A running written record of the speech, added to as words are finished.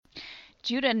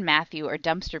Judah and Matthew are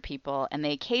dumpster people, and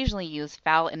they occasionally use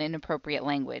foul and inappropriate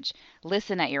language.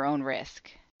 Listen at your own risk.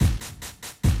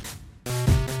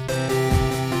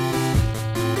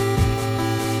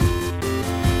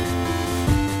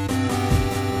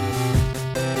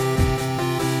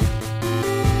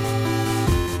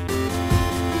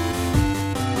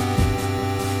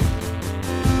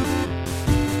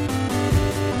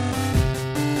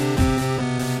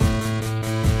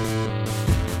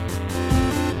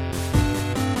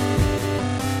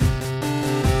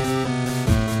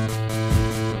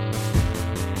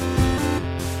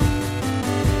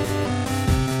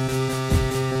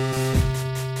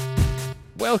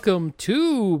 Welcome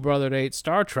to Brother Nate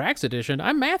Star Treks Edition.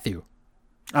 I'm Matthew.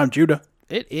 I'm Judah.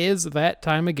 It is that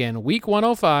time again. Week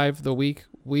 105, the week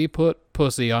we put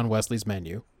pussy on Wesley's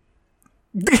menu.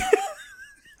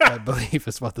 I believe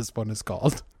is what this one is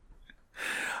called.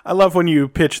 I love when you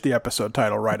pitch the episode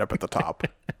title right up at the top.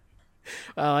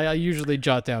 I usually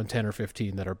jot down 10 or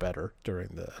 15 that are better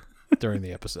during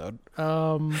the episode.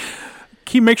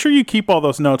 Make sure you keep all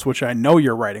those notes, which I know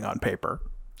you're writing on paper.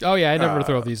 Oh, yeah, I never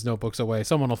throw these notebooks away.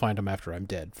 Someone will find them after I'm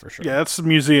dead, for sure. Yeah, that's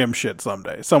museum shit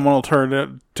someday. Someone will turn it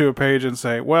to a page and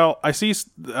say, well, I see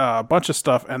a bunch of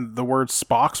stuff, and the word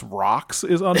Spock's rocks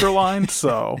is underlined,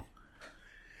 so...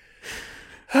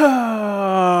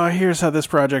 here's how this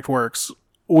project works.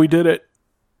 We did it...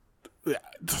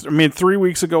 3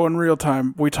 weeks ago in real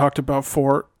time, we talked about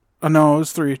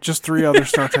just three other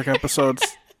Star Trek episodes.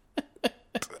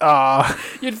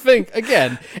 You'd think,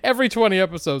 again, every 20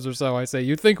 episodes or so, I say,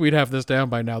 you'd think we'd have this down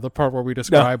by now, the part where we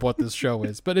describe what this show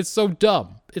is. But it's so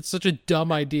dumb. It's such a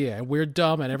dumb idea, and we're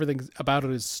dumb, and everything about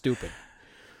it is stupid.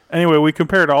 Anyway, we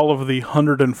compared all of the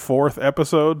 104th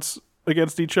episodes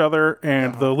against each other,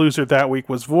 and the loser that week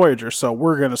was Voyager, so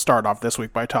we're going to start off this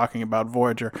week by talking about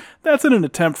Voyager. That's in an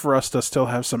attempt for us to still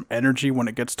have some energy when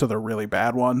it gets to the really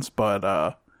bad ones,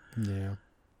 but,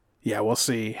 yeah, we'll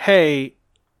see. Hey...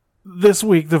 This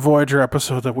week, the Voyager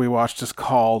episode that we watched is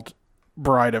called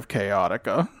Bride of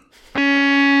Chaotica.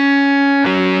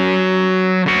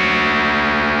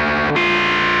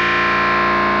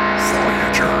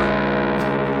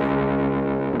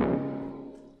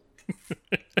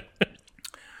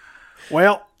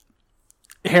 Well,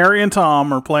 Harry and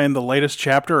Tom are playing the latest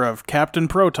chapter of Captain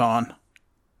Proton.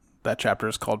 That chapter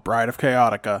is called Bride of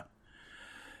Chaotica.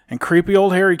 And creepy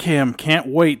old Harry Kim can't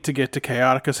wait to get to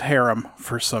Chaotica's harem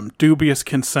for some dubious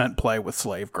consent play with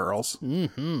slave girls.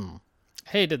 Mm-hmm.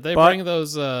 Hey, did they bring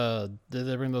those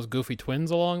goofy twins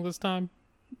along this time?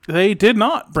 They did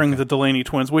not bring the Delaney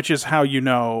twins, which is how you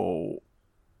know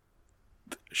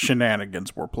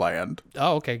shenanigans were planned.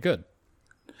 Oh, okay, good.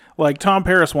 Like, Tom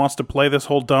Paris wants to play this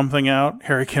whole dumb thing out.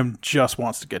 Harry Kim just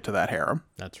wants to get to that harem.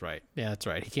 That's right. Yeah, that's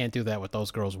right. He can't do that with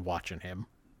those girls watching him.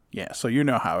 Yeah, so you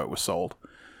know how it was sold.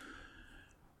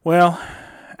 Well,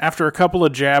 after a couple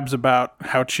of jabs about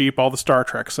how cheap all the Star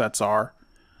Trek sets are,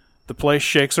 the place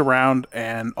shakes around,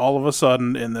 and all of a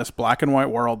sudden, in this black and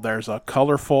white world, there's a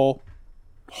colorful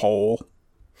hole,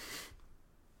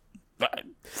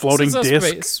 floating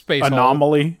disc, space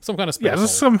anomaly. Hole. Some kind of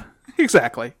space hole. Yeah,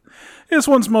 exactly. This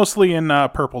one's mostly in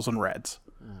purples and reds.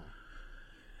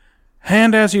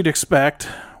 And as you'd expect,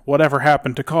 whatever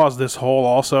happened to cause this hole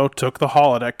also took the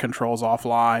holodeck controls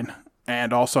offline,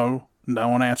 and also... No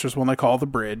one answers when they call the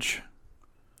bridge.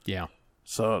 Yeah.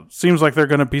 So it seems like they're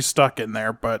going to be stuck in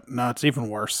there, but no, it's even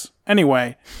worse.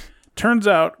 Anyway, turns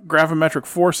out gravimetric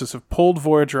forces have pulled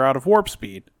Voyager out of warp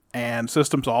speed, and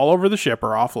systems all over the ship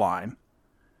are offline.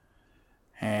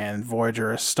 And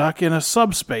Voyager is stuck in a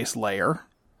subspace layer.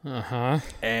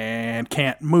 And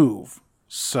can't move.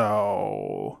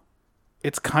 So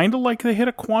it's kind of like they hit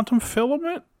a quantum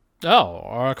filament. Oh,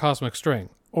 or a cosmic string.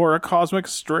 Or a cosmic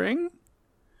string.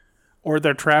 Or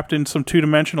they're trapped in some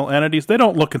two-dimensional entities. They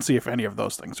don't look and see if any of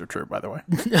those things are true, by the way.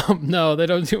 No, they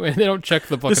don't do it. They don't check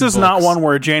the book. This is not one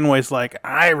where Janeway's like,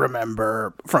 I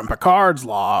remember from Picard's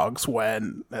logs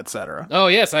when, etc. Oh,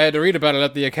 yes, I had to read about it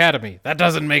at the Academy. That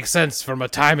doesn't make sense from a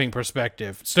timing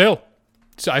perspective. Still,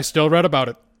 I still read about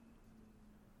it.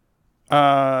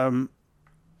 Back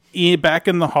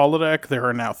in the holodeck, there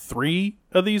are now 3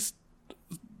 of these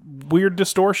weird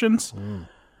distortions.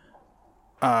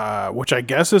 Which I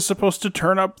guess is supposed to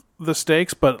turn up the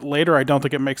stakes, but later I don't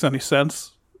think it makes any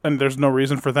sense, and there's no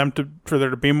reason for there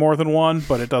to be more than one.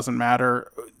 But it doesn't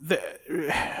matter.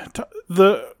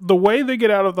 The way they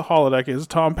get out of the holodeck is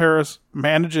Tom Paris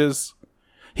manages.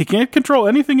 He can't control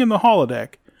anything in the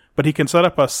holodeck, but he can set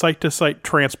up a site-to-site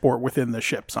transport within the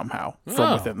ship somehow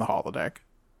from within the holodeck.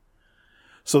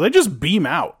 So they just beam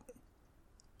out.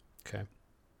 Okay.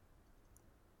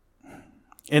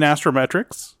 In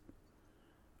Astrometrics,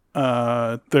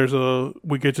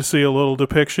 We get to see a little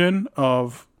depiction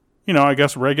of, I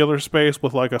guess regular space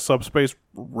with like a subspace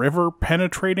river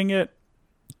penetrating it.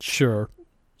 Sure.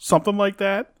 Something like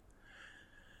that.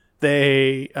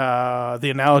 The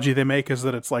analogy they make is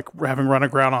that it's like having run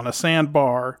aground on a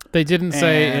sandbar. They didn't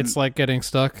say it's like getting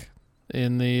stuck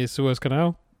in the Suez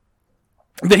Canal?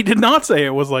 They did not say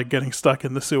it was like getting stuck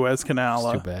in the Suez Canal.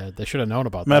 That's too bad. They should have known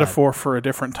about metaphor for a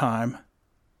different time.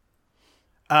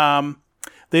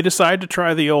 They decide to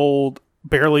try the old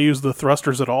barely use the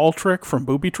thrusters at all trick from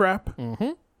Booby Trap.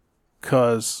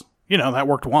 Because, that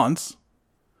worked once.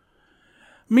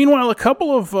 Meanwhile, a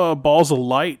couple of balls of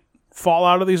light fall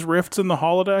out of these rifts in the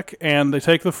holodeck, and they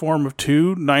take the form of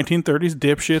two 1930s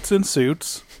dipshits in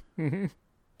suits.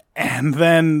 And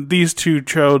then these two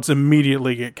chodes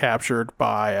immediately get captured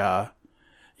by,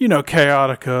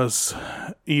 Chaotica's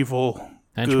evil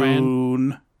henchman.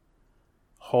 Goon.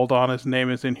 Hold on, his name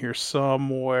is in here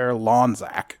somewhere.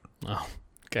 Lonzak. Oh,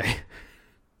 okay.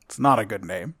 It's not a good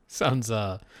name. Sounds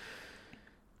like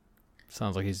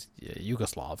he's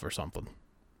Yugoslav or something.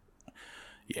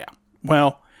 Yeah.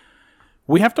 Well,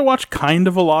 we have to watch kind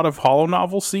of a lot of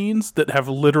holonovel scenes that have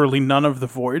literally none of the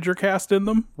Voyager cast in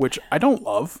them, which I don't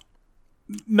love.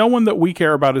 No one that we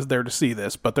care about is there to see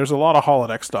this, but there's a lot of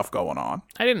holodeck stuff going on.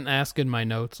 I didn't ask in my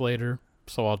notes later,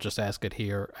 so I'll just ask it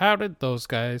here. How did those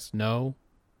guys know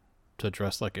to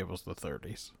dress like it was the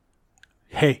 30s?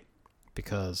 Hey.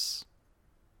 Because,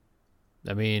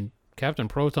 Captain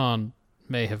Proton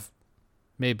may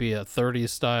be a 30s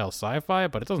style sci-fi,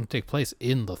 but it doesn't take place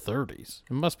in the 30s.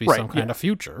 It must be some kind of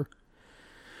future.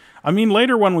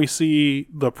 Later when we see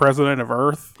the president of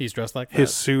Earth, he's dressed like that.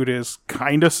 His suit is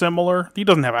kind of similar. He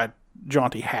doesn't have a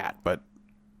jaunty hat, but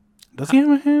does he have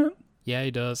a hat? Yeah,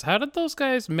 he does. How did those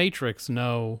guys Matrix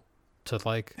know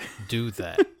to do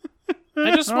that?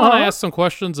 I just want to ask some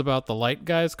questions about the light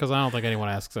guys, because I don't think anyone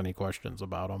asks any questions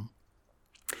about them.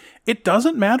 It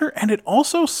doesn't matter, and it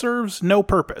also serves no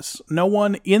purpose. No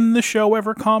one in the show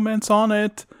ever comments on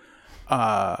it.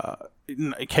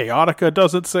 Chaotica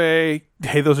doesn't say,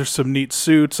 hey, those are some neat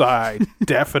suits. I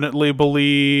definitely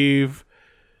believe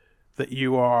that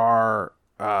you are,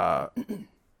 that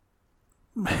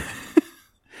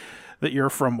you're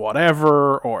from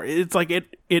whatever, or it's like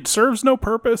it serves no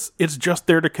purpose. It's just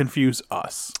there to confuse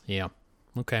us. Yeah.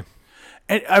 Okay.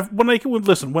 And when they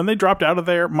dropped out of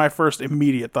there, my first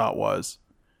immediate thought was,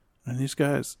 and these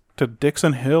guys, did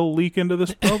Dixon Hill leak into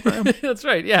this program? That's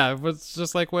right. Yeah, it was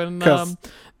just like when the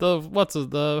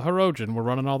Hirogen were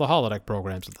running all the holodeck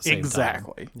programs at the same time.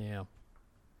 Exactly. Yeah.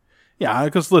 Yeah,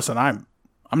 because listen, I'm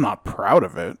not proud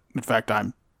of it. In fact,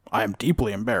 I am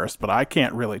deeply embarrassed, but I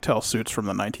can't really tell suits from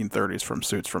the 1930s from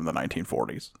suits from the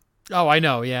 1940s. Oh, I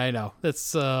know. Yeah, I know.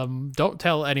 That's don't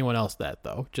tell anyone else that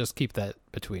though. Just keep that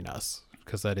between us,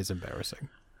 because that is embarrassing.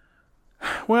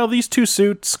 Well, these two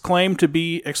suits claim to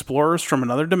be explorers from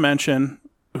another dimension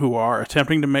who are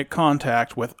attempting to make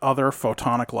contact with other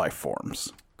photonic life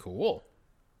forms. Cool.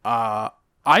 I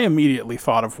immediately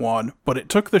thought of one, but it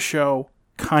took the show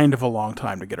kind of a long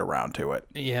time to get around to it.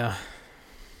 Yeah.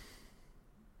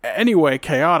 Anyway,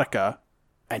 Chaotica,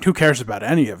 and who cares about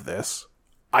any of this,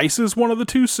 ices one of the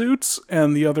two suits,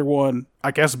 and the other one, I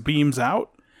guess, beams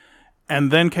out. And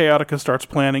then Chaotica starts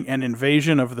planning an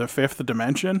invasion of the fifth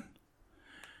dimension.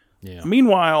 Yeah.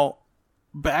 Meanwhile,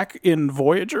 back in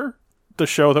Voyager, the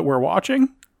show that we're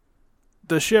watching,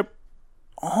 the ship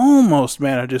almost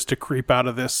manages to creep out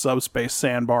of this subspace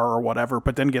sandbar or whatever,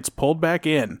 but then gets pulled back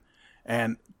in.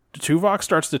 And Tuvok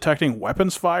starts detecting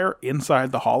weapons fire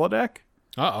inside the holodeck.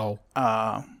 Uh-oh.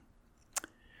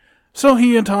 So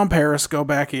he and Tom Paris go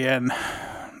back in.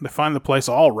 They find the place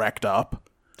all wrecked up.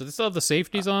 Do they still have the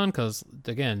safeties on? Because,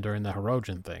 again, during the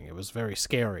Hirogen thing, it was very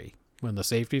scary when the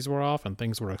safeties were off and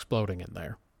things were exploding in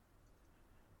there.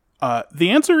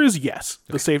 The answer is yes.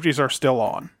 The safeties are still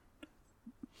on.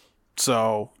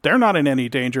 So they're not in any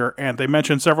danger, and they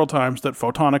mentioned several times that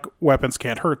photonic weapons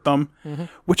can't hurt them,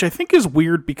 which I think is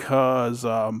weird because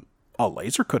a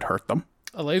laser could hurt them.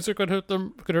 A laser could hurt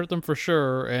them for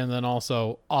sure, and then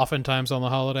also, oftentimes on the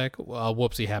holodeck, a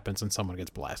whoopsie happens and someone gets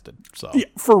blasted. So yeah,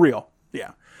 for real.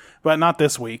 Yeah. But not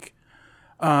this week.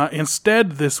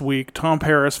 Instead, this week, Tom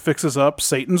Paris fixes up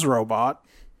Satan's robot,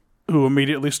 who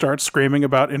immediately starts screaming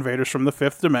about invaders from the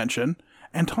fifth dimension,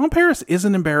 and Tom Paris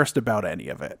isn't embarrassed about any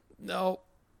of it. No.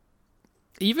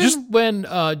 Even when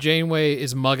Janeway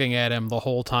is mugging at him the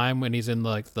whole time when he's in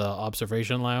the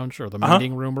observation lounge or the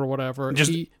meeting room or whatever.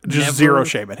 Just zero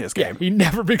shame in his game. Yeah, he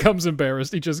never becomes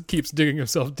embarrassed. He just keeps digging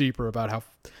himself deeper about how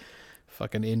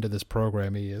fucking into this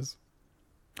program he is.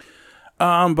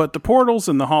 But the portals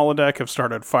in the holodeck have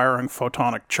started firing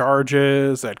photonic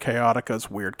charges at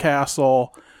Chaotica's weird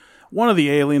castle. One of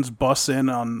the aliens busts in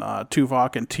on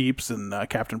Tuvok and Teeps and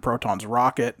Captain Proton's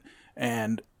rocket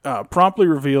and promptly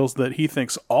reveals that he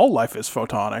thinks all life is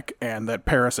photonic and that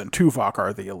Paris and Tuvok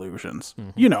are the illusions.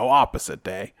 You know, opposite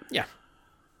day. Yeah.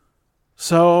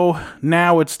 So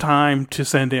now it's time to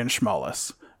send in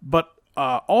Schmullis. But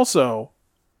also,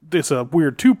 it's a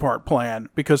weird two-part plan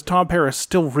because Tom Paris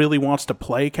still really wants to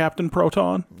play Captain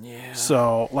Proton. Yeah.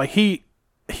 So, like,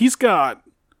 he's got,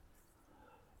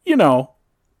 you know,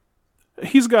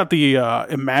 he's got the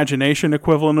imagination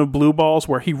equivalent of blue balls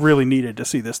where he really needed to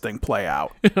see this thing play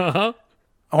out. Uh-huh.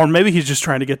 Or maybe he's just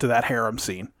trying to get to that harem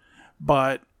scene.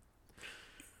 But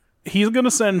he's going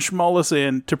to send Schmullis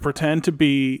in to pretend to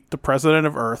be the president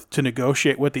of Earth to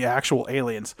negotiate with the actual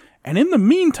aliens. And in the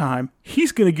meantime,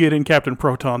 he's going to get in Captain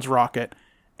Proton's rocket.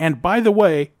 And by the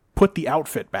way, put the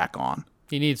outfit back on.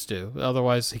 He needs to.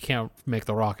 Otherwise, he can't make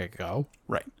the rocket go.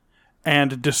 Right.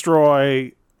 And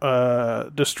destroy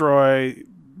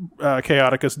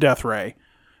Chaotica's death ray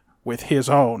with his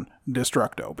own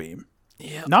Destructo beam.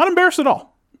 Yeah. Not embarrassed at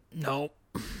all. No.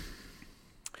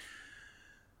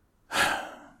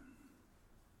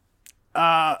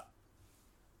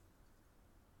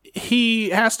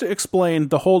 He has to explain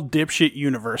the whole dipshit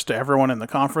universe to everyone in the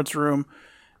conference room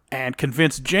and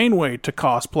convince Janeway to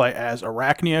cosplay as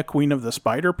Arachnia, Queen of the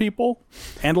Spider People.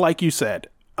 And like you said,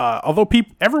 although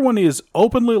everyone is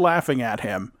openly laughing at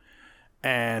him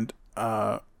and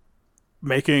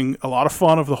making a lot of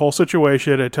fun of the whole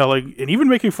situation and even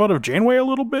making fun of Janeway a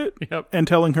little bit, Yep. and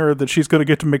telling her that she's going to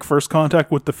get to make first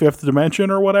contact with the fifth dimension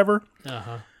or whatever.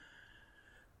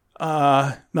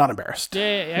 Not embarrassed.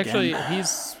 Yeah, actually,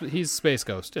 he's Space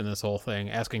Ghost in this whole thing,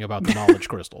 asking about the knowledge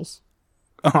crystals.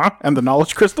 And the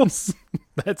knowledge crystals.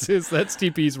 That's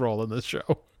TP's role in this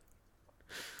show.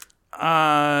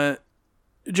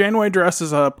 Janeway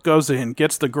dresses up, goes in,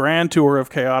 gets the grand tour of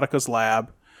Chaotica's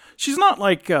lab. She's not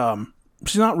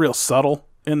she's not real subtle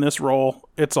in this role.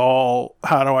 It's all,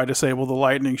 how do I disable the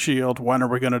lightning shield? When are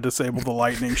we going to disable the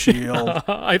lightning shield?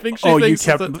 I think she thinks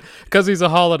you because he's a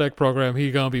holodeck program,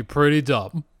 he's gonna be pretty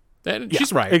dumb. And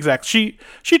she's right. Exactly.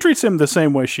 She treats him the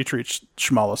same way she treats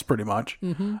Schmullis, pretty much.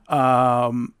 You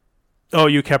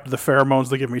kept the pheromones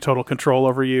that give me total control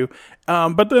over you.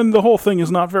 But then the whole thing is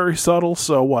not very subtle,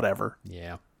 so whatever.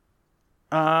 Yeah.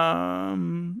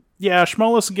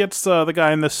 Schmullis gets the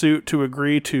guy in the suit to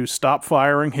agree to stop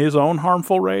firing his own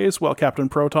harmful rays while Captain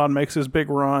Proton makes his big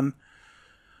run.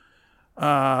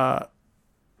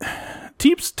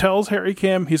 Teeps tells Harry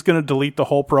Kim he's going to delete the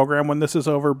whole program when this is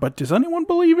over, but does anyone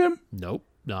believe him? Nope,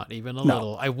 not even a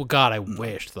little. I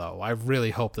wish, though. I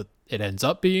really hope that it ends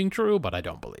up being true, but I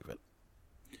don't believe it.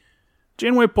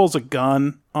 Janeway pulls a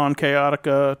gun on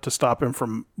Chaotica to stop him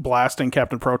from blasting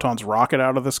Captain Proton's rocket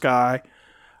out of the sky.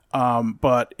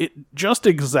 But it just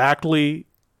exactly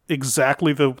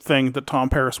the thing that Tom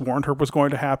Paris warned her was going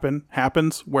to happen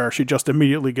happens, where she just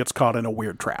immediately gets caught in a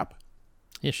weird trap.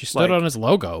 Yeah, she stood on his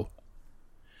logo.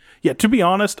 Yeah, to be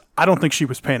honest, I don't think she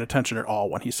was paying attention at all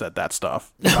when he said that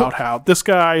stuff about how this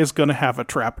guy is going to have a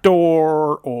trap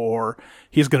door or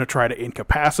he's going to try to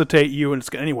incapacitate you. And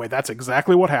anyway, that's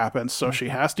exactly what happens. So she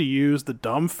has to use the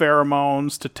dumb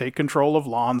pheromones to take control of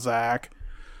Lonzak.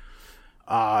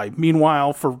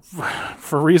 Meanwhile, for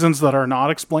reasons that are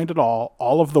not explained at all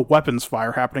of the weapons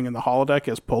fire happening in the holodeck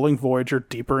is pulling Voyager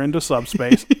deeper into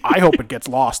subspace. I hope it gets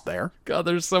lost there. God,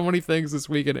 there's so many things this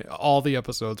week in all the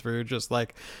episodes where you're just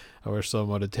like, I wish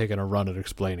someone had taken a run at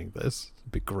explaining this.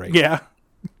 It'd be great. Yeah.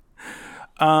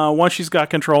 Once she's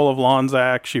got control of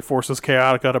Lonzak, she forces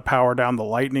Chaotica to power down the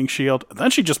lightning shield.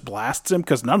 Then she just blasts him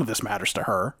because none of this matters to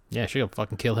her. Yeah, she'll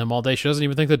fucking kill him all day. She doesn't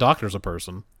even think the doctor's a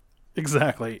person.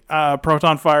 Exactly.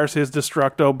 Proton fires his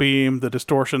Destructo beam, the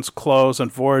distortions close,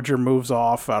 and Voyager moves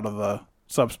off out of the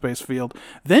subspace field.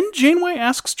 Then Janeway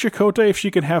asks Chakotay if she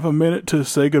can have a minute to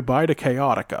say goodbye to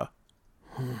Chaotica.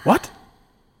 What?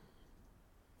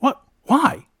 What?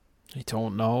 Why? I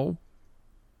don't know.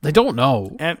 They don't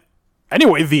know. And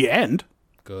anyway, the end.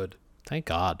 Good. Thank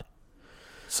God.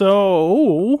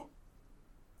 So,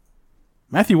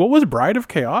 Matthew, what was Bride of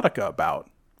Chaotica about?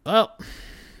 Well,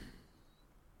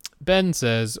 Ben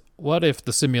says, what if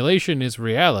the simulation is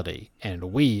reality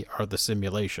and we are the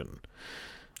simulation?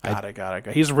 Got it.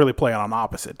 He's really playing on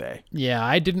opposite day. Yeah,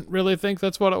 I didn't really think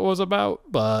that's what it was about,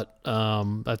 but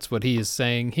that's what he is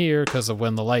saying here because of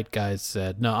when the light guys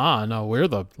said, no, we're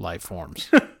the life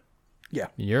forms. Yeah.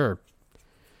 You're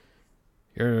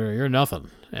nothing.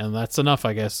 And that's enough,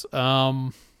 I guess.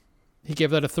 He gave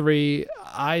that a 3.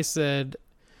 I said,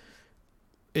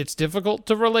 it's difficult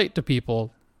to relate to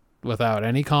people without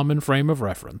any common frame of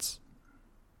reference.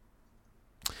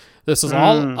 This is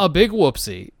all a big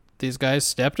whoopsie. These guys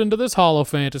stepped into this hollow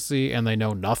fantasy and they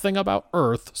know nothing about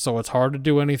Earth, so it's hard to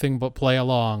do anything but play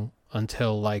along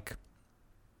until it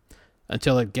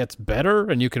gets better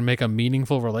and you can make a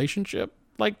meaningful relationship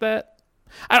like that.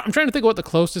 I'm trying to think of what the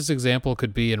closest example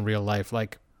could be in real life,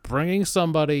 like bringing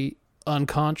somebody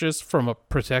unconscious from a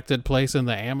protected place in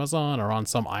the Amazon or on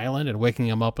some island and waking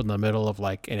them up in the middle of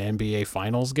like an NBA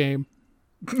Finals game.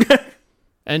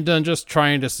 And then just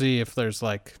trying to see if there's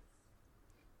like,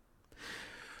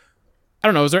 I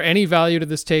don't know, is there any value to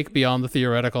this take beyond the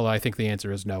theoretical? I think the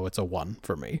answer is no. It's a 1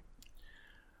 for me.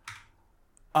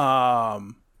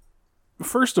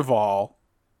 First of all,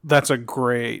 that's a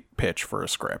great pitch for a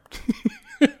script.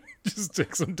 Just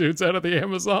take some dudes out of the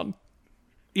Amazon.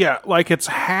 Yeah, like it's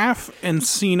half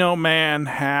Encino Man,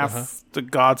 half the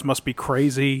gods must be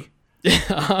crazy.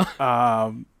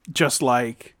 Just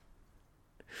like,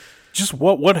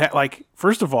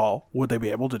 first of all, would they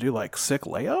be able to do like sick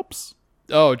layups?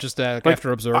 Oh, just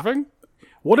after observing?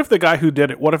 What if the guy who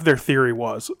did it, what if their theory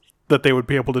was that they would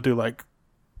be able to do like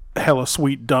hella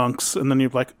sweet dunks, and then you're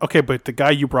like, okay, but the guy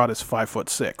you brought is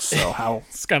 5'6", so how?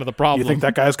 It's kind of the problem. You think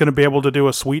that guy's going to be able to do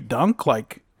a sweet dunk?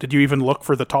 Like, did you even look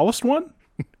for the tallest one?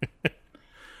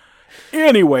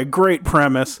 Anyway, great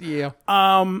premise. Yeah.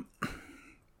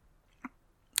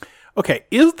 Okay,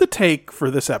 is the take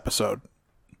for this episode?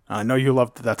 I know you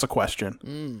loved that's a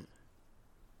question.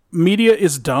 Media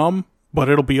is dumb, but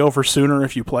it'll be over sooner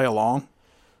if you play along.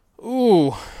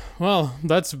 Ooh, well,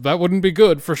 that wouldn't be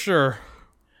good for sure.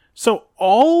 So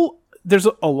there's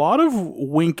a lot of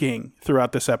winking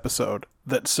throughout this episode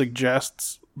that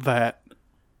suggests that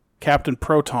Captain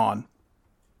Proton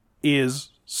is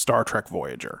Star Trek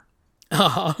Voyager.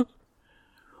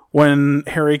 When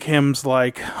Harry Kim's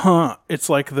like, it's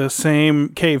like the same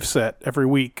cave set every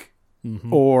week.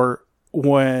 Mm-hmm. Or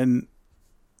when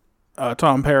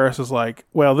Tom Paris is like,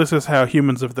 well, this is how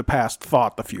humans of the past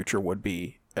thought the future would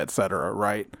be, etc.,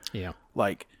 right? Yeah.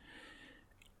 Like,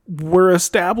 we're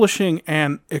establishing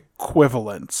an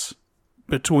equivalence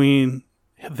between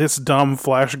this dumb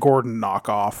Flash Gordon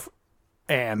knockoff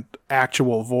and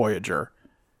actual Voyager.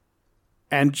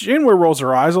 And Janeway rolls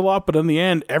her eyes a lot, but in the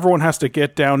end, everyone has to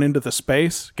get down into the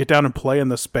space, get down and play in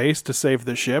the space to save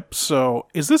the ship. So,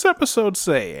 is this episode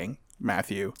saying,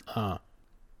 Matthew,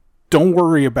 don't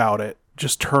worry about it,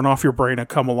 just turn off your brain and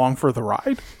come along for the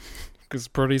ride? Because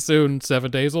pretty soon,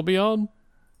 7 days will be on?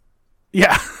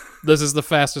 Yeah. This is the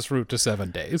fastest route to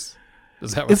 7 days.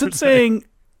 Is that what is it saying,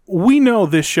 we know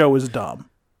this show is dumb,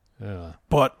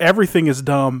 but everything is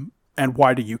dumb, and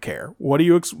why do you care? What do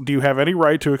you have any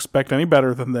right to expect any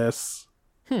better than this?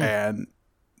 And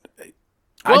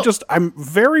I'm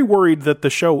very worried that the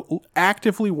show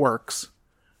actively works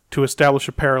to establish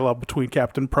a parallel between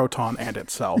Captain Proton and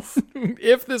itself.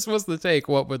 If this was the take,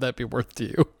 what would that be worth to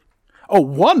you? Oh,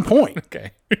 1 point.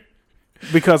 Okay.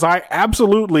 Because I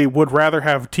absolutely would rather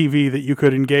have TV that you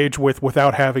could engage with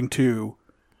without having to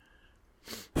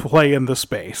play in the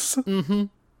space. Mm-hmm.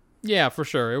 Yeah, for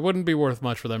sure. It wouldn't be worth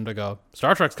much for them to go,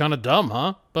 Star Trek's kind of dumb,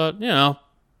 huh? But,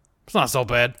 it's not so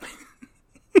bad.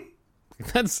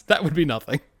 That would be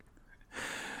nothing.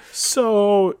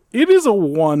 So, it is a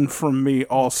 1 from me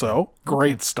also.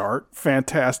 Great start.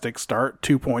 Fantastic start.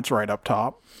 2 points right up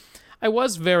top. I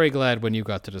was very glad when you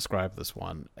got to describe this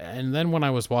one. And then when I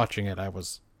was watching it, I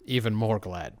was even more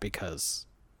glad because,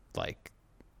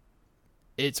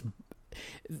 it's...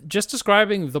 Just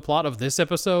describing the plot of this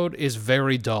episode is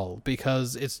very dull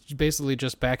because it's basically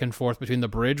just back and forth between the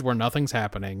bridge where nothing's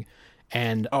happening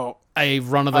and a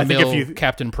run-of-the-mill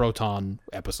Captain Proton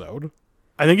episode.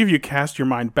 I think if you cast your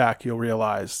mind back, you'll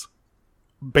realize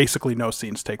basically no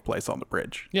scenes take place on the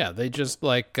bridge. Yeah, they just,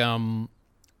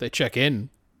 they check in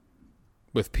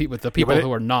with the people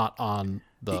who are not on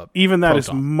the Even that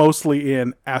Proton. Is mostly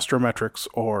in Astrometrics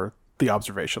or the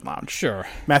Observation Lounge. Sure.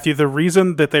 Matthew, the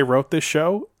reason that they wrote this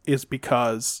show is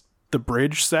because the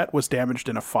bridge set was damaged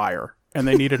in a fire, and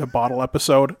they needed a bottle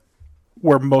episode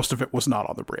where most of it was not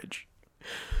on the bridge.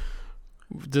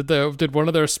 Did one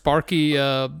of their sparky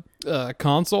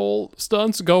console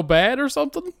stunts go bad or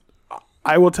something?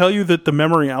 I will tell you that the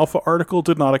Memory Alpha article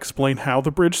did not explain how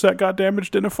the bridge set got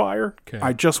damaged in a fire. Okay.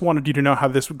 I just wanted you to know how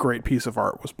this great piece of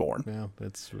art was born. Yeah,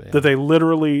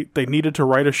 that they needed to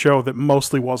write a show that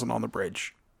mostly wasn't on the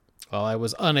bridge. Well, I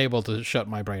was unable to shut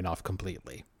my brain off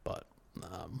completely, but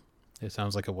it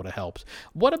sounds like it would have helped.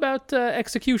 What about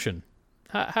execution?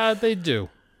 How'd they do?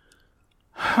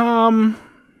 Well,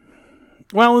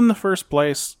 in the first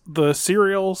place, the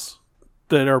serials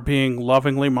that are being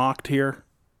lovingly mocked here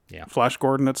Yeah. Flash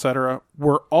Gordon, etc.,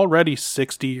 were already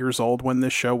 60 years old when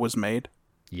this show was made.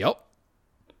 Yep.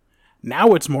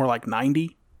 Now it's more like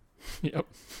 90. Yep.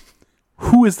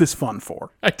 Who is this fun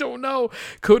for? I don't know.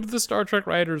 Could the Star Trek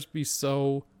writers be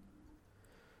so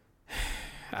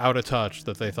out of touch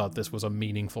that they thought this was a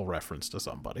meaningful reference to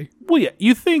somebody? Well, yeah,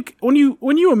 you think when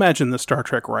you imagine the Star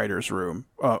Trek writers' room,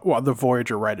 the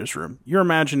Voyager writers' room, you're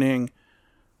imagining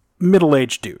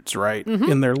middle-aged dudes, right?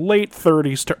 Mm-hmm. In their late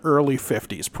 30s to early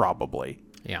 50s, probably.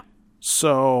 Yeah.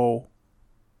 So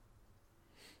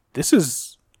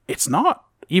it's not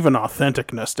even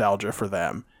authentic nostalgia for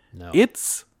them. No.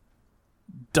 It's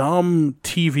dumb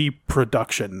TV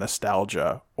production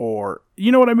nostalgia, or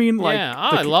you know what I mean? Like, yeah,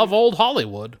 I love old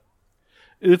Hollywood.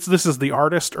 This is The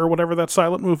Artist or whatever that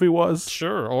silent movie was.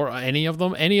 Sure, or any of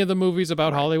them, any of the movies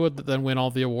about Hollywood that then win all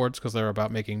the awards because they're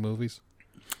about making movies.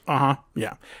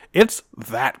 Yeah. It's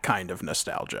that kind of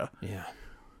nostalgia. Yeah.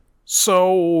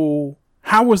 So,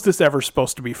 how was this ever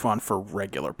supposed to be fun for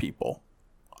regular people?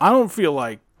 I don't feel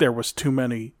like there was too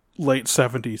many late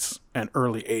 70s and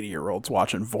early 80-year-olds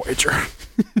watching Voyager.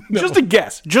 Just a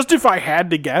guess. Just if I had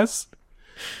to guess.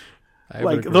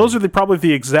 Like, those are probably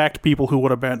the exact people who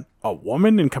would have been a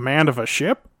woman in command of a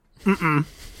ship? I'm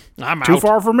Too out.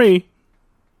 far for me.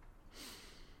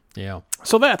 Yeah.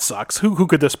 So that sucks. Who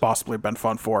could this possibly have been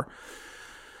fun for?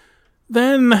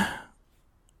 Then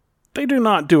they do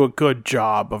not do a good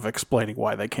job of explaining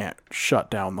why they can't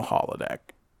shut down the holodeck.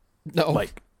 No.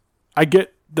 Like, I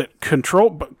get that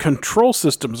control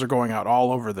systems are going out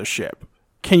all over the ship.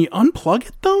 Can you unplug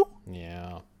it, though?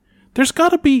 Yeah. There's got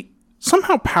to be...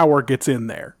 Somehow power gets in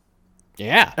there.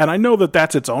 Yeah. And I know that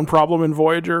that's its own problem in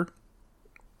Voyager.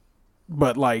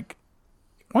 But, like,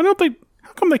 why don't they...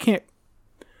 How come they can't...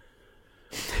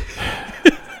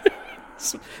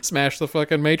 Smash the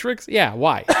fucking Matrix? Yeah,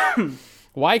 why?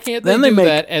 Why can't Then they they do make-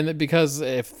 that? And because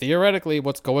if theoretically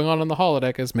what's going on in the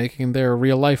holodeck is making their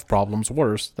real life problems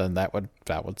worse, then that would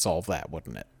solve that,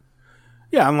 wouldn't it?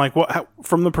 Yeah, and like,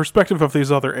 from the perspective of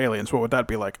these other aliens, what would that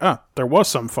be like? There was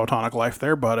some photonic life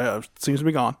there, but it seems to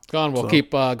be gone. Gone. We'll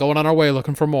keep going on our way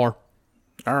looking for more.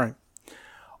 All right.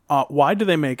 Why do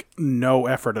they make no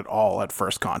effort at all at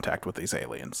first contact with these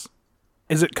aliens?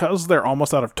 Is it because they're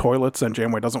almost out of toilets and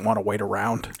Janeway doesn't want to wait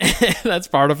around? That's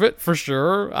part of it, for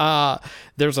sure.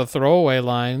 There's a throwaway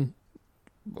line.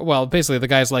 Well, basically, the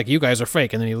guy's like, you guys are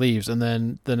fake, and then he leaves. And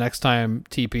then the next time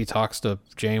TP talks to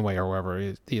Janeway or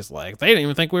whoever, he's like, they didn't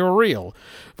even think we were real.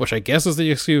 Which I guess is the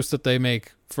excuse that they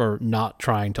make for not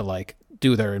trying to, like,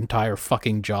 do their entire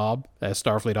fucking job as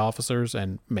Starfleet officers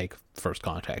and make first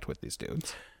contact with these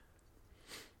dudes.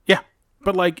 Yeah.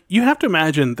 But, like, you have to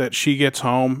imagine that she gets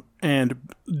home and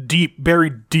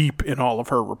buried deep in all of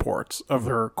her reports of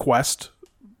her quest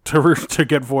to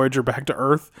get Voyager back to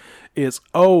Earth is,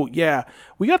 oh, yeah,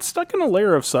 we got stuck in a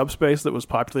layer of subspace that was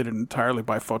populated entirely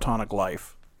by photonic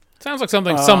life. Sounds like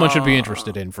something someone should be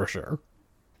interested in, for sure.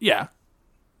 Yeah.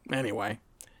 Anyway.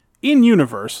 In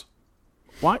universe,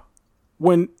 why?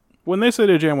 When they say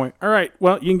to Janeway, all right,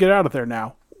 well, you can get out of there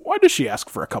now, why does she ask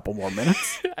for a couple more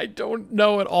minutes? I don't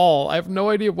know at all. I have no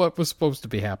idea what was supposed to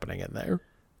be happening in there.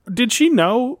 Did she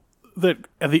know that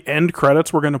at the end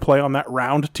credits were going to play on that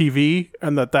round TV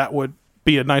and that would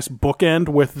be a nice bookend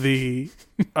with the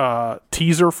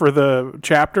teaser for the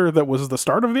chapter that was the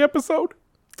start of the episode?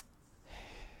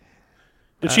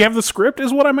 Did she have the script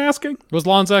is what I'm asking? Was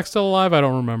Lonzak still alive? I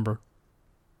don't remember.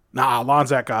 Nah,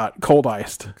 Lonzak got cold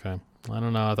iced. Okay. I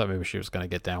don't know. I thought maybe she was going to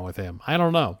get down with him. I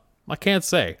don't know. I can't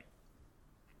say.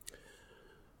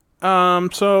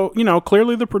 So, you know,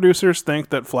 clearly the producers think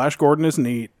that Flash Gordon is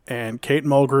neat and Kate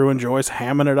Mulgrew enjoys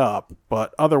hamming it up,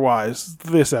 but otherwise,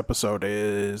 this episode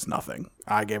is nothing.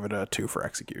 I gave it a 2 for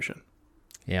execution.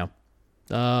 Yeah.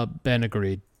 Ben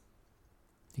agreed.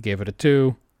 He gave it a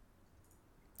 2.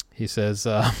 He says,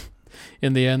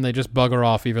 in the end, they just bugger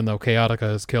off, even though Chaotica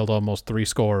has killed almost 70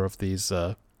 of these.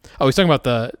 He's talking about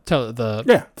the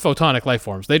photonic life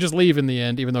forms. They just leave in the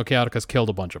end, even though Chaotica's killed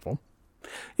a bunch of them.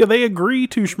 Yeah, they agree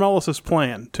to Schmellis'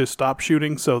 plan to stop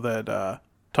shooting so that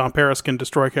Tom Paris can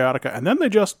destroy Chaotica, and then they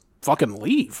just fucking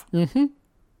leave. Mm-hmm.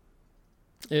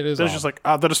 It is. They're just like,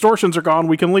 the distortions are gone,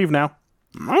 we can leave now.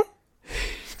 Huh?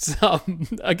 So,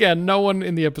 again, no one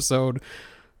in the episode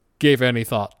gave any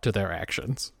thought to their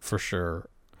actions, for sure.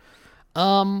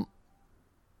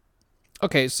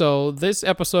 Okay, so this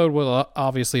episode was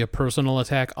obviously a personal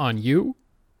attack on you,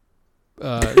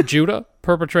 Judah,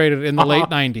 perpetrated in the late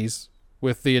 90s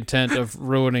with the intent of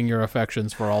ruining your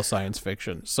affections for all science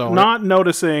fiction. So not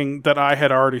noticing that I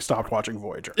had already stopped watching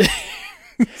Voyager.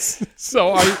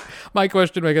 So my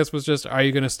question, I guess, was just, are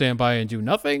you going to stand by and do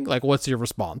nothing? Like, what's your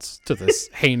response to this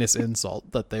heinous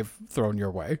insult that they've thrown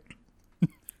your way?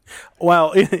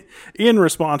 Well, in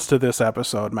response to this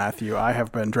episode, Matthew, I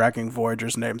have been dragging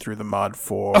Voyager's name through the mud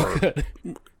for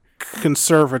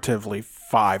conservatively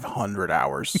 500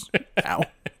 hours now.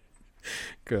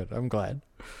 Good, I'm glad.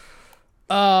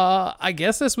 I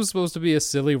guess this was supposed to be a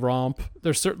silly romp.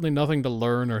 There's certainly nothing to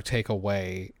learn or take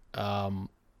away.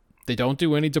 They don't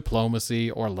do any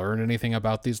diplomacy or learn anything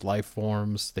about these life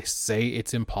forms. They say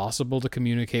it's impossible to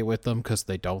communicate with them because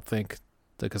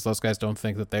those guys don't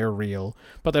think that they're real,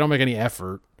 but they don't make any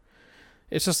effort.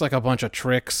 It's just like a bunch of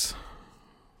tricks.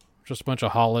 Just a bunch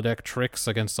of holodeck tricks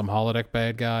against some holodeck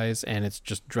bad guys, and it's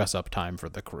just dress up time for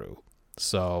the crew.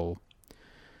 So,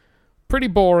 pretty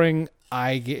boring.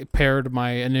 I paired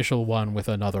my initial one with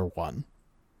another one.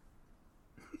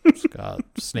 It's got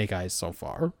Snake Eyes so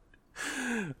far.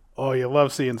 Oh, you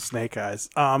love seeing Snake Eyes.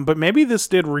 But maybe this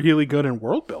did really good in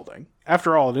world building.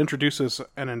 After all, it introduces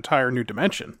an entire new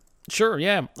dimension. Sure,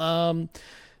 yeah.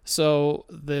 So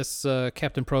this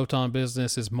Captain Proton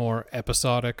business is more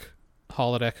episodic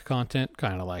holodeck content,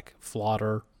 kind of like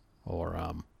Flaughter or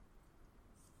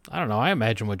I don't know. I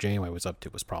imagine what Janeway was up to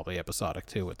was probably episodic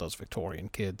too with those Victorian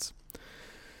kids.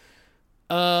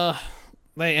 They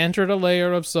entered a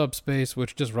layer of subspace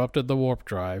which disrupted the warp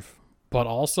drive, but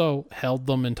also held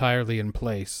them entirely in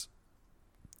place.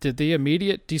 Did the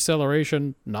immediate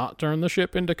deceleration not turn the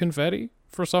ship into confetti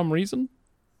for some reason?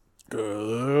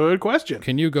 Good question.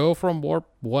 Can you go from warp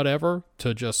whatever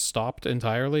to just stopped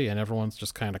entirely and everyone's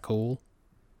just kind of cool?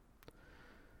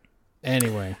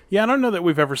 Anyway. Yeah, I don't know that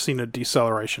we've ever seen a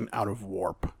deceleration out of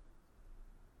warp.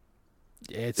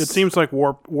 It seems like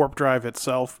warp drive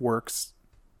itself works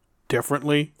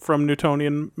differently from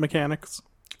Newtonian mechanics.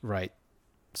 Right.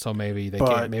 So maybe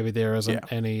there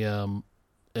isn't any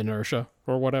inertia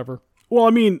or whatever. Well,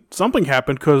 I mean, something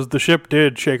happened because the ship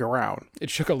did shake around. It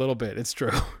shook a little bit, it's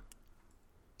true.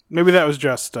 Maybe that was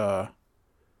just, they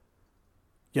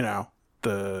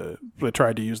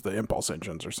tried to use the impulse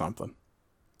engines or something.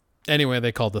 Anyway,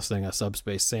 they called this thing a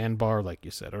subspace sandbar, like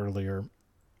you said earlier.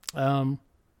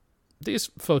 These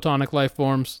photonic life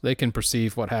forms, they can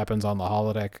perceive what happens on the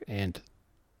holodeck and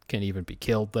can even be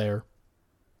killed there.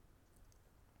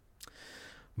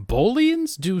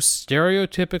 Bolians do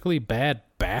stereotypically bad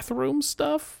bathroom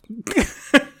stuff?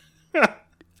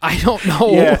 I don't know.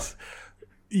 Yes.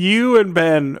 You and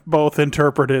Ben both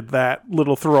interpreted that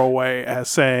little throwaway as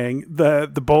saying the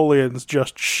Bolians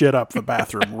just shit up the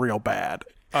bathroom real bad.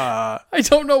 I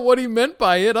don't know what he meant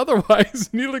by it. Otherwise,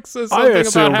 Neelix says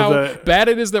something about how bad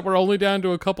it is that we're only down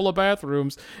to a couple of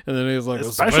bathrooms, and then he was like,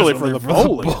 especially for the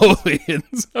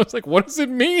Bolians. I was like, what does it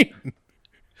mean?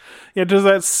 Yeah, does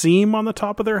that seam on the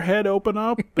top of their head open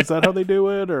up? Is that how they do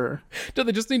it, or do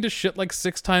they just need to shit like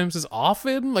 6 times as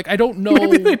often? Like, I don't know.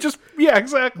 Maybe they just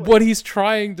exactly what he's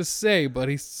trying to say, but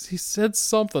he said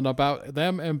something about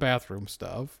them and bathroom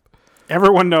stuff.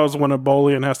 Everyone knows when a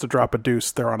Bolian has to drop a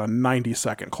deuce, they're on a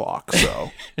 90-second clock,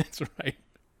 so. That's right.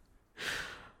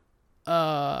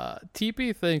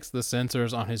 TP thinks the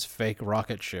sensors on his fake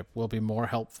rocket ship will be more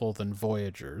helpful than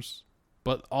Voyager's,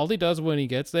 but all he does when he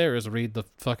gets there is read the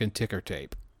fucking ticker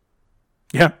tape.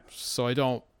 Yeah. So I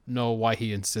don't know why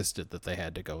he insisted that they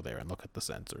had to go there and look at the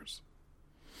sensors.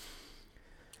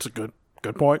 It's a good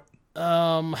point.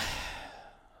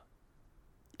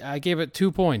 I gave it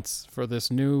 2 points for this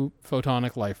new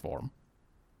photonic life form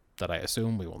that I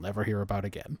assume we will never hear about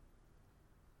again.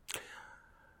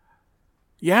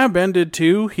 Yeah, Ben did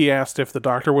too. He asked if the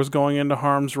Doctor was going into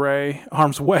harm's way,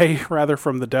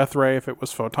 from the death ray, if it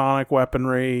was photonic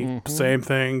weaponry. Mm-hmm. Same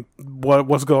thing.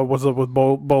 What's up with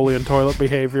Bolian toilet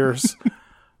behaviors?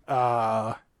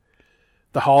 The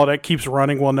holodeck keeps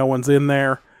running while no one's in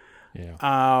there. Yeah.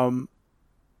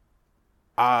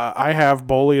 I have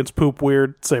Bolians poop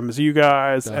weird, same as you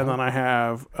guys, and then I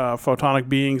have photonic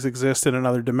beings exist in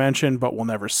another dimension, but we'll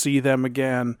never see them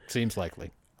again. Seems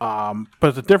likely.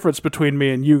 But the difference between me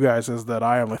and you guys is that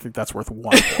I only think that's worth 1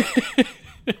 point.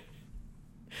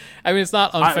 I mean, it's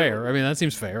not unfair. I mean, that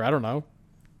seems fair. I don't know.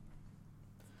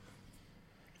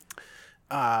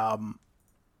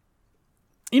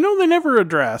 They never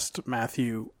addressed,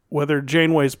 Matthew, whether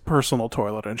Janeway's personal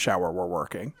toilet and shower were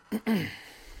working.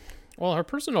 Well, her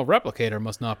personal replicator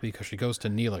must not be because she goes to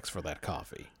Neelix for that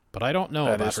coffee. But I don't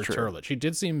know about her turlet. She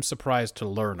did seem surprised to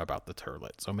learn about the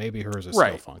turlet, so maybe hers is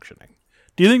still functioning.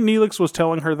 Do you think Neelix was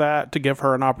telling her that to give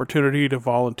her an opportunity to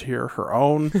volunteer her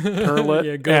own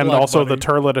turlet and also the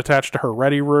turlet attached to her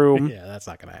ready room? Yeah, that's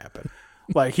not going to happen.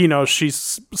 Like, he knows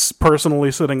she's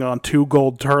personally sitting on 2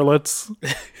 gold turlets.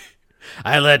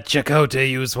 I let Chakotay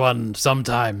use one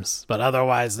sometimes, but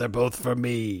otherwise they're both for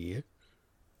me.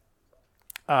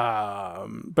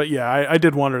 But yeah, I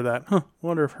did wonder that.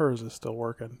 Wonder if hers is still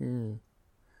working.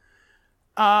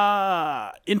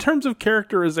 In terms of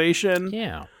characterization,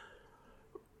 Yeah.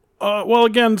 well,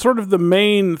 again, sort of the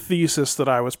main thesis that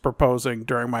I was proposing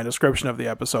during my description of the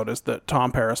episode is that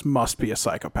Tom Paris must be a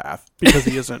psychopath because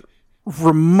he isn't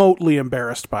remotely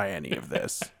embarrassed by any of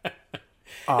this.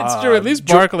 It's true. At least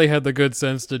Barkley had the good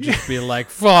sense to just be like,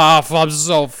 "Fuck, I'm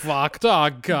so fucked. Oh,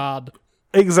 God."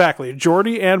 Exactly.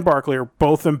 Geordi and Barkley are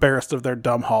both embarrassed of their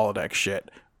dumb holodeck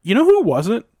shit. You know who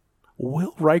wasn't?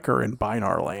 Will Riker in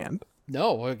Binar Land.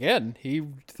 No, again, he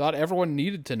thought everyone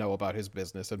needed to know about his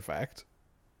business, in fact.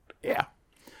 Yeah.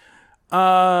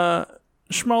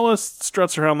 Schmollis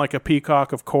struts around like a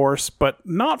peacock, of course, but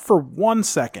not for 1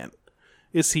 second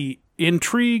is he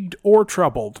intrigued or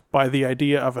troubled by the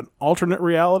idea of an alternate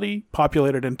reality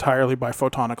populated entirely by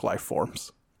photonic life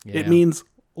forms. Yeah. It means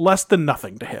less than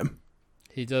nothing to him.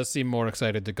 He does seem more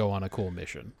excited to go on a cool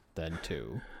mission than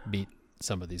to meet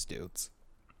some of these dudes.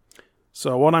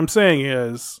 So what I'm saying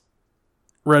is,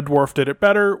 Red Dwarf did it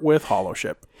better with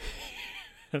Holoship.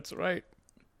 That's right.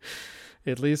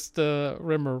 At least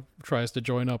Rimmer tries to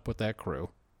join up with that crew.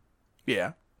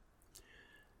 Yeah.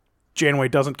 Janeway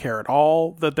doesn't care at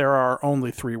all that there are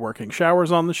only 3 working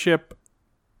showers on the ship,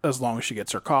 as long as she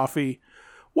gets her coffee.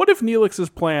 What if Neelix's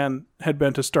plan had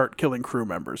been to start killing crew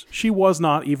members? She was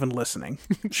not even listening.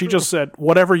 She just said,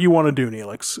 whatever you want to do,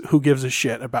 Neelix. Who gives a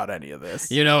shit about any of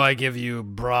this? You know I give you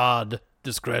broad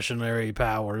discretionary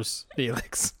powers,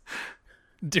 Neelix.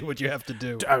 Do what you have to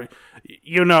do. Tuvix,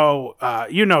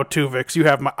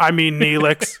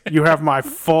 Neelix, you have my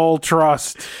full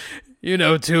trust. You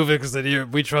know, Tuvix, that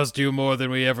we trust you more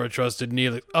than we ever trusted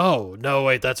Neelix. Oh, no,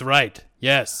 wait, that's right.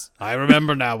 Yes, I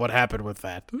remember now what happened with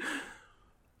that.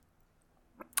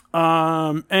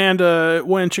 And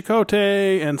when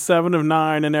Chakotay and 7 of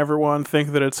 9 and everyone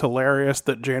think that it's hilarious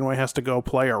that Janeway has to go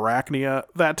play Arachnia,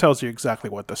 that tells you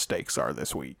exactly what the stakes are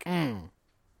this week.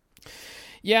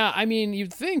 Yeah, I mean,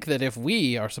 you'd think that if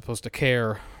we are supposed to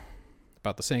care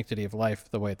about the sanctity of life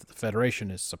the way that the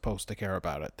Federation is supposed to care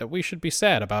about it, that we should be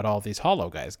sad about all these Holo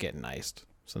guys getting iced,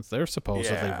 since they're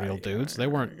supposedly real dudes. They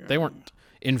weren't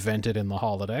invented in the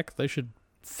holodeck. They should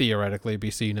theoretically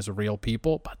be seen as real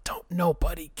people, but don't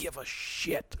nobody give a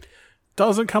shit.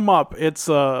 Doesn't come up. It's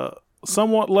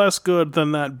somewhat less good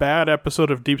than that bad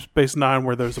episode of Deep Space Nine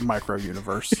where there's a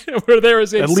micro-universe. Where there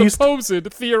is a At least,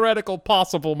 supposed theoretical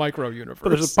possible micro-universe. But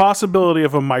there's a possibility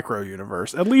of a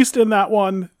micro-universe. At least in that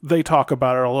one, they talk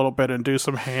about it a little bit and do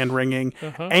some hand-wringing.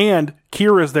 And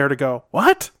Kira's there to go,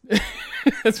 what?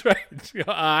 That's right.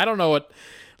 I don't know what...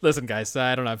 Listen, guys,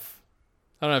 I don't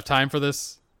have time for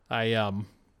this. I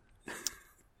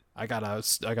got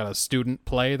a student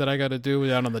play that I got to do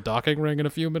down on the docking ring in a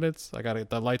few minutes.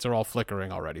 The lights are all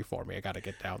flickering already for me. I got to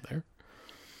get down there.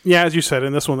 Yeah, as you said,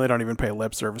 in this one they don't even pay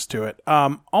lip service to it.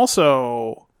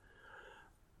 Also,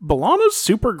 B'Elanna's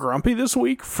super grumpy this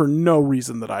week for no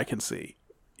reason that I can see.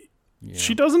 Yeah.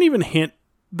 She doesn't even hint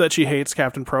that she hates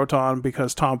Captain Proton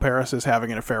because Tom Paris is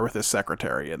having an affair with his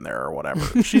secretary in there or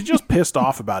whatever. She's just pissed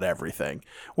off about everything.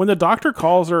 When the doctor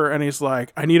calls her and he's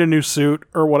like, I need a new suit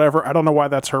or whatever, I don't know why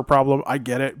that's her problem. I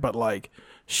get it, but like,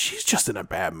 she's just in a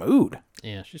bad mood.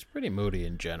 Yeah, she's pretty moody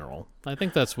in general. I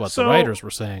think that's what the writers were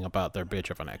saying about their bitch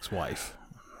of an ex-wife.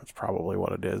 That's probably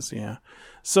what it is, yeah.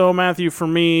 So, Matthew, for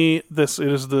me, this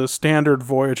is the standard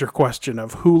Voyager question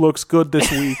of who looks good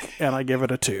this week, and I give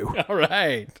it a 2. All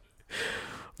right.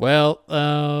 Well,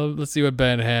 let's see what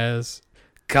Ben has.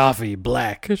 Coffee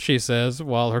black, she says,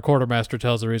 while her quartermaster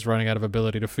tells her he's running out of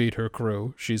ability to feed her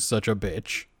crew. She's such a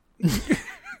bitch.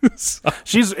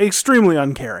 She's extremely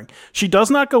uncaring. She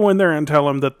does not go in there and tell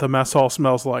him that the mess hall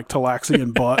smells like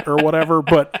Talaxian butt or whatever,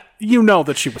 but you know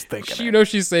that she was thinking it. You know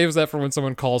she saves that for when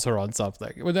someone calls her on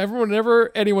something. Whenever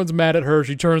anyone's mad at her,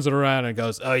 she turns it around and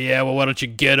goes, oh yeah, well why don't you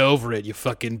get over it, you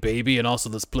fucking baby, and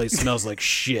also this place smells like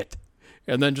shit.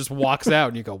 And then just walks out,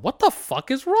 and you go, what the fuck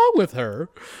is wrong with her?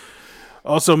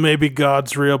 Also, maybe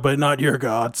God's real, but not your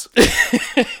gods.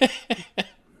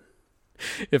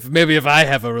 If I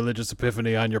have a religious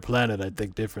epiphany on your planet, I'd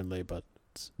think differently, but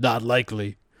it's not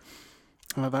likely.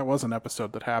 Well, that was an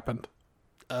episode that happened.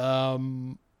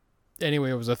 Anyway,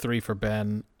 it was a 3 for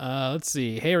Ben. Let's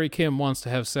see. Harry Kim wants to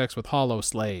have sex with hollow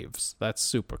slaves. That's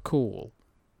super cool.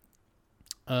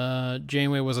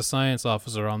 Janeway was a science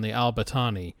officer on the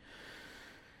Albatani.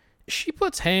 She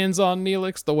puts hands on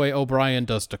Neelix the way O'Brien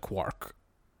does to Quark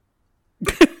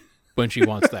when she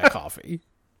wants that coffee.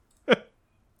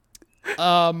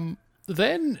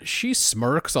 Then she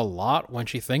smirks a lot when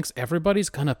she thinks everybody's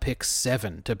gonna pick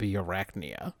Seven to be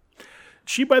Arachnia.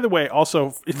 She, by the way,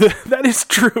 also, that is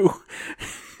true.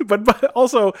 but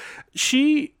also,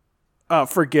 she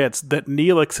forgets that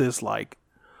Neelix is like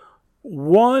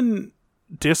one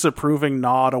disapproving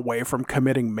nod away from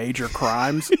committing major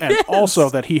crimes, and also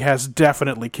that he has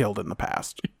definitely killed in the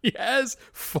past. Yes,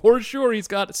 for sure. He's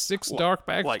got 6 dark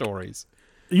backstories.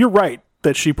 You're right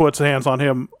that she puts hands on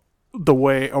him the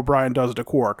way O'Brien does to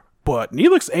Quark, but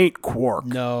Neelix ain't Quark.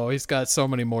 No, he's got so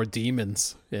many more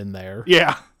demons in there.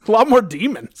 Yeah, a lot more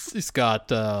demons. He's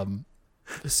got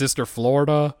Sister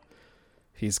Florida.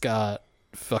 He's got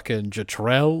fucking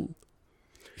Jatrell.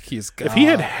 He's got... If he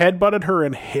had headbutted her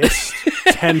and hissed,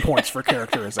 10 points for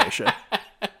characterization.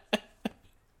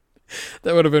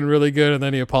 That would have been really good, and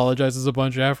then he apologizes a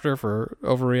bunch after for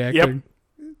overreacting.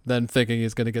 Yep. Then thinking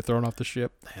he's going to get thrown off the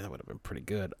ship. That would have been pretty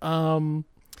good.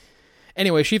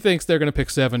 Anyway, she thinks they're going to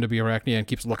pick Seven to be Arachnia and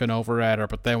keeps looking over at her,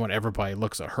 but then when everybody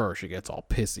looks at her, she gets all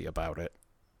pissy about it.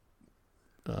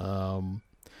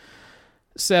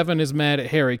 Seven is mad at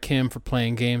Harry Kim for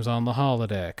playing games on the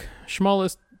holodeck.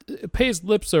 Schmollis pays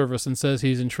lip service and says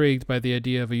he's intrigued by the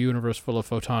idea of a universe full of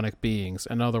photonic beings.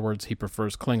 In other words, he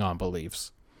prefers Klingon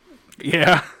beliefs.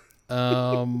 Yeah.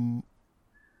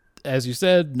 As you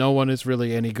said, no one is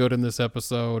really any good in this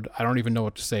episode. I don't even know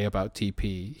what to say about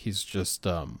TP. He's just,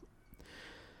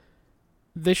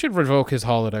 they should revoke his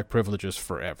holodeck privileges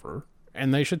forever.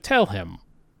 And they should tell him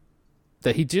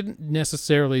that he didn't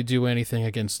necessarily do anything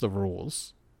against the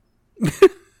rules,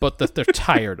 but that they're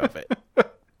tired of it.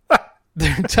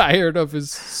 They're tired of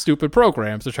his stupid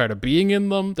programs. They're tired of being in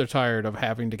them. They're tired of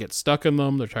having to get stuck in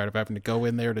them. They're tired of having to go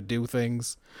in there to do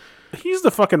things. He's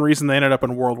the fucking reason they ended up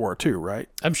in World War II, right?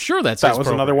 I'm sure that was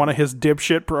another one of his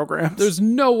dipshit programs. There's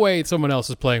no way someone else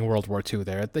is playing World War II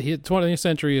there. The 20th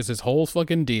century is his whole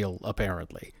fucking deal,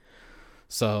 apparently.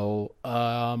 So,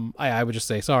 I would just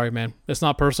say, sorry, man. It's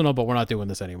not personal, but we're not doing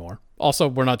this anymore. Also,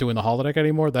 we're not doing the holodeck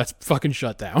anymore. That's fucking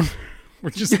shut down. We're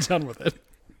just done with it.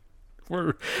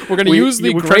 We're going to use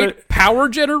the great power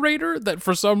generator that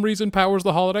for some reason powers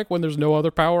the holodeck when there's no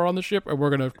other power on the ship, and we're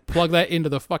going to plug that into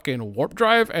the fucking warp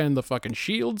drive and the fucking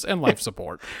shields and life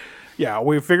support. Yeah,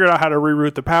 we figured out how to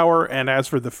reroute the power, and as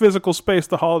for the physical space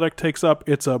the holodeck takes up,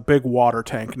 it's a big water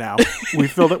tank now. We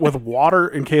filled it with water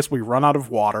in case we run out of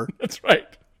water. That's right.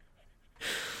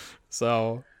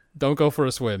 So, don't go for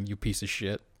a swim, you piece of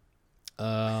shit.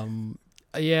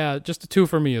 Yeah, just a 2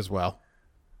 for me as well.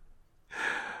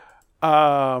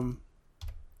 What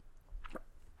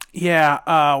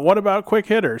about quick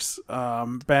hitters?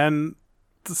 Ben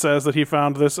says that he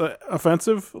found this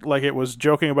offensive, like it was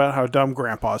joking about how dumb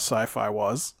Grandpa's sci-fi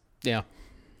was. Yeah.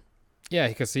 Yeah,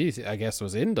 because he, I guess,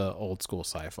 was into old school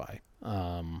sci-fi.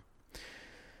 I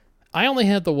only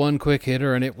had the one quick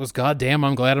hitter, and it was, goddamn,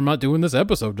 I'm glad I'm not doing this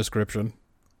episode description.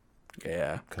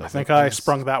 Yeah, I think I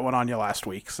sprung that one on you last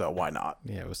week, so why not?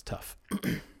 Yeah, it was tough.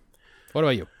 What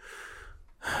about you?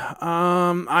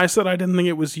 I said I didn't think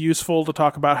it was useful to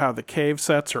talk about how the cave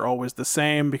sets are always the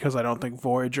same because I don't think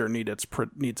Voyager needs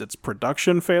its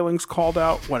production failings called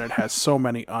out when it has so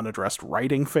many unaddressed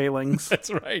writing failings.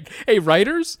 That's right. Hey,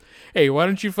 writers? Hey, why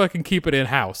don't you fucking keep it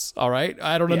in-house, all right?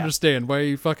 I don't understand. Why are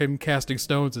you fucking casting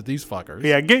stones at these fuckers?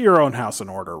 Yeah, get your own house in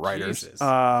order, writers. Jesus.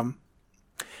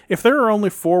 If there are only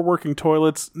 4 working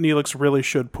toilets, Neelix really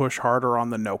should push harder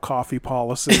on the no coffee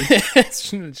policy.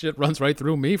 Shit runs right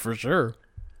through me for sure.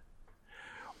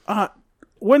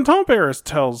 When Tom Paris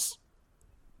tells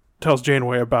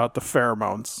Janeway about the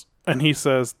pheromones, and he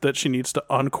says that she needs to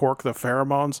uncork the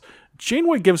pheromones,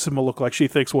 Janeway gives him a look like she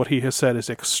thinks what he has said is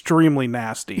extremely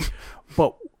nasty.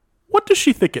 But what does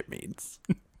she think it means?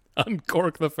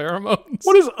 Uncork the pheromones?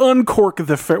 What is uncork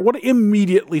the pheromones? What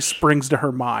immediately springs to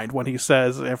her mind when he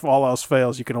says, if all else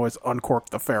fails, you can always uncork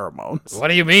the pheromones? What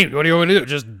do you mean? What do you want to do?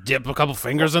 Just dip a couple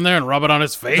fingers in there and rub it on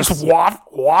his face? Just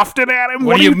waft it at him?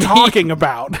 What are you talking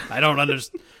about? I don't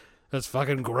understand. That's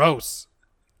fucking gross.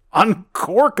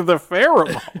 Uncork the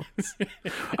pheromones?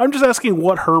 I'm just asking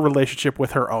what her relationship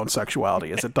with her own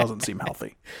sexuality is. It doesn't seem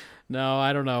healthy. No,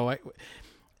 I don't know.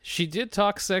 She did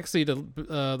talk sexy to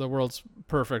the world's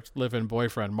perfect live-in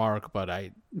boyfriend, Mark, but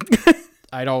I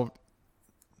don't.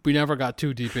 We never got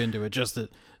too deep into it. Just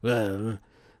that, well,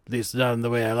 at least not in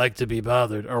the way I like to be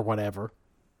bothered, or whatever.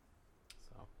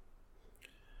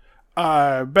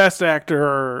 Best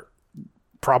actor,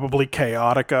 probably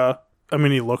Chaotica. I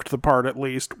mean, he looked the part at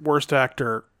least. Worst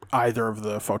actor, either of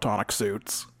the photonic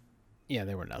suits. Yeah,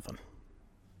 they were nothing.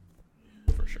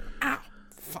 For sure. Ow!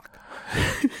 Fuck.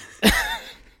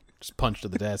 Just punched to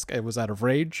the desk. It was out of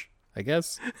rage, I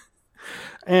guess.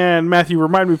 And Matthew,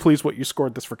 remind me please what you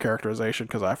scored this for characterization,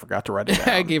 because I forgot to write it down.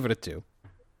 I gave it a 2.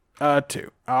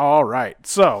 2. All right.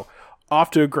 So,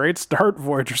 off to a great start.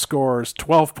 Voyager scores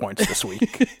 12 points this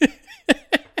week.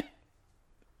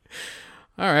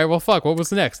 All right, well, fuck. What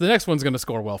was next? The next one's going to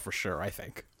score well for sure, I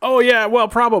think. Oh, yeah. Well,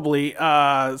 probably.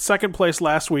 Second place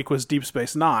last week was Deep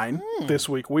Space Nine. This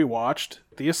week we watched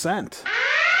The Ascent.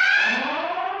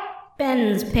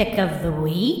 Ben's pick of the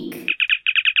week.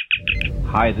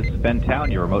 Hi, this is Ben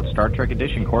Town, your remote Star Trek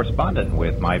Edition correspondent,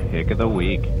 with my pick of the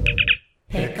week.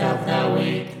 Pick of the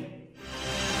week.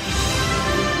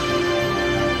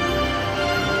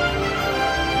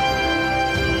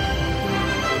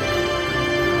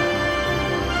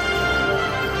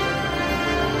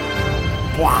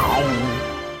 Wow.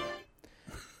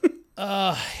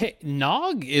 Hey,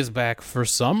 Nog is back for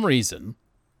some reason,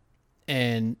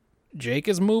 and Jake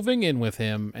is moving in with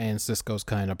him, and Sisko's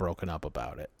kind of broken up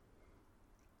about it.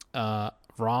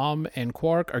 Rom and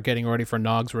Quark are getting ready for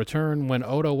Nog's return when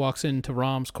Odo walks into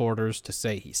Rom's quarters to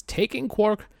say he's taking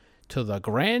Quark to the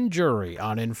grand jury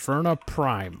on Inferna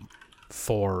Prime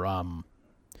for,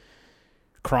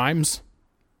 crimes.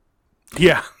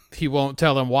 Yeah. He won't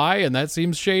tell him why, and that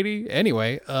seems shady.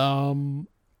 Anyway,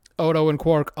 Odo and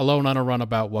Quark alone on a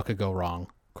runabout. What could go wrong?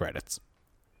 Credits.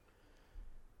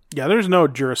 Yeah, there's no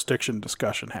jurisdiction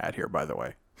discussion had here, by the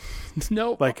way.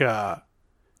 No. Like,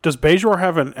 does Bajor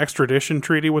have an extradition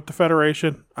treaty with the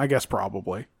Federation? I guess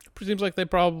probably. Seems like they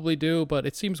probably do, but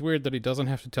it seems weird that he doesn't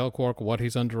have to tell Quark what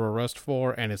he's under arrest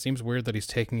for, and it seems weird that he's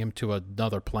taking him to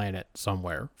another planet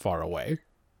somewhere far away.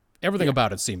 Everything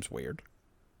about it seems weird.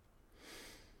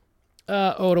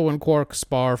 Odo and Quark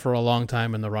spar for a long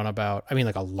time in the runabout. I mean,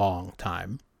 like a long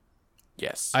time.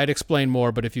 Yes. I'd explain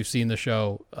more, but if you've seen the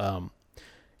show,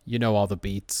 you know all the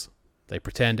beats. They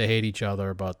pretend to hate each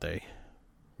other, but they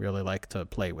really like to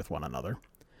play with one another.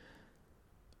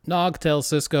 Nog tells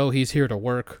Sisko he's here to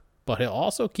work, but he'll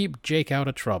also keep Jake out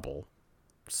of trouble.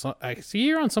 So, I see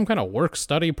you're on some kind of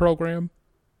work-study program.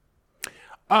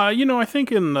 I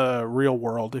think in the real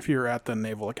world, if you're at the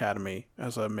Naval Academy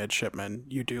as a midshipman,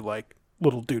 you do like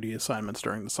little duty assignments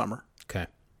during the summer. Okay.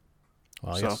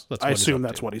 Well, So that's what I he's assume up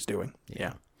that's to. what he's doing.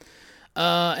 Yeah.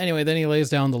 Anyway, then he lays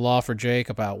down the law for Jake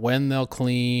about when they'll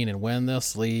clean and when they'll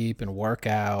sleep and work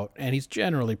out, and he's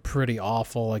generally pretty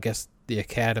awful. I guess the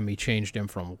Academy changed him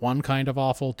from one kind of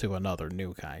awful to another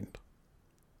new kind.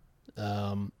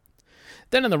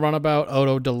 Then in the runabout,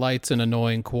 Odo delights in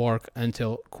annoying Quark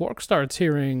until Quark starts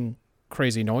hearing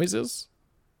crazy noises.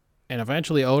 And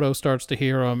eventually Odo starts to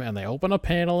hear them, and they open a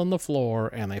panel in the floor,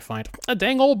 and they find a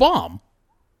dang old bomb.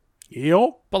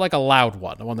 Yep. But like a loud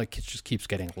one, the one that just keeps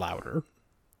getting louder.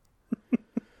 What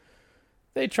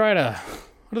do they try to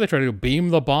do? Beam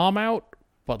the bomb out?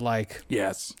 But like,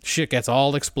 Yes. shit gets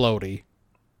all explodey.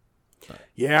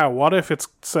 Yeah, what if it's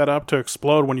set up to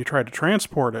explode when you try to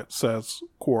transport it, says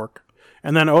Quark.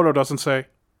 And then Odo doesn't say,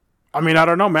 I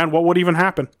don't know, man. What would even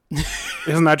happen?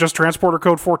 Isn't that just transporter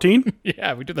code 14?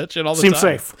 Yeah, we do that shit all the Seems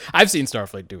time. safe. I've seen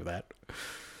Starfleet do that.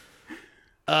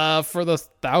 For the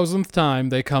 1,000th time,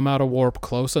 they come out of warp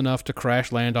close enough to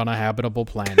crash land on a habitable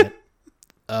planet.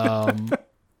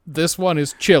 This one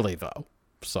is chilly, though,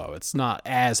 so it's not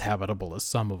as habitable as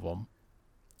some of them.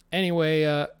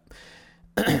 Anyway,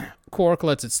 Quark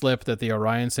lets it slip that the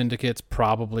Orion Syndicate's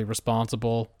probably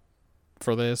responsible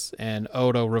for this, and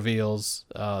Odo reveals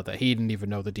that he didn't even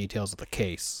know the details of the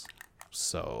case.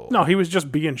 So No, he was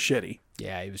just being shitty.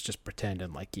 yeah, he was just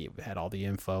pretending like he had all the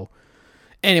info.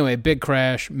 Anyway, big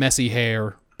crash, messy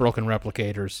hair, broken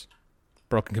replicators,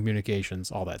 broken communications,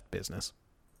 all that business.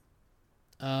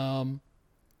 Cut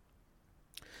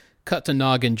to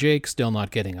Nog and Jake still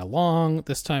not getting along.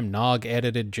 This time Nog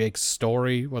edited Jake's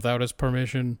story without his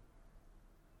permission.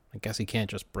 I guess he can't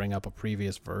just bring up a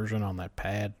previous version on that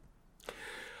pad.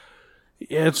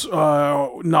 It's,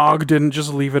 Nog didn't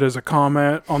just leave it as a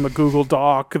comment on the Google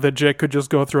Doc that Jake could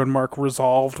just go through and mark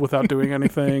resolved without doing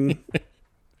anything.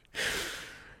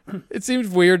 It seems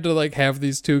weird to like have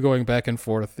these two going back and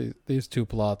forth, these two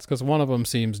plots, because one of them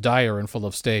seems dire and full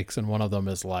of stakes, and one of them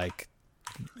is like,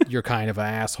 you're kind of an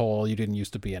asshole, you didn't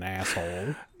used to be an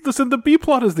asshole. Listen, the B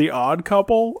plot is the odd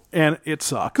couple, and it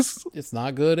sucks. It's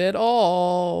not good at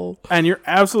all. And you're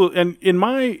absolutely, and in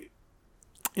my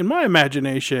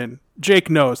imagination, Jake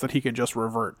knows that he can just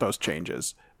revert those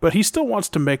changes, but he still wants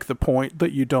to make the point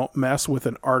that you don't mess with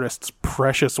an artist's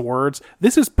precious words.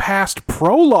 This is past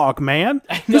prologue, man.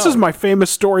 This is my famous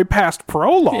story, past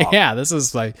prologue. Yeah, this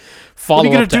is like What follow are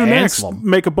you gonna up to do next? Anselm.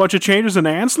 Make a bunch of changes in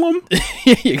Anselm?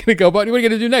 You're gonna go, but what are you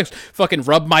gonna do next? Fucking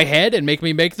rub my head and make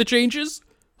me make the changes?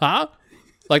 Huh?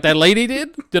 Like that lady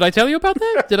did? Did I tell you about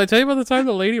that? Did I tell you about the time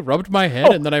the lady rubbed my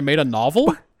head and then I made a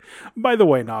novel? By the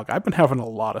way, Nog, I've been having a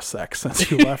lot of sex since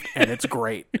you left, and it's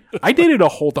great. I dated a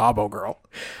whole Dabo girl.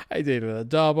 I dated a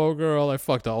Dabo girl. I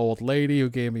fucked an old lady who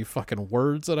gave me fucking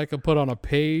words that I could put on a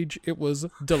page. It was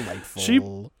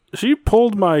delightful. She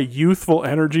pulled my youthful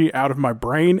energy out of my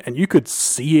brain, and you could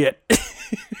see it.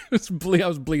 I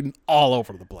was bleeding all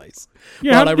over the place.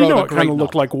 Yeah, but I you wrote know a it great kind of novel.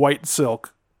 looked like white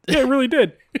silk. Yeah, it really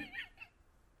did.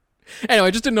 Anyway,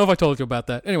 I just didn't know if I told you about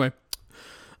that. Anyway,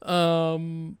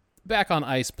 back on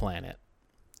Ice Planet,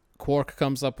 Quark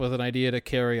comes up with an idea to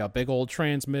carry a big old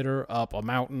transmitter up a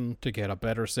mountain to get a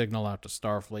better signal out to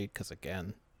Starfleet, because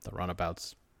again, the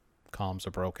runabout's comms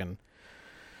are broken.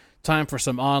 Time for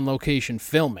some on-location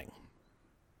filming.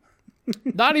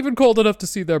 Not even cold enough to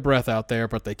see their breath out there,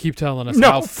 but they keep telling us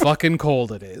how fucking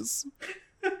cold it is.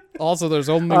 Also, there's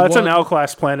only It's one... an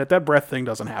L-class planet. That breath thing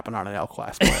doesn't happen on an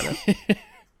L-class planet.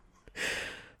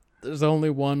 There's only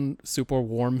one super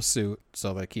warm suit,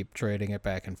 so they keep trading it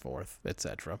back and forth,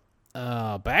 etc.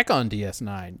 Back on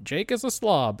DS9, Jake is a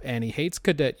slob, and he hates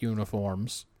cadet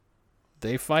uniforms.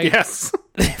 They fight. Yes.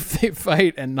 They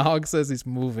fight, and Nog says he's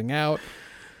moving out.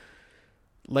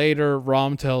 Later,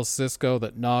 Rom tells Cisco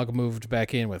that Nog moved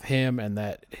back in with him, and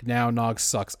that now Nog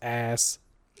sucks ass.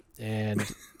 And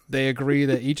they agree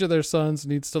that each of their sons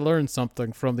needs to learn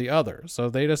something from the other. So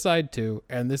they decide to,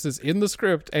 and this is in the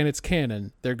script and it's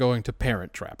canon, they're going to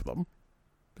parent trap them.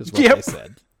 Is what they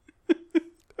said.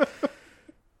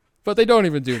 But they don't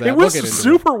even do that. It was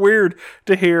super weird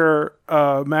to hear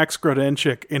Max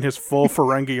Grodenchik in his full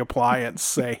Ferengi appliance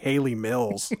say Haley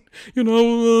Mills. You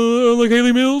know, like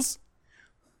Haley Mills?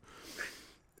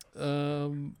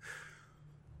 The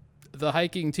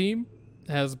hiking team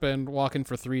has been walking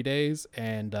for 3 days,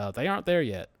 and they aren't there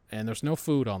yet. And there's no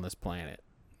food on this planet.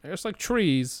 There's like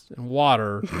trees and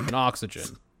water and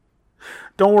oxygen.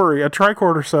 Don't worry, a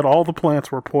tricorder said all the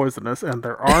plants were poisonous, and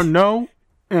there are no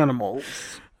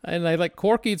animals. And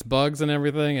Quark eats bugs and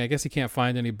everything. I guess he can't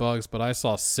find any bugs, but I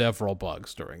saw several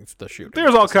bugs during the shooting.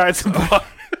 There's all kinds of bugs.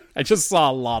 I just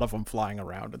saw a lot of them flying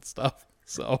around and stuff.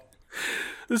 So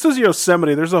this is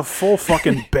Yosemite. There's a full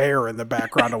fucking bear in the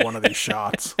background of one of these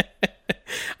shots.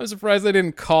 I'm surprised they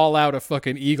didn't call out a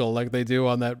fucking eagle like they do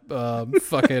on that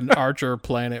fucking Archer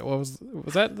planet. What was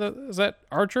that? Is that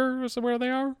Archer? Is where they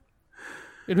are?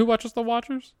 And who watches the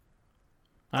Watchers?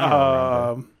 I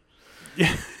don't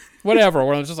remember. Whatever.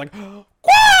 Where it's just like, Quah!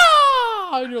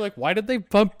 And you're like, why did they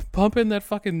pump in that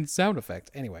fucking sound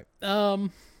effect? Anyway,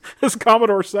 This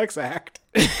Commodore Sex Act.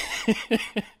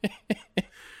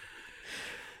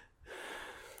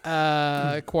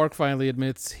 Quark finally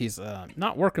admits he's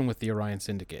not working with the Orion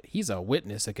Syndicate. He's a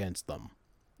witness against them.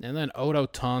 And then Odo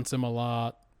taunts him a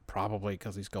lot, probably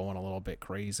because he's going a little bit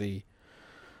crazy,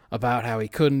 about how he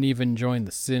couldn't even join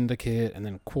the Syndicate. And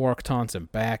then Quark taunts him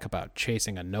back about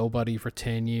chasing a nobody for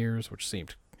 10 years, which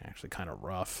seemed actually kind of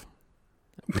rough.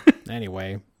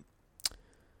 Anyway,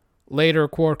 later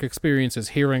Quark experiences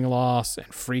hearing loss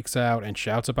and freaks out and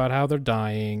shouts about how they're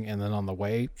dying. And then on the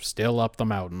way, still up the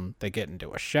mountain, they get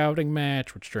into a shouting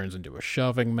match, which turns into a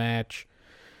shoving match.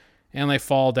 And they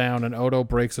fall down, and Odo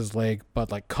breaks his leg,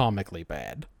 but like comically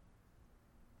bad.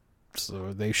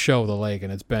 So they show the leg,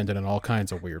 and it's bending in all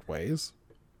kinds of weird ways.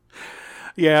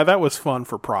 Yeah, that was fun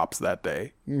for props that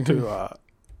day to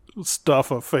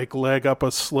stuff a fake leg up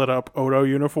a slit up Odo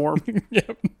uniform.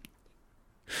 Yep.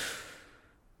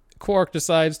 Quark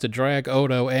decides to drag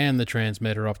Odo and the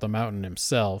transmitter up the mountain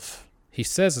himself. He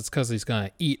says it's because he's going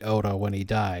to eat Odo when he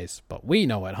dies, but we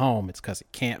know at home it's because he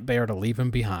can't bear to leave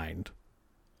him behind.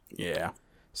 Yeah.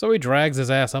 So he drags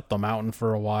his ass up the mountain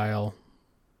for a while.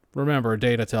 Remember,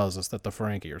 Data tells us that the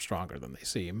Ferengi are stronger than they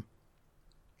seem.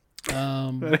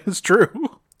 That is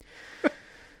true.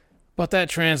 But that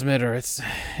transmitter, it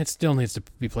still needs to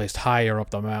be placed higher up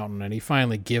the mountain, and he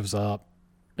finally gives up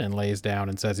and lays down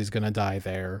and says he's going to die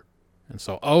there. And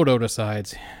so Odo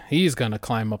decides he's going to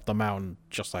climb up the mountain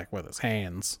just like with his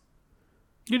hands.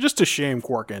 You're just to shame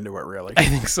Quark into it, really. I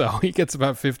think so. He gets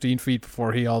about 15 feet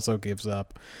before he also gives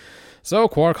up. So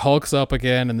Quark hulks up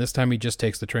again, and this time he just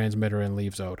takes the transmitter and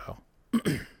leaves Odo.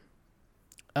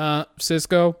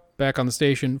 Cisco, back on the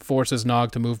station, forces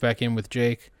Nog to move back in with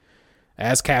Jake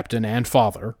as captain and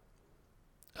father.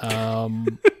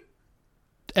 And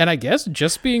I guess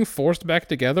just being forced back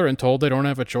together and told they don't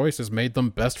have a choice has made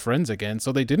them best friends again,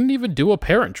 so they didn't even do a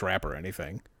parent trap or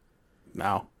anything.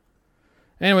 No.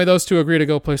 Anyway, those two agree to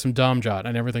go play some Domjot,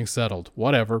 and everything's settled.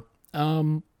 Whatever.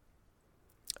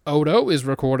 Odo is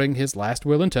recording his last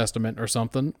will and testament or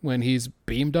something when he's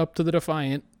beamed up to the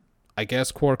Defiant. I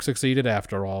guess Quark succeeded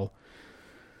after all.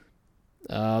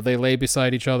 They lay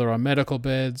beside each other on medical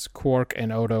beds. Quark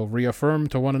and Odo reaffirm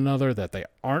to one another that they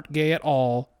aren't gay at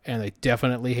all, and they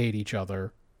definitely hate each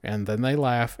other. And then they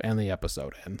laugh, and the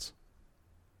episode ends.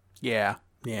 Yeah.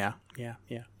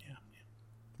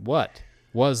 What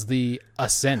was the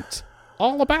ascent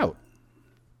all about?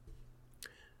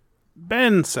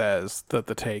 Ben says that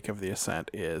the take of the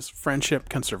ascent is friendship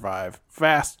can survive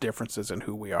vast differences in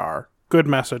who we are. Good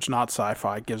message, not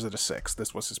sci-fi. Gives it a 6.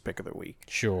 This was his pick of the week.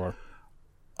 Sure.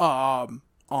 On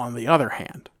the other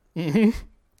hand,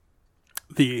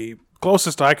 the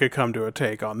closest I could come to a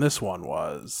take on this one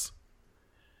was,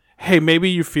 hey, maybe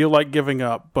you feel like giving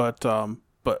up, but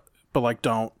like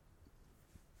don't.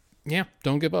 Yeah,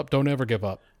 don't give up. Don't ever give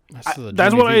up.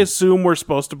 That's what I assume we're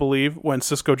supposed to believe when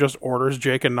Sisko just orders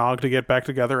Jake and Nog to get back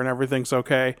together and everything's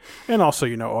okay. And also,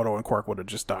 Odo and Quark would have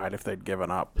just died if they'd given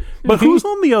up. But who's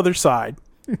on the other side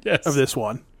of this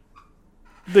one?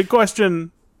 The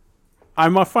question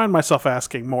I find myself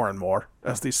asking more and more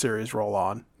as these series roll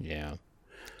on. Yeah.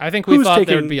 I think we thought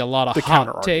there'd be a lot of the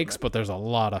hot takes, but there's a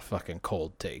lot of fucking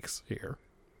cold takes here.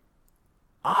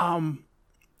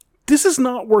 This is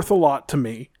not worth a lot to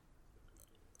me.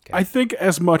 Okay. I think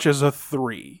as much as a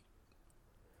 3.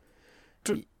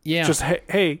 Yeah. Just,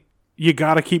 hey, you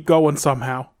gotta keep going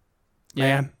somehow,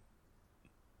 man.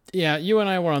 Yeah, you and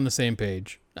I were on the same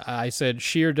page. I said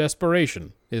sheer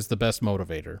desperation is the best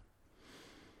motivator.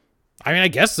 I mean, I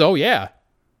guess so, yeah.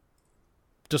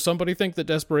 Does somebody think that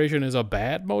desperation is a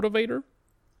bad motivator?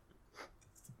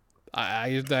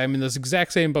 I'm in this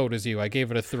exact same boat as you. I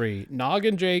gave it a 3. Nog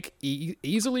and Jake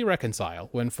easily reconcile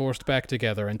when forced back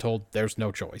together and told there's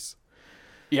no choice.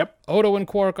 Yep. Odo and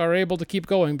Quark are able to keep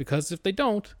going because if they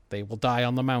don't, they will die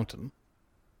on the mountain.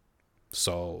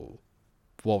 So,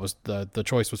 what was the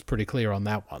choice was pretty clear on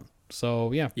that one.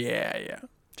 So, yeah. Yeah.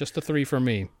 Just a 3 for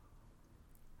me.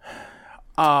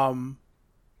 But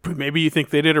maybe you think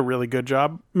they did a really good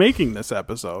job making this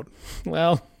episode.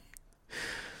 Well,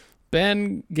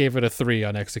 Ben gave it a 3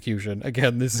 on execution.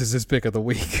 Again, this is his pick of the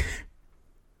week.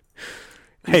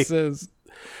 He says,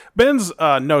 Ben's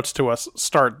notes to us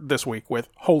start this week with,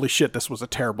 holy shit, this was a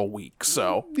terrible week.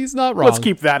 So he's not wrong. Let's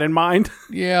keep that in mind.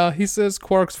 Yeah, he says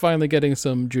Quark's finally getting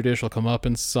some judicial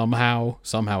comeuppance somehow.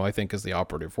 Somehow, I think, is the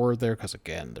operative word there, because,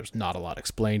 again, there's not a lot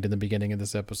explained in the beginning of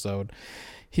this episode.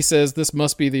 He says this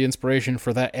must be the inspiration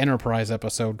for that Enterprise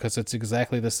episode, because it's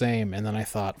exactly the same. And then I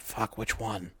thought, fuck, which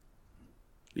one?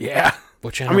 Yeah.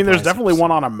 Which I mean, there's definitely one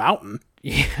on a mountain.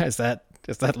 Yeah, is that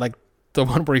like the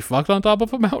one where he fucked on top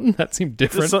of a mountain? That seemed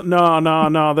different.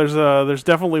 No. There's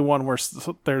definitely one where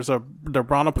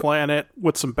they're on a planet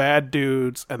with some bad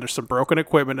dudes, and there's some broken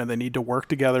equipment, and they need to work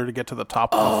together to get to the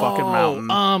top of the fucking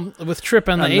mountain. With Trip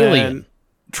and the alien.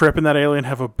 Trip and that alien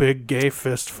have a big gay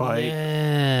fist fight.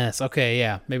 Yes. Okay.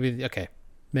 Yeah. Maybe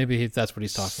that's what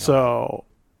he's talking about. So,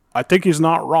 I think he's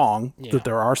not wrong that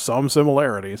there are some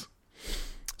similarities.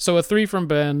 So a 3 from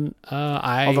Ben.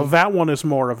 Although that one is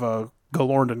more of a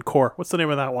Galorndon core. What's the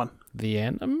name of that one? The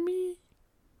Enemy?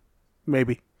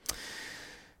 Maybe.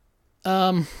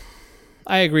 I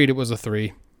agreed it was a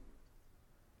 3.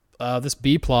 This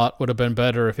B plot would have been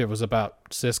better if it was about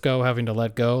Sisko having to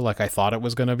let go, like I thought it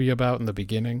was going to be about in the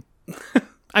beginning.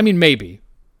 I mean, maybe.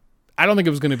 I don't think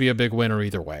it was going to be a big winner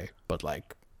either way, but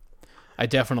like, I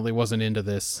definitely wasn't into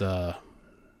this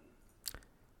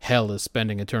hell is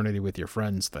spending eternity with your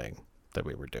friends thing that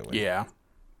we were doing. Yeah.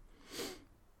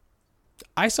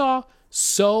 I saw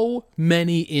so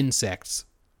many insects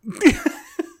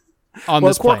on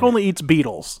this Quark planet. only eats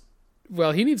beetles.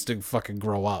 Well, he needs to fucking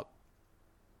grow up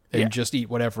and just eat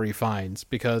whatever he finds,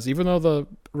 because even though the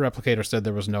replicator said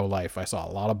there was no life, I saw a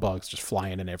lot of bugs just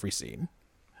flying in every scene.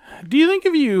 Do you think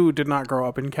if you did not grow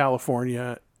up in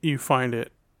California, you find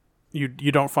it you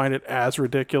don't find it as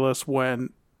ridiculous when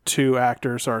 2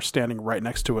 actors are standing right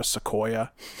next to a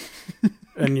sequoia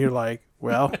and you're like,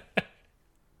 well,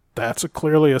 that's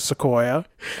clearly a sequoia,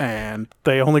 and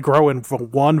they only grow in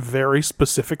one very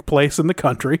specific place in the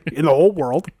country, in the whole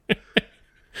world.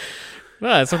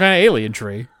 Well, it's some kind of alien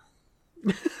tree.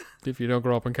 If you don't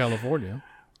grow up in California.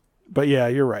 But yeah,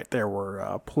 you're right. There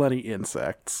were plenty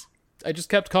insects. I just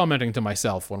kept commenting to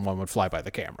myself when one would fly by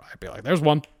the camera. I'd be like, there's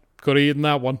one. Could have eaten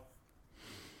that one.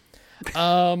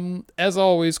 As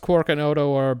always, Quark and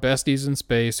Odo are besties in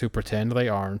space who pretend they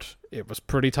aren't. It was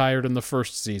pretty tired in the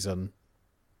first season.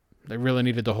 They really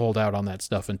needed to hold out on that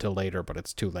stuff until later, but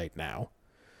it's too late now.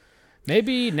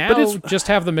 Maybe now just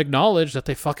have them acknowledge that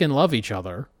they fucking love each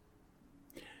other.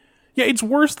 Yeah, it's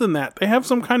worse than that. They have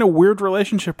some kind of weird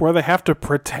relationship where they have to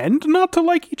pretend not to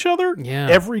like each other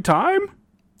every time.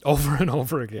 Over and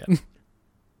over again.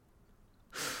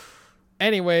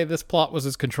 Anyway, this plot was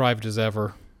as contrived as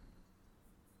ever.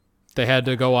 They had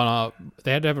to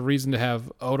have a reason to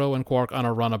have Odo and Quark on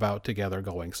a runabout together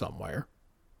going somewhere.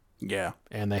 Yeah.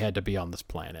 And they had to be on this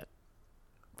planet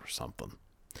or something.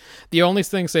 The only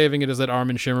thing saving it is that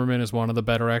Armin Shimmerman is one of the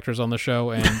better actors on the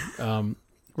show, and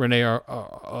Rene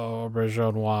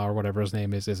Auberjonois, or whatever his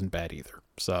name is, isn't bad either.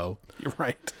 So You're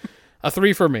right. a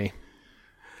 3 for me.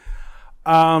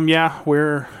 Yeah,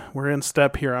 we're in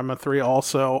step here. I'm a 3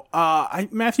 also.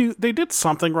 Matthew, they did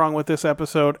something wrong with this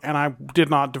episode, and I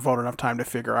did not devote enough time to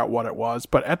figure out what it was.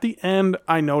 But at the end,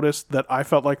 I noticed that I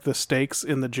felt like the stakes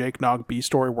in the Jake Nog B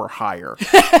story were higher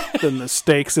than the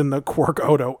stakes in the Quark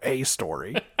Odo A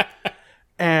story.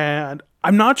 And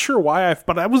I'm not sure why,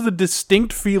 but that was the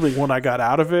distinct feeling when I got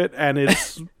out of it, and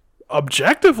it's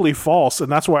objectively false, and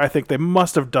that's why I think they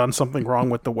must have done something wrong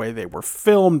with the way they were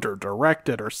filmed or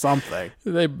directed or something.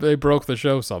 They broke the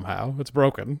show somehow. It's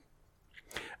broken.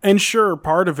 And sure,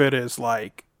 part of it is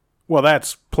like, well,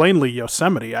 that's plainly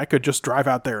Yosemite. I could just drive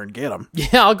out there and get them.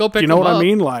 Yeah, I'll go pick them up. You know what I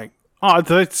mean? Like, oh,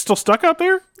 they're still stuck out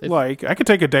there? Like, I could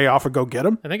take a day off and go get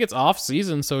them. I think it's off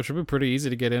season, so it should be pretty easy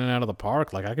to get in and out of the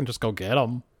park. Like, I can just go get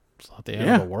them. It's not the end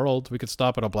of the world. We could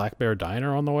stop at a Black Bear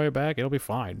Diner on the way back. It'll be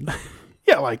fine.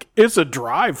 Yeah, like, it's a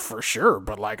drive for sure,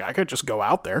 but, like, I could just go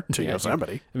out there to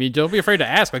Yosemite. I mean, don't be afraid to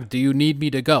ask, like, do you need me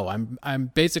to go?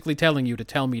 I'm basically telling you to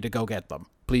tell me to go get them.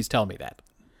 Please tell me that.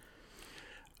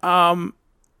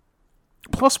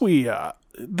 Plus,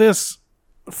 this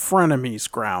frenemies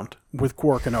ground with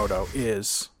Quark and Odo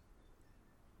is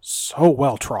so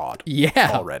well trod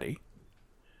already.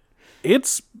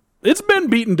 It's been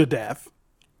beaten to death.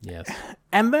 Yes.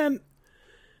 And then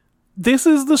this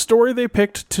is the story they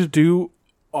picked to do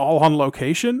all on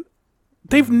location.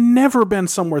 They've never been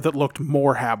somewhere that looked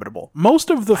more habitable. Most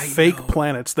of the fake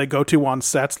planets they go to on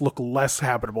sets look less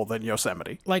habitable than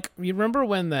Yosemite. Like, you remember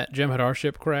when that Jem'Hadar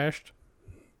ship crashed?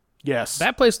 Yes.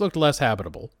 That place looked less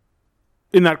habitable.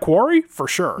 In that quarry? For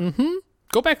sure. Mm-hmm.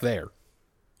 Go back there.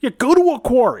 Yeah, go to a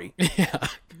quarry. Yeah.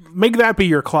 Make that be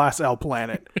your Class L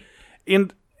planet.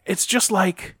 And it's just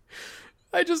like...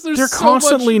 They're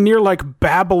constantly near like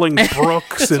babbling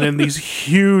brooks and in these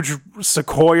huge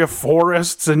sequoia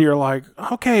forests, and you're like,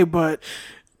 okay, but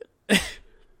that's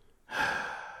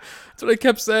what I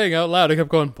kept saying out loud. I kept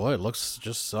going, boy, it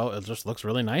just looks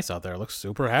really nice out there. It looks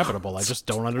super habitable. I just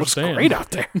don't understand. Looks great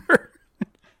out there.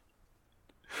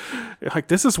 Like,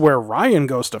 this is where Ryan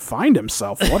goes to find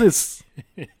himself. What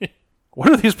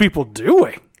are these people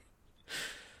doing?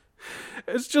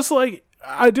 It's just like,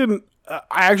 I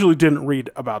actually didn't read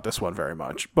about this one very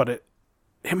much, but it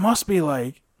must be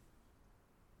like,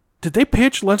 did they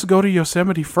pitch Let's Go to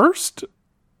Yosemite first?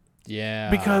 Yeah.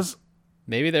 Because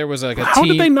maybe there was like how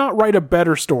did they not write a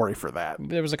better story for that?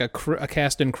 There was like a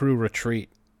cast and crew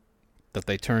retreat that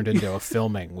they turned into a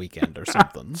filming weekend or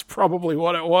something. That's probably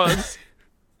what it was.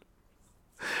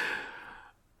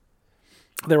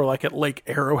 They were like at Lake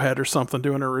Arrowhead or something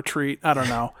doing a retreat. I don't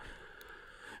know.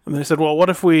 And they said, well, what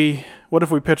if we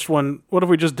pitched one? What if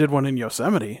we just did one in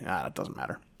Yosemite? It doesn't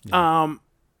matter.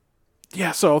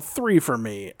 Yeah. So 3 for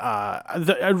me. I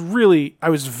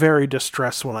was very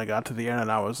distressed when I got to the end,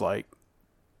 and I was like,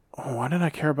 oh, why did I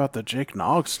care about the Jake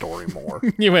Nog story more?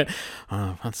 You went,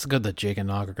 oh, that's good that Jake and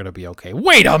Nog are going to be okay.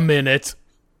 Wait a minute.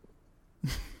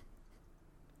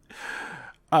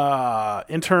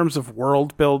 In terms of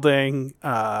world building,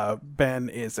 Ben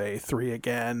is a 3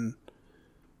 again.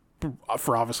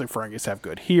 For obviously Ferengis have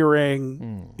good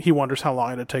hearing. He wonders how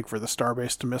long it'd take for the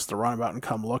starbase to miss the runabout and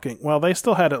come looking. Well, they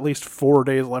still had at least 4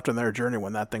 days left in their journey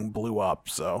when that thing blew up,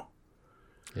 so...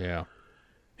 Yeah.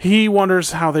 He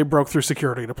wonders how they broke through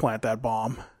security to plant that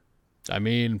bomb. I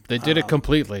mean, they did it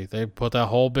completely. They put that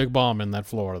whole big bomb in that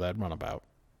floor of that runabout.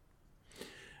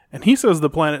 And he says the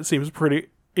planet seems pretty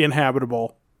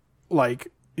inhabitable. Like,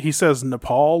 he says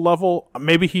Nepal level.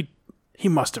 Maybe he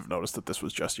must have noticed that this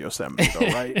was just Yosemite, though,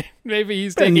 right? Maybe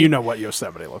he's taking... And you know what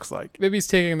Yosemite looks like. Maybe he's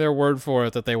taking their word for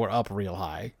it that they were up real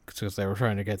high because they were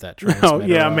trying to get that transmitter. Oh,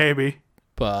 yeah, maybe.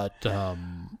 But,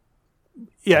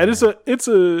 yeah, it's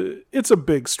a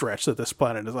big stretch that this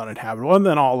planet is uninhabitable. And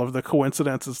then all of the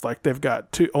coincidences, like they've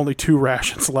got only 2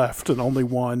 rations left and only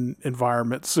 1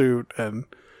 environment suit, and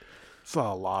it's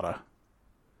a lot of...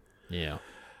 Yeah.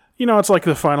 You know, it's like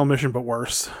the final mission, but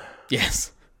worse.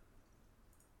 Yes.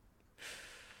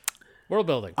 World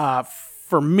building.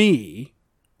 For me,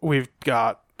 we've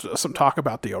got some talk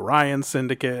about the Orion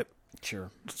Syndicate.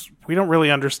 Sure. We don't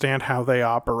really understand how they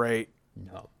operate.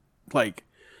 No. Like,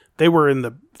 they were in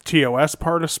the TOS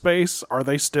part of space. Are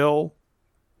they still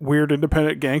weird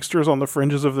independent gangsters on the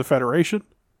fringes of the Federation?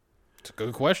 It's a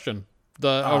good question.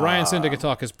 The Orion Syndicate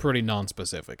talk is pretty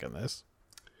non-specific in this.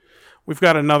 We've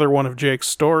got another one of Jake's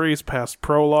stories past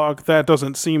prologue. That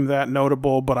doesn't seem that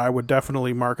notable, but I would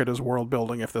definitely mark it as world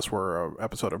building if this were an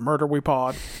episode of Murder We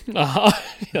Pod.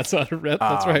 That's what I read.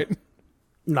 That's right.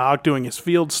 Nog doing his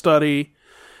field study.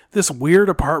 This weird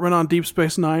apartment on Deep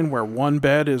Space Nine where one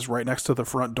bed is right next to the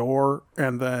front door,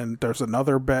 and then there's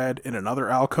another bed in another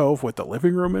alcove with the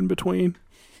living room in between.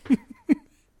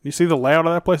 You see the layout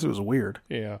of that place? It was weird.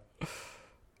 Yeah.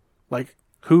 Like,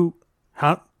 who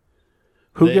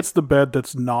gets the bed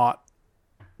that's not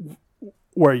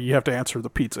where you have to answer the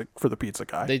pizza for the pizza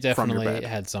guy? They from your definitely bed?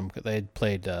 had some. They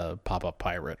played Pop-Up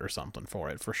Pirate or something for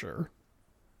it, for sure.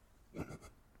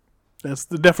 That's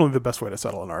definitely the best way to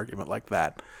settle an argument like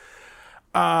that.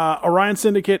 Orion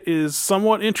Syndicate is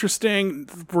somewhat interesting.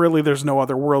 Really, there's no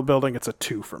other world building. It's a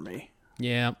 2 for me.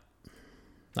 Yeah,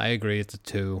 I agree. It's a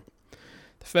 2.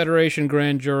 The Federation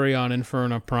Grand Jury on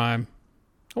Inferno Prime.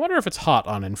 I wonder if it's hot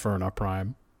on Inferno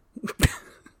Prime.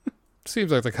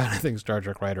 Seems like the kind of thing Star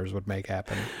Trek writers would make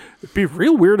happen. It'd be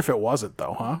real weird if it wasn't,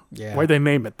 though, huh? Yeah. Why'd they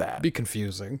name it that? It'd be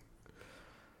confusing.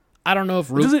 I don't know if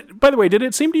By the way, did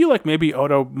it seem to you like maybe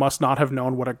Odo must not have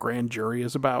known what a grand jury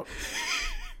is about?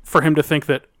 For him to think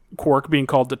that Quark being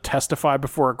called to testify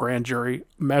before a grand jury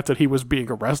meant that he was being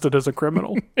arrested as a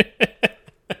criminal?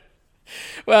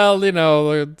 Well, the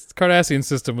Cardassian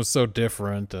system was so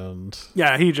different, and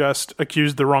Yeah, he just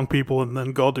accused the wrong people, and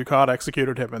then Gul Dukat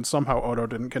executed him, and somehow Odo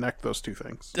didn't connect those two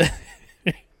things.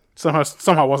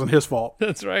 somehow wasn't his fault.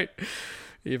 that's right.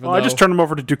 I just turned him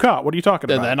over to Dukat. What are you talking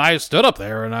And about? then I stood up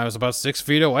there, and I was about 6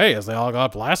 feet away as they all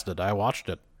got blasted. I watched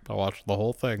it. I watched the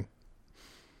whole thing.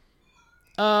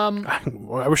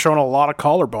 I was showing a lot of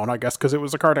collarbone, I guess, because it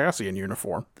was a Cardassian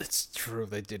uniform. It's true.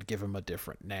 They did give him a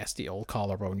different, nasty old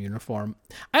collarbone uniform.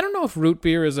 I don't know if root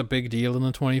beer is a big deal in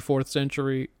the 24th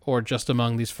century or just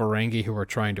among these Ferengi who are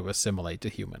trying to assimilate to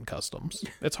human customs.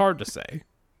 It's hard to say.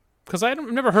 Because I've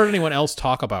never heard anyone else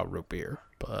talk about root beer.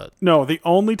 But No, the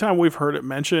only time we've heard it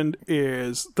mentioned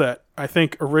is that I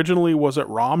think originally was it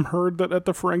Rom heard that at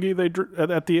the Ferengi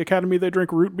at the Academy they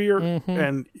drink root beer,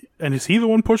 and is he the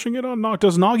one pushing it on Nog?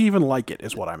 Does Nog even like it?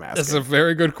 Is what I'm asking. that's a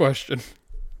very good question.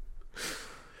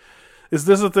 Is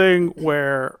this a thing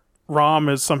where Rom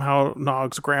is somehow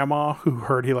Nog's grandma who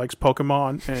heard he likes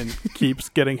Pokemon and keeps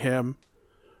getting him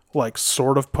like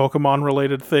sort of Pokemon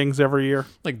related things every year?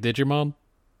 Like Digimon?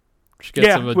 She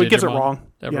gets him a he gets it Digimon wrong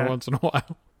every once in a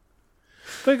while.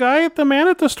 The man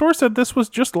at the store said this was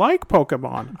just like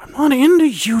Pokemon. I'm not into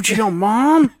Yu-Gi-Oh,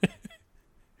 Mom.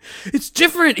 It's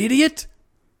different, idiot!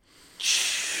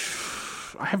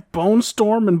 I have Bone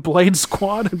Storm and Blade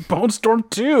Squad and Bone Storm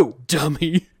 2.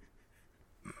 Dummy.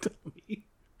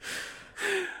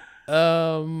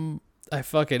 I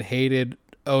fucking hated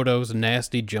Odo's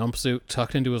nasty jumpsuit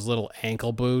tucked into his little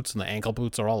ankle boots, and the ankle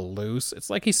boots are all loose. It's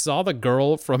like he saw the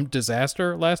girl from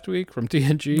Disaster last week from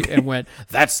TNG and went,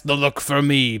 "That's the look for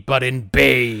me, but in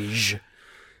beige."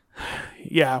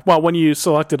 Yeah, well, when you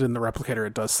select it in the replicator,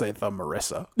 it does say the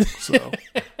Marissa. So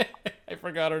I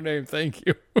forgot her name. Thank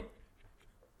you.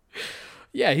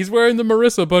 Yeah, he's wearing the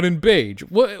Marissa, but in beige.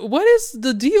 What is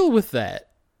the deal with that?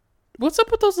 What's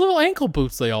up with those little ankle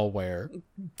boots they all wear?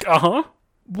 uh-huh.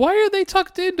 Why are they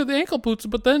tucked into the ankle boots,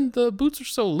 but then the boots are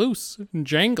so loose and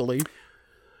jangly?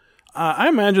 I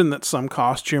imagine that some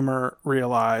costumer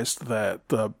realized that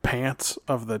the pants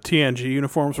of the TNG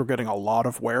uniforms were getting a lot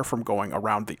of wear from going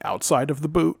around the outside of the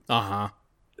boot. Uh-huh.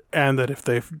 And that if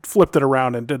they flipped it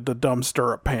around and did the dumb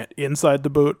stirrup pant inside the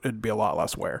boot, it'd be a lot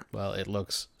less wear. Well, it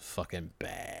looks fucking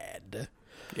bad.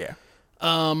 Yeah.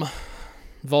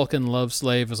 Vulcan Love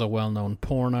Slave is a well-known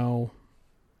porno.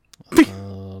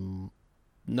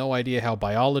 No idea how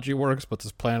biology works, but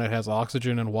this planet has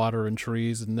oxygen and water and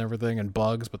trees and everything and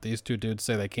bugs, but these two dudes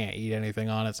say they can't eat anything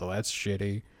on it, so that's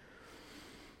shitty.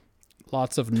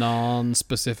 Lots of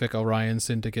non-specific Orion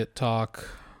Syndicate talk.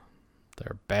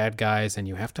 They're bad guys, and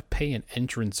you have to pay an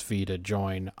entrance fee to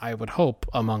join, I would hope,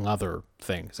 among other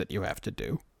things that you have to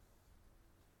do.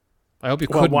 I hope you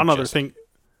couldn't one other just thing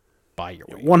buy your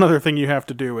way. One other thing you have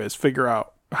to do is figure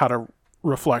out how to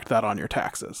reflect that on your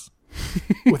taxes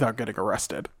without getting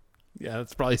arrested. Yeah,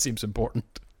 that probably seems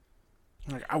important.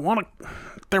 Like,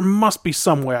 there must be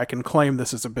some way I can claim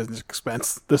this as a business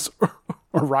expense, this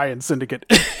Orion Syndicate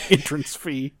entrance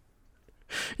fee.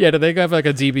 Yeah, do they have like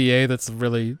a DBA that's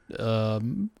really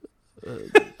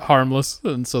harmless,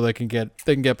 and so they can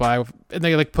get by, and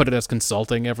they like put it as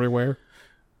consulting everywhere?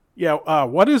 Yeah,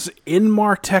 what is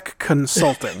Inmartech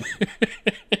Consulting?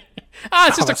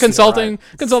 It's just a consulting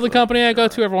company I go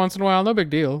to every once in a while. No big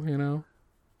deal, you know.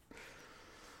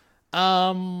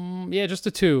 Yeah, just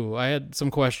a 2. I had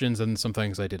some questions and some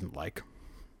things I didn't like.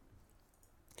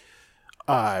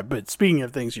 But speaking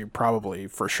of things you probably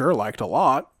for sure liked a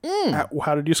lot,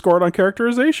 how did you score it on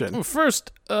characterization?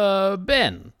 First,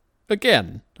 Ben.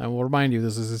 Again, I will remind you,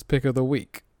 this is his pick of the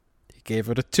week. He gave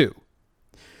it a 2.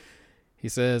 He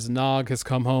says, Nog has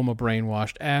come home a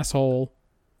brainwashed asshole.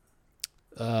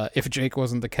 If Jake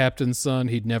wasn't the captain's son,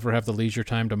 he'd never have the leisure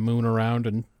time to moon around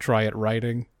and try at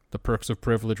writing. The perks of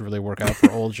privilege really work out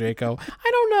for old Jaco.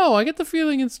 I don't know. I get the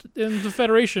feeling in the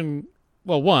Federation...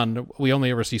 Well, one, we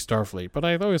only ever see Starfleet, but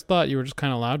I always thought you were just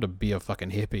kind of allowed to be a fucking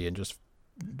hippie and just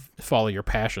follow your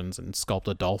passions and sculpt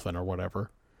a dolphin or whatever.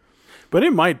 But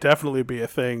it might definitely be a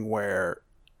thing where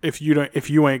if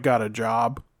you ain't got a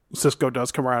job, Sisko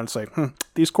does come around and say,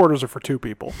 these quarters are for 2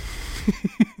 people.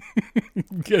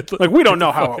 Like, we don't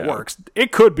know how it works.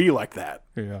 It could be like that.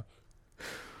 Yeah.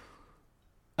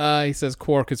 He says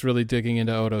Quark is really digging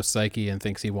into Odo's psyche and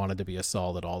thinks he wanted to be a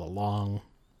solid all along.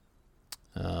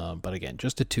 But again,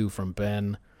 just a 2 from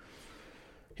Ben.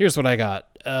 Here's what I got.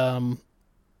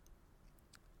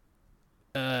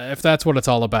 If that's what it's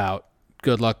all about,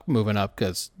 good luck moving up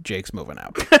because Jake's moving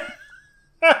out.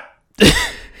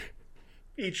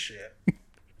 Eat shit.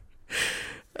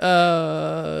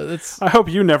 I hope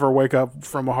you never wake up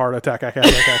from a heart attack.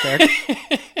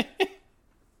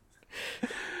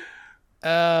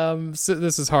 So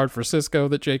this is hard for Sisko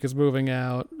that Jake is moving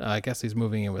out. I guess he's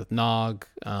moving in with Nog.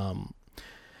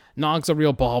 Nog's a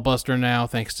real ballbuster now,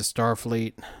 thanks to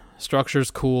Starfleet.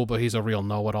 Structure's cool, but he's a real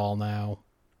know-it-all now.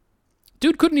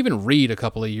 Dude couldn't even read a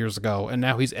couple of years ago, and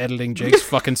now he's editing Jake's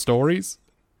fucking stories.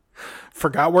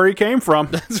 Forgot where he came from.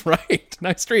 That's right.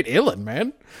 Nice straight illin',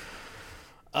 man.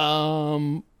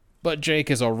 But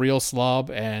Jake is a real slob,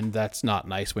 and that's not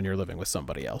nice when you're living with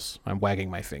somebody else. I'm wagging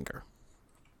my finger.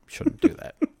 Shouldn't do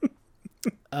that.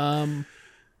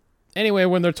 Anyway,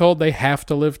 when they're told they have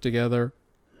to live together,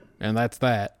 and that's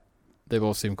that, they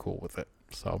both seem cool with it.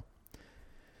 So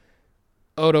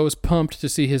Odo's pumped to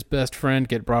see his best friend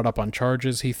get brought up on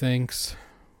charges, he thinks.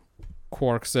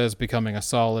 Quark says becoming a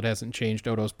solid hasn't changed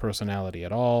Odo's personality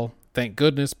at all. Thank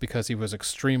goodness, because he was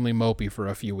extremely mopey for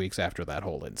a few weeks after that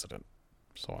whole incident.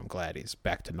 So I'm glad he's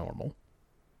back to normal.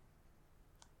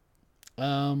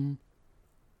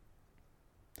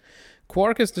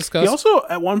 Quark has discussed... He also,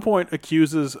 at one point,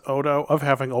 accuses Odo of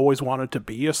having always wanted to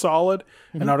be a solid.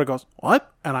 Mm-hmm. And Odo goes,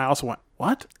 what? And I also went,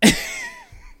 what?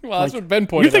 Well, that's what Ben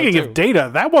pointed out, You're thinking of Data.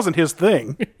 That wasn't his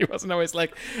thing. He wasn't always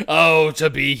like, oh, to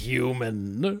be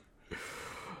human.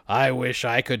 I wish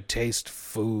I could taste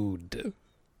food.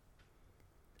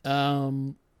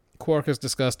 Quark is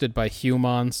disgusted by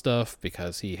human stuff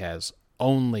because he has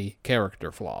only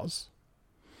character flaws.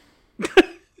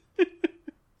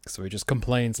 So he just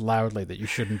complains loudly that you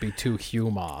shouldn't be too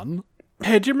human.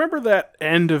 Hey, do you remember that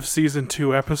end of season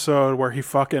 2 episode where he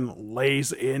fucking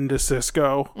lays into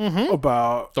Sisko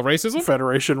about the racism?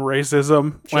 Federation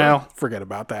racism? Sure. Well, forget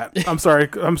about that. I'm sorry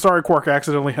Quark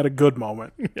accidentally had a good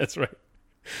moment. That's right.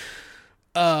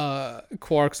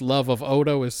 Quark's love of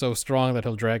Odo is so strong that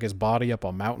he'll drag his body up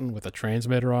a mountain with a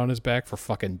transmitter on his back for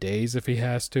fucking days if he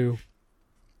has to.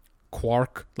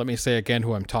 Quark, let me say again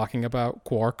who I'm talking about,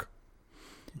 Quark.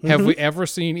 Have we ever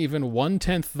seen even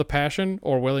 1/10 the passion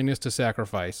or willingness to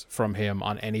sacrifice from him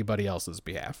on anybody else's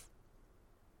behalf?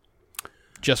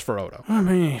 Just for Odo. I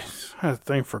mean, I had a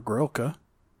thing for Grilka.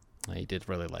 He did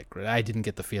really like Grilka. I didn't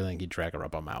get the feeling he'd drag her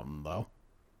up a mountain, though.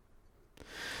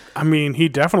 I mean, he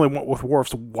definitely went with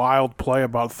Worf's wild play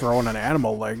about throwing an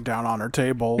animal leg down on her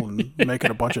table and making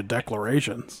a bunch of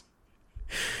declarations.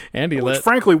 Which,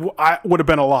 frankly, would have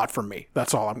been a lot for me.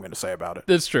 That's all I'm going to say about it.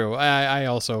 That's true. I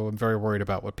also am very worried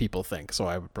about what people think, so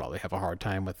I would probably have a hard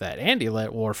time with that. Andy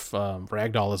let Worf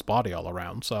ragdoll his body all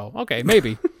around, so okay,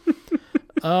 maybe.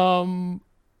 Rom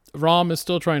is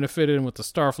still trying to fit in with the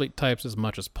Starfleet types as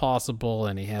much as possible,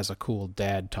 and he has a cool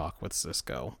dad talk with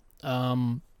Sisko.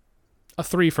 A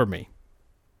 3 for me.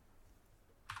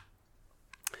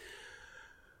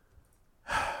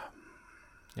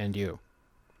 And you?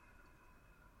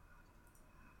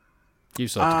 You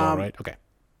still have to go, right? Okay.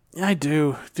 I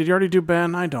do. Did you already do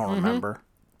Ben? I don't remember.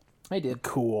 I did.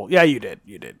 Cool. Yeah, you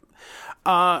did.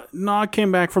 Nog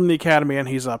came back from the academy and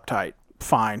he's uptight.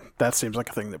 Fine. That seems like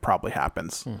a thing that probably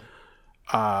happens.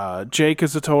 Jake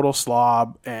is a total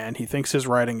slob, and he thinks his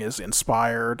writing is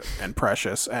inspired and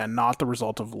precious and not the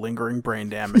result of lingering brain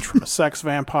damage from a sex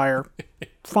vampire.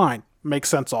 Fine. Makes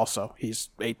sense also. He's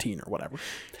 18 or whatever.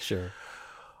 Sure.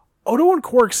 Odo and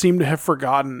Quark seem to have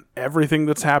forgotten everything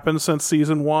that's happened since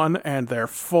season 1, and they're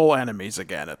full enemies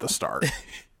again at the start.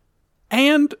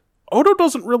 And Odo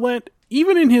doesn't relent.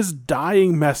 Even in his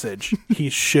dying message,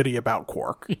 he's shitty about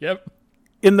Quark. Yep.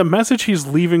 In the message he's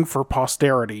leaving for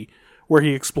posterity, where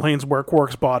he explains where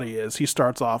Quark's body is, he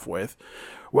starts off with,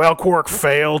 "Well, Quark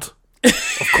failed,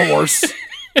 of course."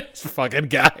 This fucking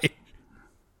guy.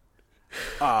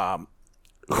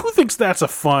 Who thinks that's a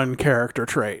fun character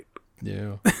trait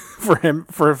Yeah. for him,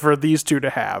 for these two to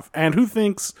have? And who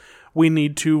thinks we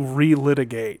need to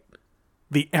relitigate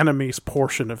the enemy's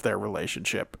portion of their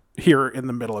relationship here in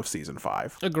the middle of season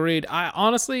 5? Agreed. I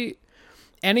honestly,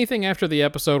 anything after the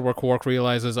episode where Quark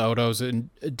realizes Odo's in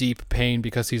deep pain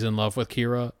because he's in love with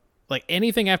Kira, like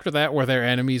anything after that where they're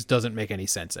enemies doesn't make any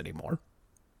sense anymore.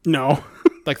 No.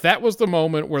 Like that was the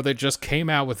moment where they just came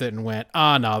out with it and went,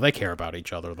 no, they care about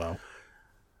each other though.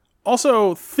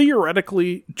 Also,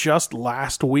 theoretically, just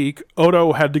last week,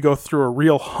 Odo had to go through a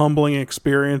real humbling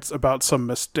experience about some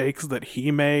mistakes that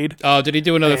he made. Oh, did he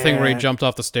do another thing where he And- jumped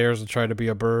off the stairs and tried to be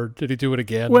a bird? Did he do it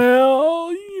again? Well,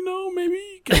 maybe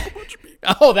he got a bunch of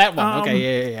people. Oh, that one.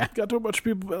 Okay, yeah. Got to a bunch of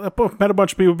people, met a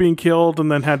bunch of people being killed,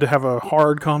 and then had to have a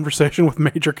hard conversation with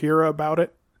Major Kira about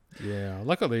it. Yeah,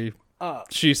 luckily,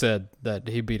 she said that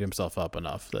he beat himself up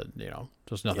enough that,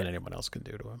 there's nothing anyone else can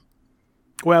do to him.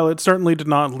 Well, it certainly did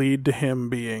not lead to him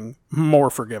being more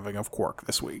forgiving of Quark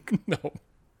this week. No.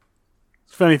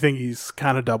 If anything, he's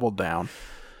kind of doubled down.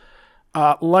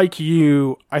 Like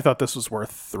you, I thought this was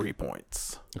worth 3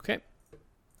 points. Okay.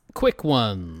 Quick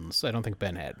ones. I don't think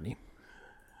Ben had any.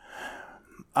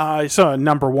 So,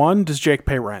 number 1, does Jake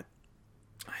pay rent?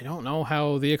 I don't know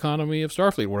how the economy of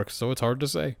Starfleet works, so it's hard to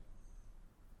say.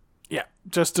 Yeah,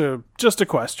 just a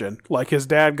question. Like, his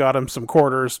dad got him some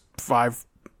quarters 5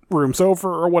 rooms over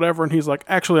or whatever, and he's like,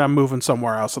 actually, I'm moving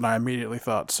somewhere else, and I immediately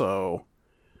thought, so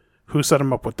who set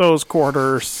him up with those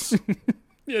quarters?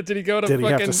 Yeah, did he go to Did he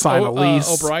have fucking to sign a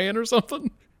lease? O'Brien or something?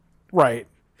 Right.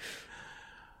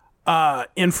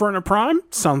 Inferno Prime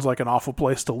sounds like an awful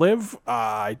place to live.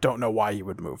 I don't know why you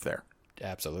would move there.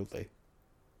 Absolutely.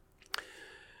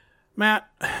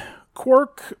 Matt,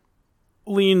 Quark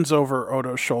leans over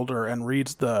Odo's shoulder and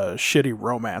reads the shitty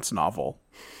romance novel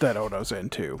that Odo's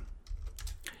into.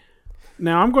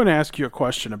 Now, I'm going to ask you a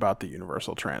question about the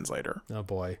Universal Translator. Oh,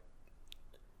 boy.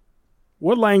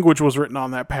 What language was written on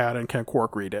that pad, and can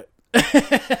Quark read it?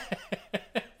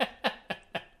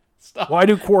 Stop. Why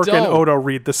do Quark and Don't. Odo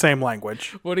read the same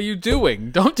language? What are you doing?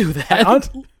 Don't do that.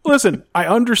 Listen, I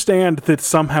understand that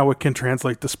somehow it can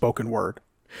translate the spoken word,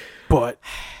 but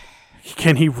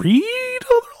can he read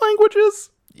other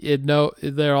languages?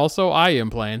 There are also eye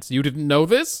implants. You didn't know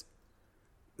this?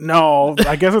 No,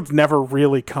 I guess it's never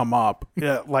really come up.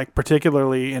 Yeah, like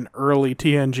particularly in early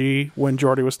TNG when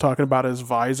Geordi was talking about his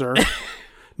visor.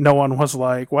 No one was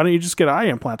like, why don't you just get eye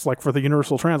implants like for the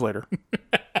Universal Translator?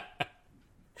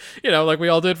 Like we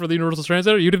all did for the Universal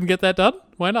Translator. You didn't get that done?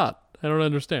 Why not? I don't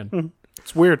understand.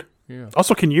 It's weird. Yeah.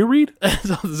 Also, can you read?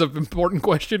 So this is an important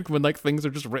question when things are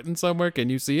just written somewhere.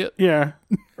 Can you see it? Yeah.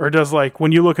 Or does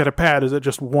when you look at a pad, is it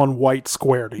just one white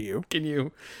square to you?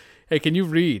 Hey, can you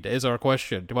read is our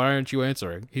question. Why aren't you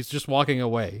answering? He's just walking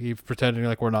away. He's pretending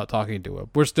like we're not talking to him.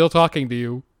 We're still talking to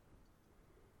you.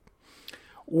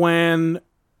 When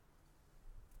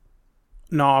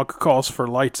Nog calls for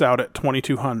lights out at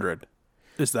 2200,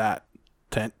 is that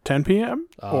 10 p.m.?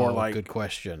 Oh, good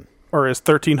question. Or is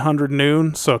 1300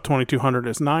 noon, so 2200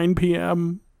 is 9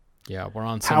 p.m.? Yeah, we're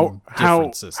on some How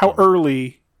different system. how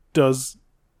early does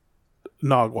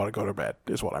Nog want to go to bed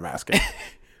is what I'm asking.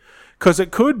 Because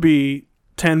it could be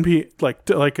 10 p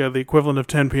the equivalent of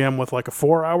 10 p.m. with a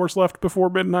 4 hours left before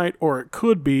midnight, or it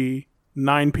could be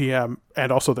 9 p.m.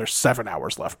 and also there's 7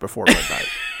 hours left before midnight.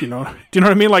 Do you know what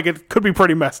I mean? It could be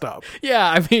pretty messed up. Yeah,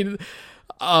 I mean,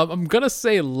 I'm going to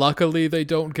say luckily they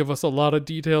don't give us a lot of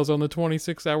details on the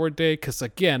 26-hour day, because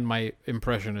again, my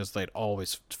impression is they'd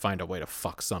always find a way to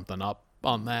fuck something up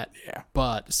on that. Yeah.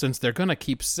 But since they're going to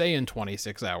keep saying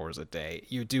 26 hours a day,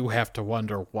 you do have to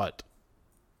wonder what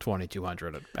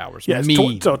 2200 hours Yes.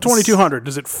 means. So 2200,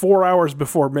 is it 4 hours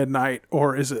before midnight,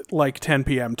 or is it 10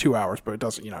 p.m., 2 hours? But it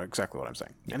doesn't, exactly what I'm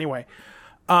saying. Anyway,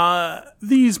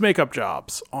 these makeup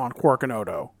jobs on Quark and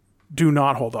Odo do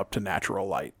not hold up to natural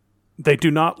light. They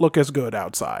do not look as good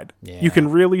outside. Yeah. You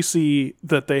can really see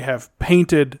that they have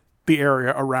painted the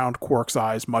area around Quark's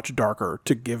eyes much darker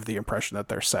to give the impression that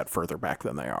they're set further back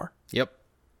than they are. Yep.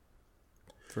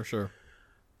 For sure.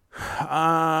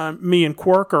 Me and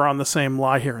Quark are on the same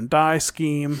lie here and die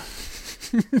scheme.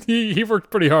 He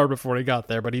worked pretty hard before he got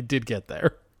there, but he did get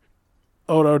there.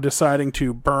 Odo deciding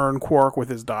to burn Quark with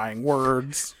his dying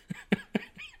words.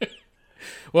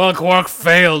 Well, Quark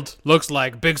failed. Looks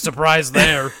like big surprise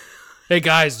there. Hey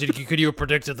guys, could you have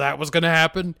predicted that was going to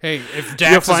happen? Hey, if You'll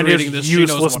Dax is find reading his this, she knows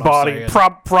useless what body I'm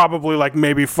saying. probably like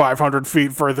maybe 500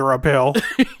 feet further uphill.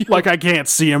 Like I can't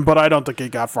see him, but I don't think he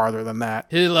got farther than that.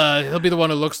 He'll be the one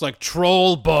who looks like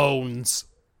troll bones.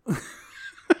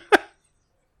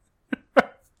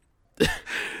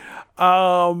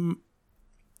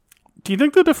 Do you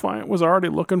think the Defiant was already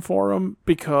looking for him?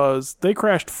 Because they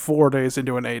crashed 4 days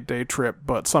into an 8-day trip,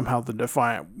 but somehow the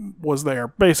Defiant was there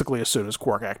basically as soon as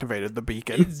Quark activated the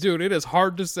beacon. Dude, it is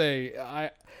hard to say.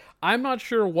 I'm not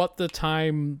sure what the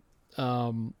time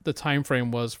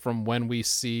frame was from when we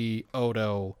see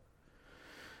Odo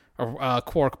or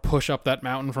Quark push up that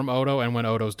mountain from Odo and when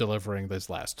Odo's delivering his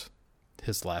last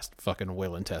fucking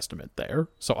will and testament there.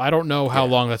 So I don't know how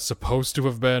long that's supposed to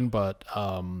have been, but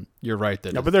you're right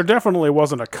that No, but there definitely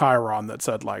wasn't a Chiron that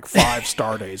said like 5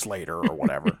 star days later or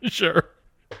whatever. sure.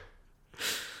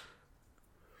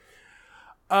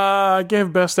 I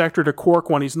gave best actor to Quark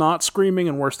when he's not screaming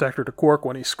and worst actor to Quark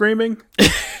when he's screaming.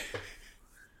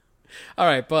 All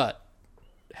right, but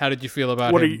how did you feel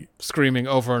about What are him you- screaming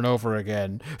over and over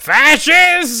again,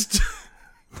 "Fascist"?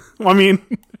 I mean,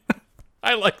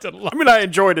 I liked it a lot. I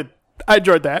enjoyed it. I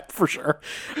enjoyed that for sure.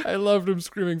 I loved him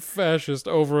screaming "fascist"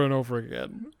 over and over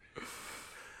again.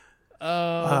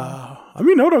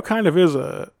 Odo kind of is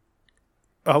a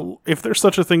if there's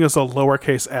such a thing as a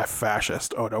lowercase f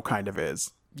fascist, Odo kind of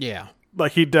is. Yeah.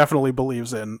 Like he definitely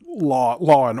believes in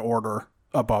law and order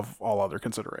above all other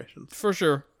considerations. For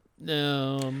sure.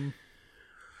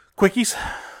 Quickies.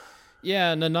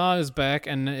 Yeah, Nana is back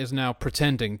and is now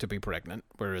pretending to be pregnant.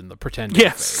 We're in the pretending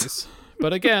Yes. phase.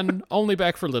 But again, only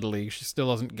back for Little League. She still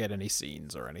doesn't get any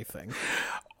scenes or anything.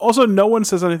 Also, no one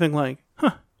says anything like,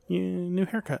 new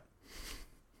haircut.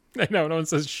 I know, no one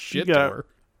says shit You to got-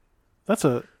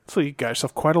 her. So you got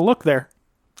yourself quite a look there.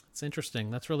 It's interesting.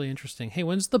 That's really interesting. Hey,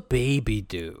 when's the baby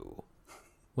due?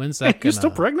 When's that You still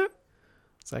pregnant?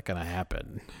 Is that gonna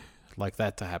happen? I'd like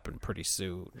that to happen pretty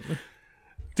soon.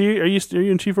 Are you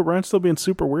and Chief O'Brien still being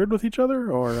super weird with each other,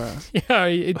 or Yeah,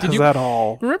 did is you that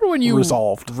all remember when you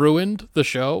resolved? ruined the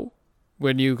show?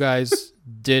 When you guys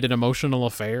did an emotional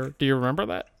affair? Do you remember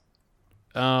that?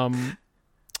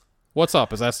 What's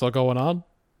up? Is that still going on?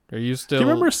 Are you still? Do you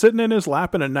remember sitting in his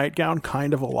lap in a nightgown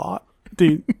kind of a lot?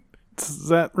 Does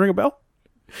that ring a bell?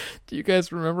 Do you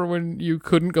guys remember when you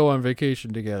couldn't go on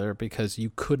vacation together because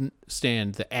you couldn't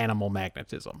stand the animal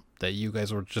magnetism? That you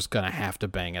guys were just going to have to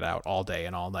bang it out all day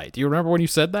and all night. Do you remember when you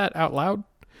said that out loud?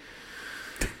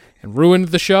 And ruined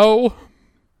the show?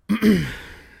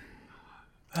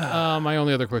 My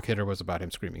only other quick hitter was about him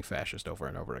screaming fascist over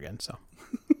and over again, so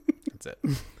that's it.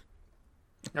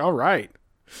 All right.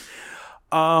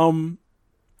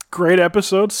 Great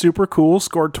episode, super cool.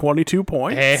 Scored 22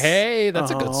 points. Hey,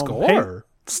 that's a good score. Hey,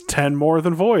 it's 10 more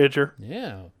than Voyager.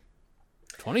 Yeah.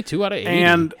 22 out of 80.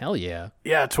 And- hell yeah.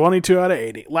 Yeah, 22 out of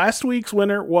 80. Last week's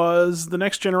winner was The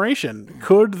Next Generation.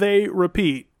 Could they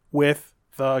repeat with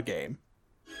the game?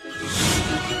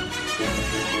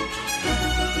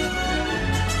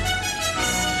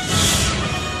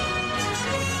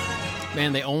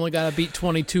 Man, they only got to beat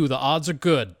 22. The odds are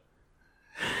good.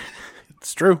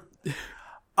 It's true.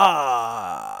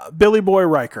 Billy Boy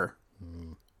Riker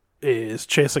is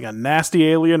chasing a nasty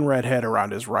alien redhead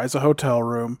around his Risa hotel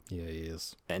room, Yeah, he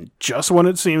is. and just when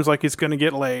it seems like he's going to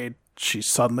get laid, she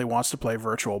suddenly wants to play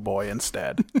Virtual Boy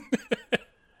instead.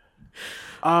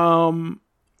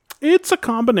 It's a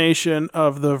combination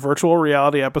of the virtual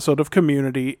reality episode of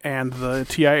Community and the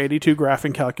TI-82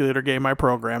 graphing calculator game I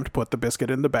programmed, Put the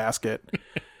Biscuit in the Basket.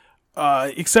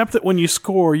 Except that when you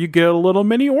score, you get a little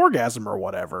mini orgasm or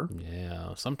whatever.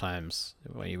 Yeah, sometimes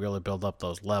when you really build up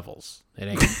those levels, it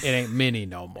ain't mini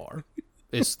no more.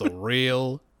 It's the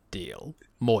real deal.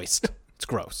 Moist. It's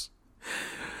gross.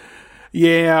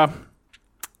 Yeah,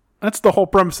 that's the whole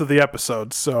premise of the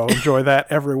episode, so enjoy that,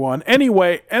 everyone.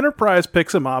 Anyway, Enterprise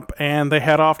picks him up, and they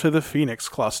head off to the Phoenix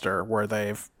Cluster, where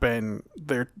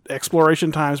their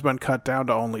exploration time's been cut down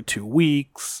to only 2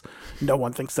 weeks. No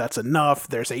one thinks that's enough.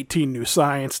 There's 18 new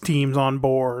science teams on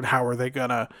board. How are they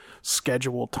gonna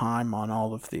schedule time on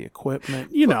all of the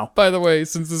equipment? You know. By the way,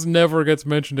 since this never gets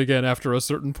mentioned again after a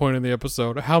certain point in the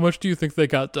episode, how much do you think they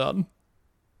got done?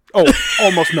 Oh,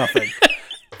 almost nothing.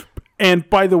 And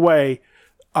by the way,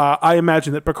 I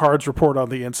imagine that Picard's report on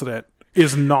the incident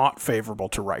is not favorable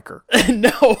to Riker.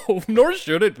 No, nor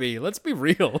should it be. Let's be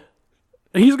real.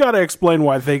 He's got to explain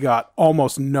why they got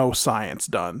almost no science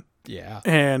done. Yeah.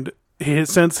 And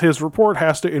since his report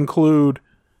has to include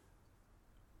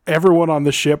everyone on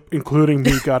the ship, including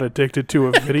me, got addicted to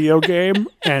a video game,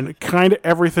 and kind of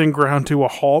everything ground to a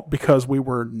halt because we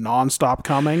were nonstop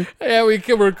coming. Yeah, we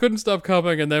couldn't stop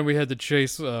coming, and then we had to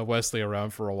chase Wesley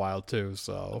around for a while too.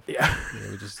 So Yeah.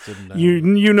 we just didn't.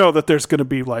 You know that there's going to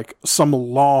be like some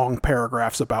long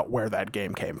paragraphs about where that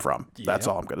game came from. That's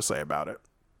all I'm going to say about it.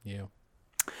 Yeah.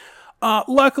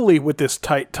 Luckily, with this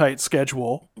tight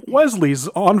schedule, Wesley's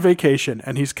on vacation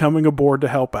and he's coming aboard to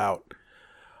help out.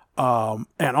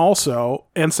 And also,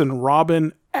 Ensign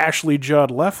Robin Ashley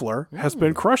Judd Leffler has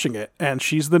been crushing it, and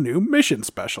she's the new mission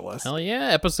specialist. Hell yeah,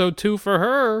 episode 2 for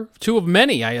her. 2 of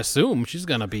many, I assume. She's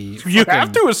gonna be. You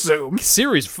have to assume.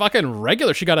 Series fucking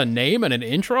regular. She got a name and an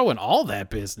intro and all that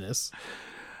business.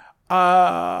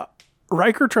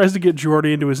 Riker tries to get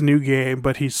Geordi into his new game,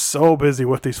 but he's so busy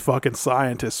with these fucking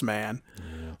scientists, man.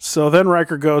 Yeah. So then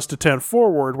Riker goes to 10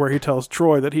 Forward, where he tells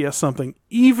Troy that he has something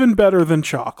even better than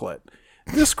chocolate.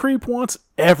 This creep wants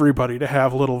everybody to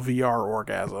have little VR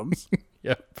orgasms.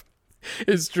 Yep.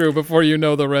 It's true. Before you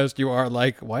know the rest, you are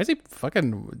like, why is he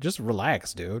fucking just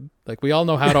relax, dude? Like, we all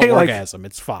know how to orgasm.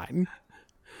 It's fine.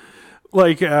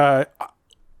 Like,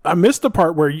 I missed the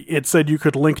part where it said you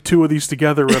could link 2 of these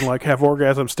together and like have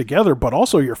orgasms together, but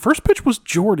also your first pitch was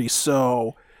Geordi,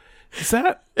 so is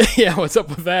that yeah, what's up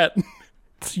with that?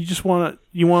 you just want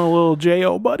a little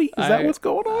J.O. buddy? Is that what's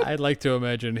going on? I'd like to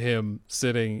imagine him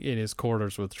sitting in his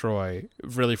quarters with Troy,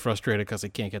 really frustrated because he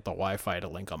can't get the Wi-Fi to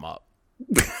link him up.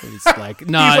 He's like,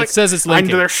 nah, it says it's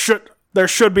linking. There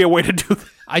should be a way to do that.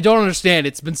 I don't understand.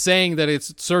 It's been saying that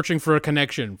it's searching for a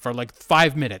connection for like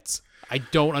 5 minutes. I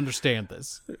don't understand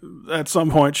this. At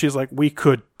some point, she's like, we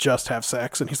could just have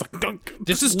sex. And he's like,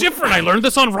 this is different. I learned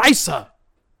this on Risa.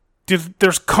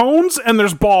 There's cones and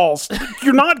there's balls.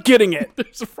 You're not getting it.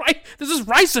 This is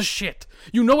Risa shit.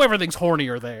 You know everything's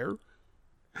hornier there.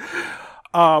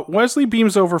 Wesley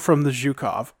beams over from the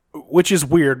Zhukov, which is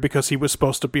weird because he was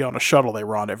supposed to be on a shuttle they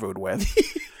rendezvoused with.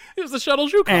 It was the shuttle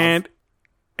Zhukov.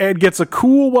 And gets a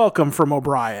cool welcome from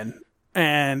O'Brien.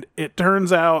 And it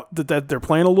turns out that they're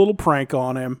playing a little prank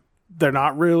on him. They're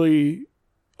not really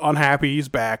unhappy he's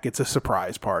back. It's a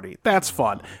surprise party. That's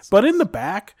fun. But in the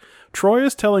back, Troy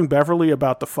is telling Beverly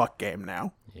about the fuck game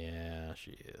now. Yeah,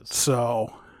 she is.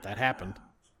 So that happened.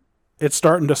 It's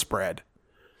starting to spread.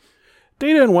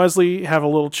 Data and Wesley have a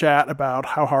little chat about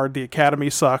how hard the academy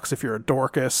sucks if you're a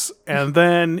Dorcas. And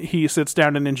then he sits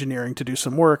down in engineering to do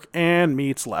some work and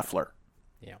meets Leffler.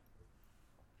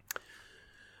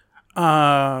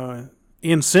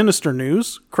 In sinister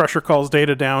news, Crusher calls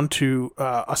Data down to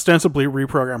ostensibly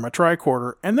reprogram a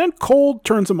tricorder, and then Cold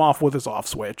turns him off with his off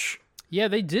switch. Yeah,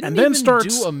 they didn't and then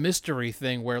do a mystery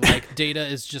thing where like Data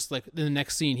is just like in the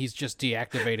next scene he's just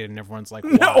deactivated and everyone's like,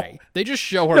 why? No. They just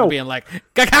show her being like,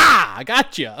 "Ka-ka, I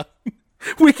gotcha."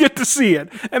 We get to see it,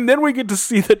 and then we get to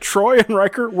see that Troy and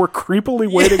Riker were creepily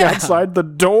waiting outside the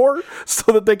door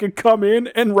so that they could come in,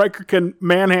 and Riker can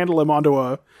manhandle him onto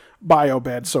a bio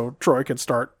bed so Troy can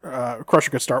Crusher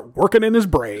could start working in his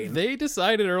brain. They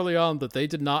decided early on that they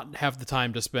did not have the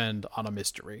time to spend on a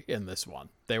mystery in this one.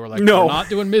 They were like, no, we're not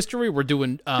doing mystery. We're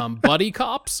doing buddy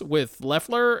cops with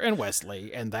Leffler and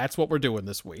Wesley, and that's what we're doing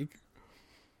this week.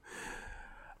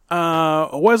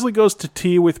 Wesley goes to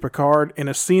tea with Picard in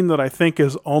a scene that I think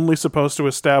is only supposed to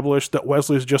establish that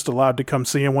Wesley's just allowed to come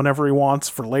see him whenever he wants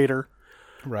for later.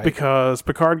 Right. Because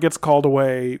Picard gets called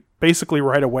away basically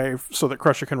right away so that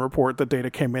Crusher can report that Data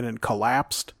came in and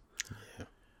collapsed. Yeah.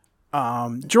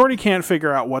 Geordi can't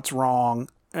figure out what's wrong.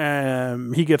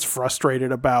 He gets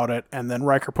frustrated about it, and then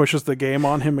Riker pushes the game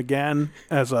on him again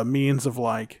as a means of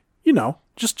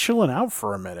just chilling out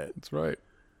for a minute. That's right.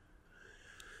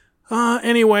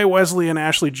 Anyway, Wesley and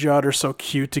Ashley Judd are so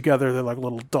cute together. They're like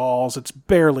little dolls. It's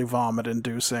barely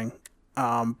vomit-inducing.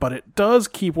 But it does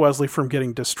keep Wesley from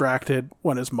getting distracted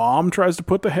when his mom tries to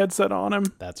put the headset on him.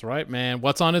 That's right, man.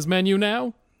 What's on his menu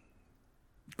now?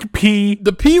 P.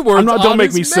 The P word. Don't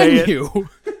make me say it.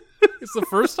 It's the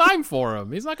first time for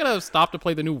him. He's not going to stop to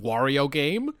play the new Wario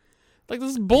game. Like,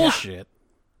 this is bullshit.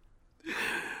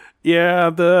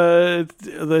 Yeah,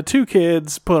 the two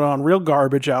kids put on real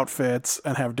garbage outfits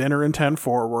and have dinner in 10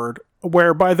 Forward,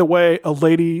 where, by the way, a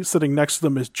lady sitting next to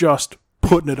them is just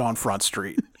putting it on Front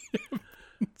Street.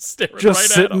 Just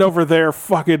sitting over there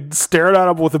fucking staring at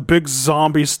him with a big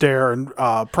zombie stare and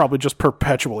probably just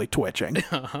perpetually twitching.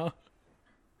 Uh-huh.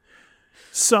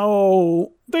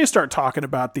 So they start talking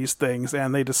about these things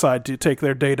and they decide to take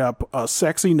their date up a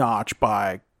sexy notch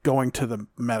by going to the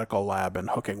medical lab and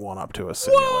hooking one up to a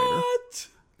simulator. What?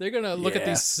 They're going to look at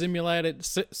these simulated...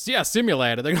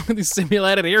 simulated. They're going to look at these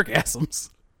simulated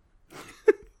orgasms.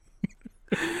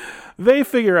 They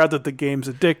figure out that the game's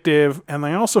addictive, and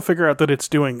they also figure out that it's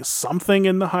doing something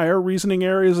in the higher reasoning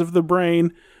areas of the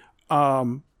brain.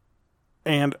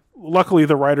 And luckily,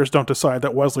 the writers don't decide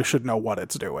that Wesley should know what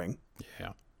it's doing.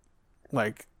 Yeah.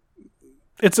 Like,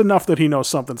 it's enough that he knows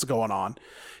something's going on.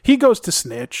 He goes to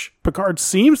snitch. Picard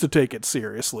seems to take it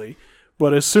seriously,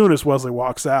 but as soon as Wesley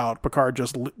walks out, Picard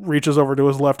just reaches over to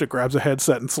his left, grabs a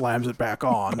headset, and slams it back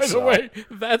on. By the way,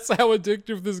 that's how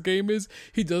addictive this game is.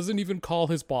 He doesn't even call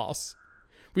his boss.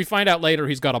 We find out later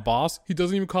he's got a boss. He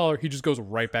doesn't even call her. He just goes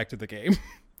right back to the game.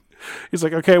 He's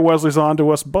like, okay, Wesley's on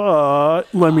to us, but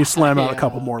let me slam out a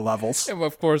couple more levels. And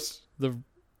of course,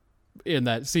 in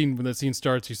that scene, when the scene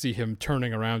starts, you see him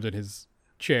turning around in his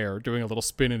chair, doing a little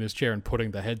spin in his chair and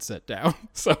putting the headset down.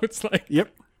 So it's like,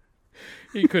 Yep.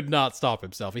 he could not stop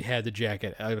himself. He had to jack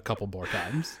it a couple more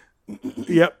times.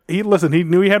 Yep. He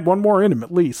knew he had one more in him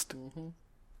at least.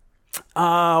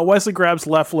 Wesley grabs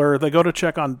Leffler. They go to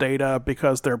check on Data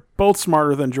because they're both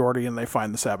smarter than Geordi, and they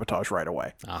find the sabotage right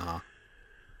away.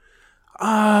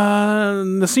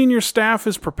 The senior staff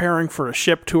is preparing for a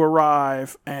ship to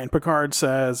arrive, and Picard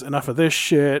says, enough of this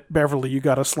shit. Beverly, you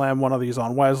gotta slam one of these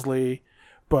on Wesley.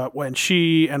 But when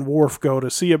she and Worf go to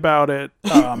see about it,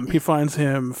 he finds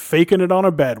him faking it on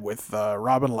a bed with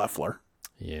Robin Leffler.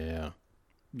 Yeah.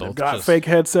 They've got fake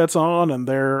headsets on, and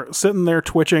they're sitting there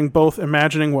twitching, both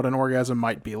imagining what an orgasm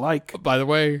might be like. By the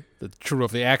way, that's true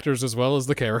of the actors as well as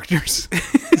the characters.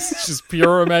 It's just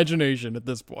pure imagination at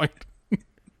this point.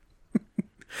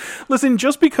 Listen,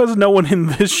 just because no one in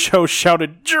this show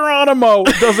shouted Geronimo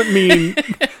doesn't mean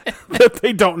that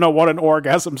they don't know what an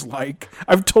orgasm's like.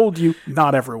 I've told you,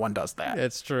 not everyone does that.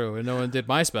 It's true, and no one did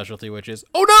my specialty, which is,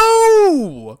 oh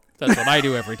no! That's what I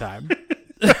do every time.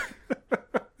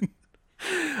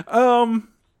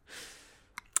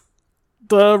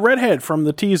 The redhead from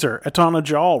the teaser, Etana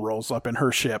Jal, rolls up in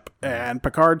her ship, and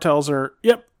Picard tells her,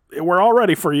 yep, we're all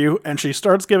ready for you, and she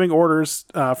starts giving orders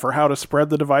for how to spread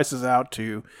the devices out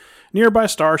to nearby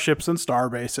starships and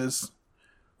starbases.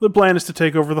 The plan is to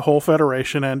take over the whole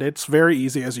Federation, and it's very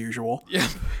easy as usual. Yeah.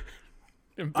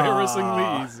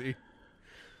 Embarrassingly easy.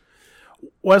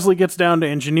 Wesley gets down to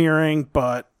engineering,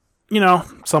 but,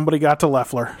 somebody got to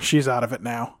Leffler. She's out of it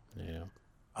now.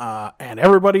 Yeah. And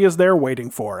everybody is there waiting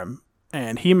for him.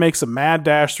 And he makes a mad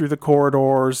dash through the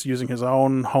corridors using his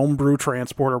own homebrew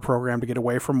transporter program to get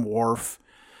away from Worf.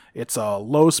 It's a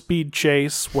low-speed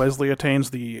chase. Wesley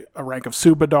attains the rank of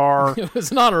Subadar. It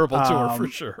was an honorable tour for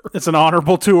sure. It's an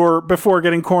honorable tour before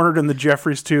getting cornered in the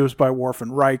Jeffries tubes by Worf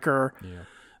and Riker. Yeah.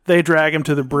 They drag him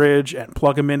to the bridge and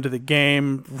plug him into the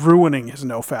game, ruining his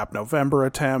NoFap November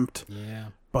attempt. Yeah.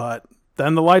 But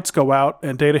then the lights go out,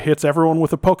 and Data hits everyone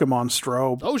with a Pokemon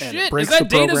strobe. Oh, and shit! it breaks Is that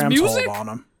the Data's program's music? hold on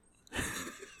him.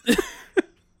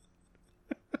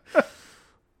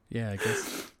 Yeah, I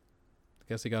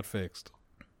guess he got fixed.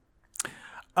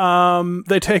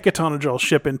 They take Etana Jal's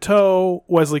ship in tow.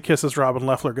 Wesley kisses Robin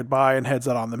Leffler goodbye and heads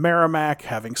out on the Merrimack,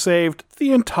 having saved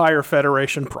the entire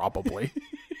Federation, probably.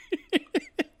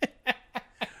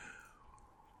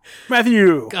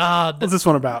 Matthew, God, what's this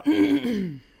one about?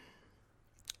 I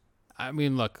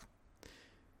mean, look.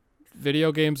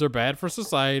 Video games are bad for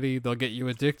society. They'll get you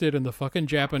addicted, and the fucking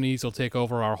Japanese will take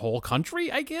over our whole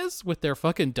country, I guess, with their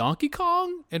fucking Donkey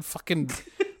Kong and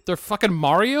their fucking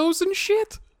Marios and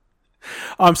shit.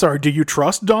 I'm sorry, do you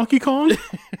trust Donkey Kong?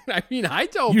 I mean, I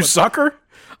don't. You sucker?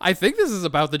 I think this is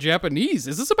about the Japanese.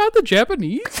 Is this about the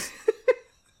Japanese?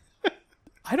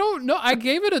 I don't know. I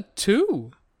gave it a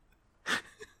 2.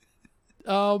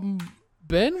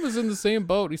 Ben was in the same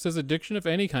boat. He says addiction of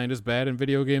any kind is bad and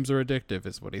video games are addictive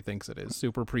is what he thinks it is.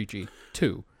 Super preachy.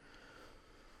 2.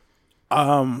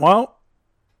 Well,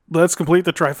 let's complete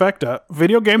the trifecta.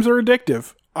 Video games are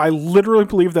addictive. I literally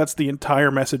believe that's the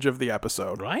entire message of the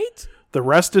episode. Right? The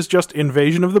rest is just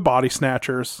Invasion of the Body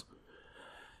Snatchers.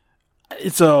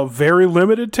 It's a very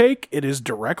limited take. It is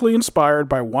directly inspired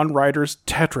by one writer's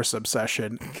Tetris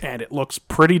obsession, and it looks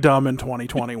pretty dumb in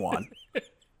 2021.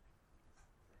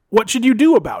 What should you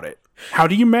do about it? How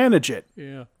do you manage it?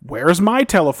 Yeah. Where's my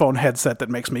telephone headset that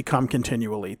makes me come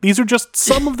continually? These are just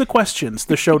some of the questions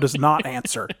the show does not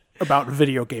answer about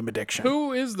video game addiction.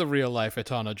 Who is the real life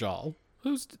Etana Jal?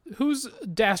 Whose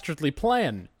dastardly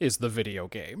plan is the video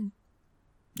game?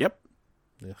 Yep.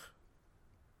 Ugh.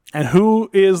 And who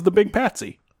is the big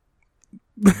patsy?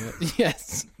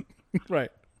 Yes.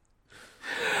 Right.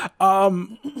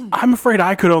 I'm afraid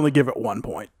I could only give it 1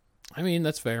 point. I mean,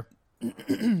 that's fair.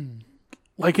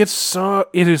 Like, it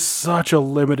is such a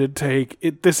limited take.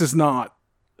 It's not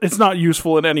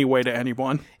useful in any way to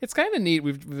anyone. It's kind of neat.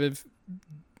 We've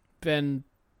been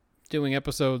doing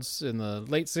episodes in the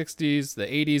late 60s, the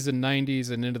 80s and 90s,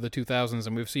 and into the 2000s,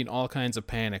 and we've seen all kinds of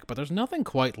Panic, but there's nothing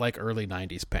quite like early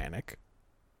 90s Panic.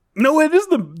 No, it is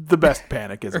the best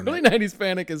Panic, isn't Early it? 90s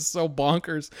Panic is so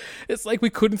bonkers. It's like we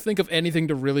couldn't think of anything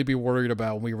to really be worried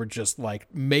about. We were just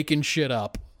like making shit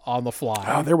up on the fly.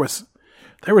 Oh, there was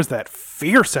that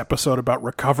fierce episode about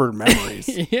recovered memories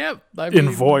Yep. in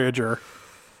Voyager.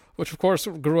 Which, of course,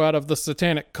 grew out of the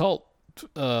satanic cult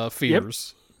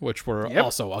fears, which were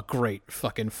also a great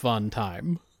fucking fun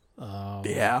time.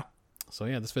 Yeah. So,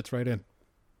 yeah, this fits right in.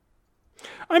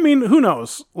 I mean, who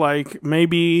knows? Like,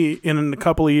 maybe in a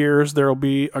couple of years, there'll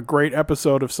be a great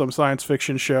episode of some science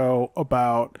fiction show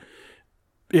about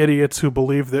idiots who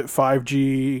believe that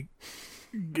 5G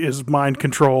is mind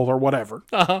control or whatever.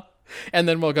 Uh-huh. And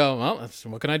then we'll go, well,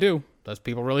 what can I do? Does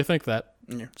people really think that?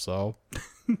 Yeah. So,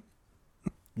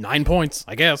 9 points,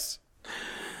 I guess.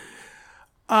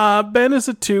 Ben is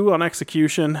a 2 on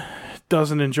execution.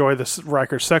 Doesn't enjoy the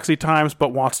Riker's sexy times, but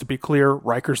wants to be clear,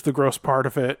 Riker's the gross part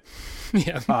of it.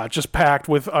 Yeah. Just packed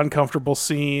with uncomfortable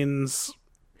scenes,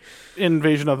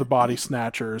 invasion of the body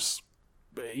snatchers.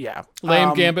 Yeah.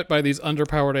 Lame gambit by these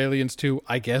underpowered aliens to,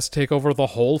 I guess, take over the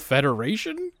whole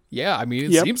Federation? Yeah, I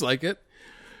mean, it seems like it.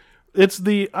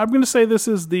 I'm going to say this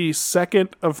is the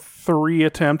second of 3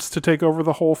 attempts to take over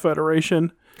the whole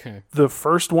Federation. Okay. The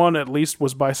first one, at least,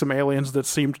 was by some aliens that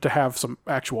seemed to have some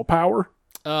actual power.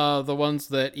 The ones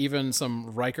that even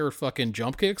some Riker fucking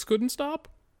jump kicks couldn't stop?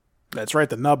 That's right,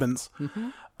 the Nubbins.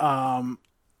 Mm-hmm.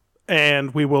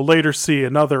 And we will later see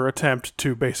another attempt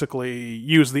to basically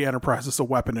use the Enterprise as a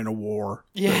weapon in a war.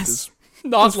 Yes.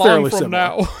 Not it's long fairly from similar.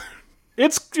 now.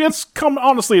 It's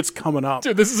honestly, it's coming up.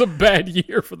 Dude, this is a bad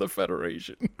year for the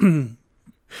Federation.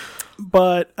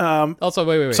 But, Also,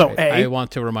 wait. So, A? I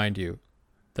want to remind you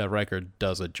that Riker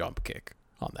does a jump kick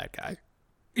on that guy.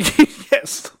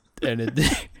 yes. And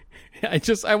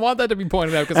I want that to be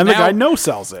pointed out because And now the guy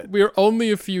no-sells it. we're only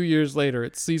a few years later.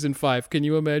 It's season 5. Can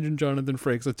you imagine Jonathan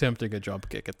Frakes attempting a jump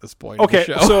kick at this point Okay,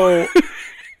 in the show? so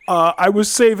I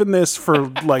was saving this for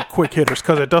like quick hitters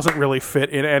because it doesn't really fit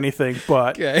in anything.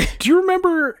 But Okay. do you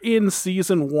remember in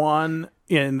season 1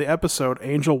 in the episode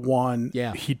Angel 1?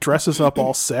 Yeah. He dresses up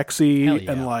all sexy Hell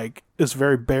yeah. and like is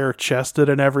very bare chested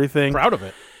and everything. Proud of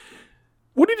it.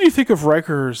 What did you think of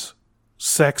Riker's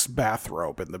sex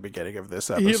bathrobe in the beginning of this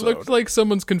episode? He looked like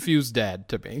someone's confused dad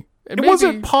to me. And It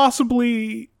wasn't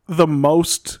possibly the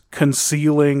most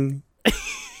concealing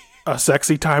a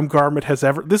sexy time garment has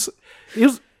ever.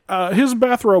 His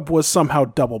bathrobe was somehow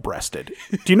double-breasted.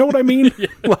 Do you know what I mean? Yes.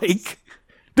 Like,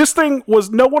 this thing was,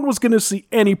 no one was going to see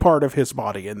any part of his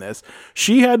body in this.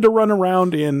 She had to run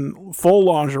around in full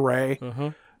lingerie,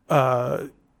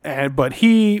 but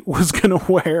he was going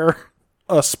to wear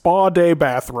a spa day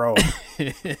bathrobe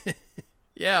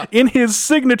Yeah. in his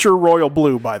signature royal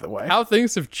blue, by the way. How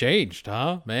things have changed,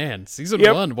 huh? Man, season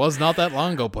Yep. 1 was not that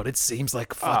long ago, but it seems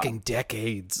like fucking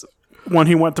decades. When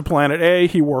he went to Planet A,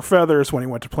 he wore feathers. When he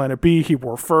went to Planet B, he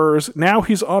wore furs. Now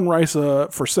he's on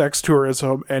Risa for sex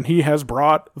tourism, and he has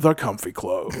brought the comfy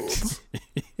clothes.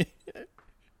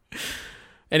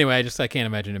 Anyway, I can't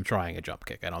imagine him trying a jump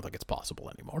kick. I don't think it's possible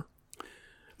anymore.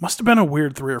 Must have been a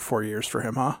weird 3 or 4 years for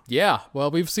him, huh? Yeah,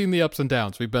 well, we've seen the ups and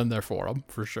downs. We've been there for him,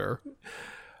 for sure.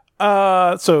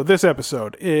 So this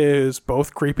episode is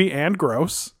both creepy and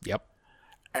gross, Yep.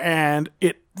 and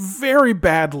it very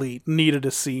badly needed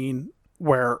a scene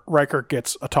where Riker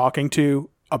gets a talking to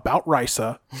about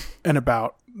Risa and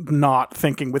about not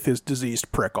thinking with his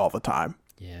diseased prick all the time.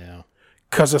 Yeah.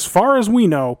 Because as far as we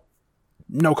know,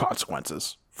 no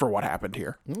consequences for what happened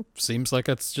here. Seems like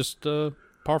it's just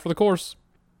par for the course.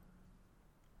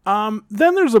 Then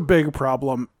there's a big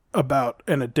problem about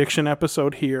an addiction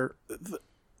episode here.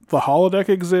 The holodeck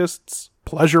exists,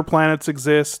 pleasure planets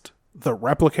exist, the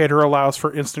replicator allows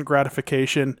for instant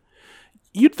gratification.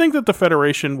 You'd think that the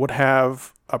Federation would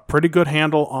have a pretty good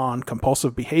handle on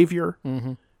compulsive behavior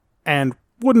and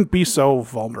wouldn't be so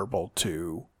vulnerable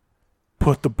to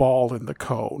put the ball in the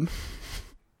cone.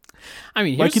 I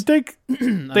mean, Like, you'd think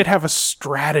they'd have a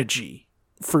strategy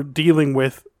for dealing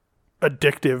with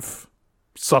addictive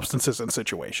substances and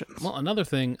situations. well, another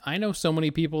thing, I know so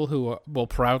many people who will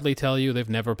proudly tell you they've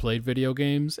never played video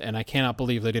games, and I cannot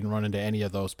believe they didn't run into any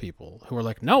of those people who are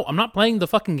like, no, I'm not playing the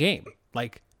fucking game.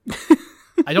 Like,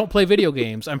 I don't play video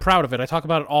games. I'm proud of it. I talk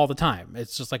about it all the time.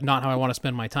 It's just like not how I want to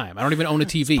spend my time. I don't even own a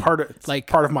TV.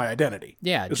 It's part of my identity.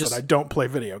 Yeah, is just that I don't play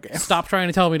video games. stop trying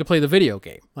to tell me to play the video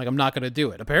game. Like, I'm not going to do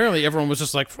it. Apparently, everyone was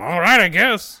just like, all right, I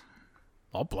guess.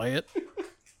 I'll play it.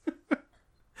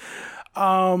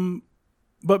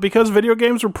 But because video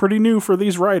games are pretty new for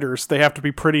these writers, they have to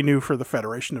be pretty new for the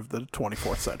Federation of the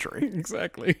 24th century.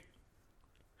 Exactly.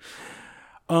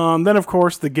 Then, of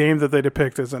course, the game that they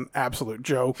depict is an absolute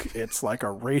joke. It's like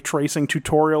a ray tracing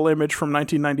tutorial image from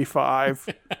 1995.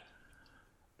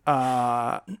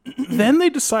 Then they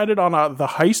decided on the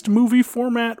heist movie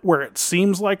format where it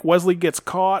seems like Wesley gets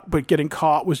caught, but getting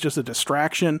caught was just a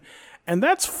distraction. And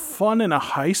that's fun in a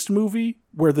heist movie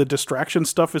where the distraction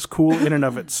stuff is cool in and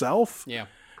of itself. Yeah.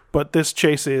 But this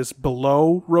chase is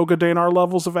below Roga Danar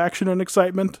levels of action and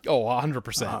excitement. Oh,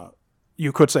 100%.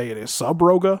 You could say it is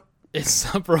sub-Roga. It's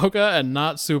Sub-Roga and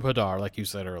not Subhadar, like you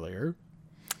said earlier.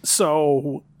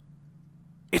 So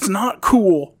it's not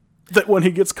cool that when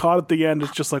he gets caught at the end,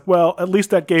 it's just like, well, at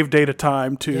least that gave Data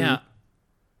time to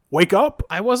wake up.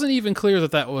 I wasn't even clear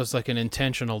that that was like an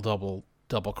intentional double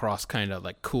cross kind of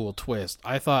like cool twist.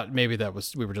 I thought maybe that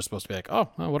was, we were just supposed to be like, oh,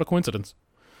 well, what a coincidence.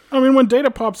 I mean, when Data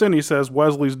pops in, he says,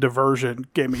 Wesley's diversion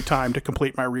gave me time to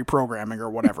complete my reprogramming or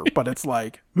whatever. But it's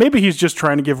like, maybe he's just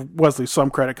trying to give Wesley some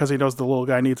credit because he knows the little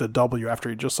guy needs a W after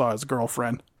he just saw his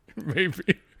girlfriend.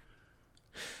 Maybe.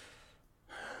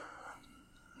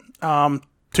 2.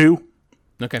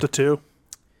 Okay. The 2.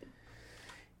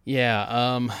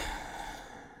 Yeah,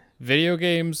 video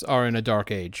games are in a dark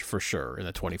age for sure in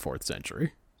the 24th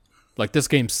century. Like, this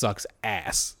game sucks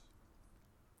ass.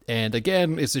 And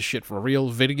again, is this shit for real?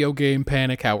 Video game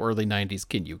panic? How early 90s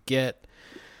can you get?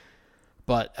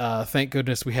 But thank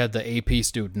goodness we had the AP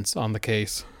students on the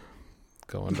case.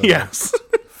 Going to Yes.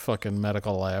 the fucking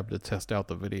medical lab to test out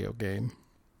the video game.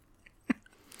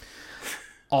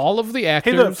 All of the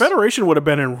actors... Hey, the Federation would have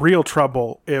been in real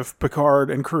trouble if Picard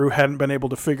and crew hadn't been able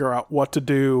to figure out what to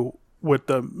do with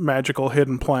the magical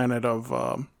hidden planet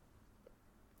of...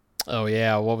 Oh,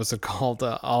 yeah. What was it called?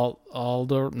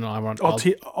 Aldea? No, I want...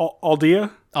 Aldea?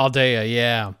 Aldea,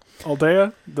 yeah.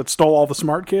 Aldea? That stole all the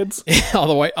smart kids? all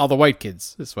the white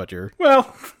kids is what you're...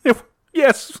 Well,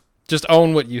 yes. Just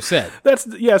own what you said.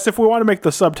 Yes, if we want to make the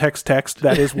subtext text,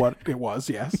 that is what it was,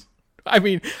 yes. I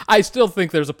mean, I still think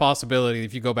there's a possibility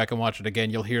if you go back and watch it again,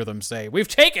 you'll hear them say, "We've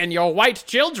taken your white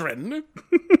children.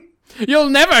 You'll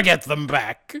never get them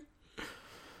back."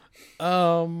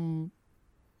 All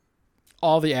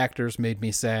the actors made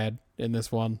me sad in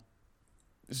this one.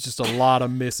 It's just a lot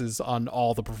of misses on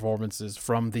all the performances,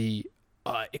 from the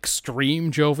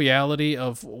extreme joviality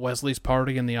of Wesley's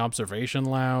party in the observation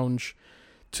lounge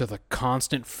to the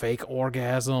constant fake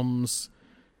orgasms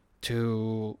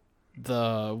to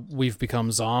the we've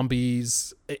become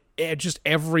zombies. It just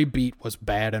every beat was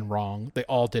bad and wrong. They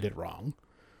all did it wrong.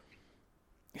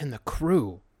 And the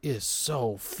crew is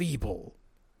so feeble.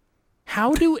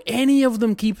 How do any of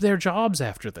them keep their jobs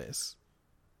after this?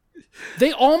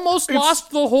 They almost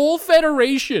lost the whole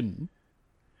Federation.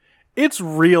 It's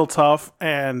real tough,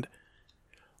 and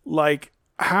like,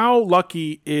 how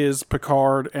lucky is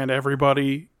Picard and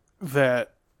everybody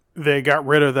that they got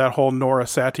rid of that whole Nora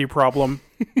Sati problem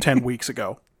 10 weeks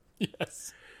ago?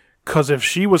 Yes. Because if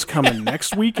she was coming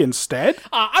next week instead...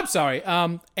 I'm sorry.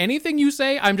 Anything you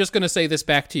say, I'm just going to say this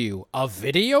back to you. A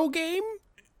video game?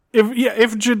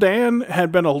 If Jadan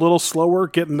had been a little slower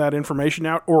getting that information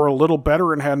out, or a little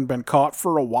better and hadn't been caught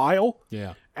for a while,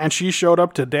 yeah, and she showed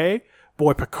up today,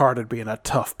 boy, Picard would be in a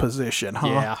tough position, huh?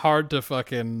 Yeah, hard to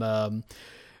fucking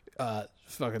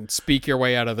speak your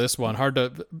way out of this one. Hard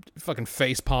to fucking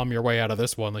facepalm your way out of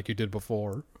this one like you did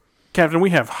before. Captain, we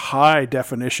have high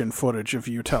definition footage of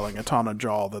you telling Atana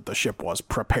Jal that the ship was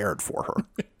prepared for her.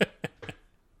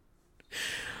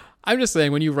 I'm just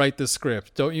saying, when you write this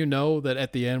script, don't you know that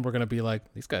at the end we're going to be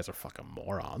like, these guys are fucking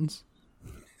morons?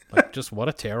 Like, just what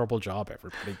a terrible job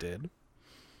everybody did.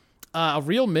 A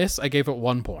real miss, I gave it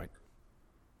 1 point.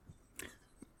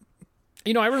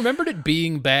 You know, I remembered it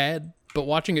being bad, but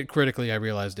watching it critically, I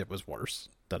realized it was worse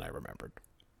than I remembered.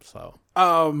 So,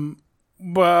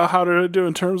 But how did it do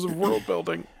in terms of world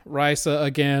building? Risa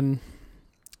again.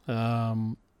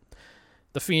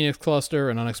 The Phoenix Cluster,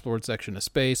 an unexplored section of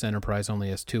space. Enterprise only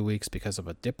has 2 weeks because of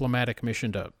a diplomatic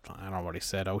mission to, I don't know what he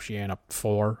said, Oceania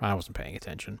 4. I wasn't paying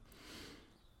attention.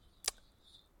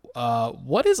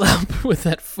 What is up with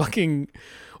that fucking...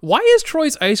 Why is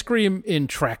Troy's ice cream in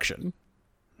traction?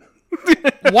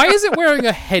 Why is it wearing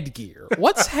a headgear?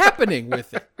 What's happening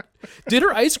with it? Did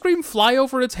her ice cream fly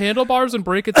over its handlebars and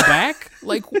break its back?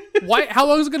 Like, why? How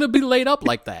long is it going to be laid up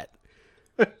like that?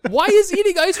 Why is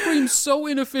eating ice cream so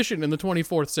inefficient in the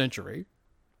 24th century?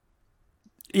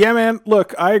 Yeah, man,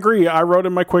 look, I agree. I wrote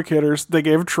in my quick hitters, they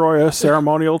gave Troy a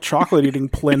ceremonial chocolate eating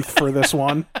plinth for this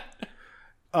one.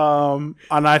 And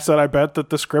I said, I bet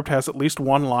that the script has at least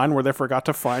one line where they forgot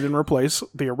to find and replace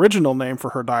the original name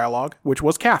for her dialogue, which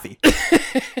was Kathy.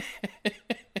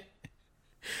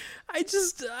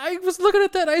 I was looking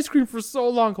at that ice cream for so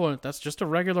long going, that's just a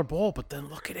regular bowl, but then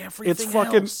look at everything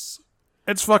else.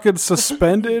 It's fucking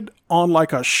suspended on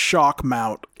like a shock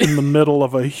mount in the middle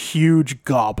of a huge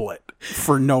goblet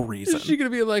for no reason. Is she going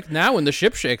to be like, now when the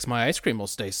ship shakes, my ice cream will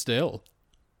stay still?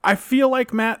 I feel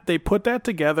like, Matt, they put that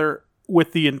together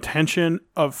with the intention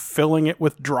of filling it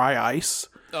with dry ice.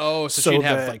 Oh, so she'd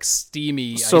have like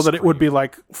steamy ice so that it would cream. be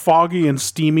like foggy and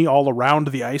steamy all around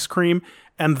the ice cream.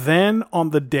 And then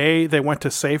on the day they went to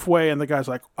Safeway and the guy's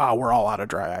like, we're all out of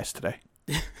dry ice today.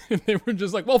 They were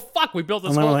just like, well, fuck, we built this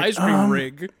And they're whole like, ice cream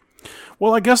rig.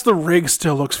 Well, I guess the rig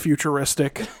still looks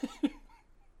futuristic.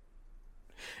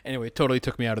 Anyway, it totally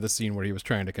took me out of the scene where he was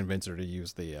trying to convince her to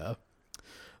use the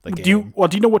game. Do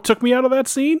you know what took me out of that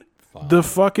scene? The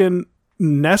fucking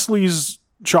Nestle's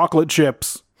chocolate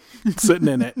chips sitting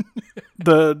in it.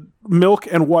 The milk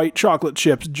and white chocolate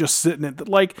chips just sitting in it.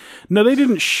 Like, no, they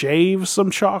didn't shave some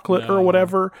chocolate or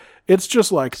whatever. It's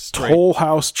just like Toll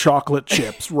House chocolate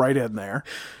chips right in there.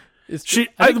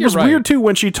 It was weird too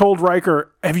when she told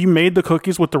Riker, have you made the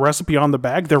cookies with the recipe on the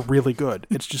bag? They're really good.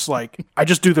 It's just like, I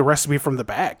just do the recipe from the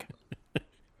bag. I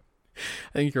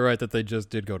think you're right that they just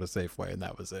did go to Safeway and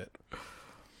that was it.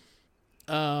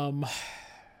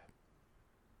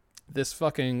 This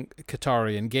fucking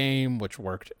Qatarian game, which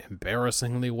worked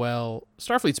embarrassingly well.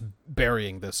 Starfleet's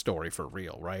burying this story for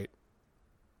real, right?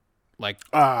 Like,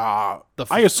 I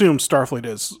assume Starfleet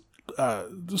is,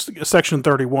 Section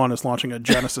 31 is launching a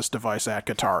Genesis device at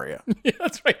Qataria. Yeah,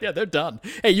 that's right. Yeah, they're done.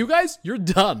 Hey, you guys, you're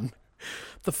done.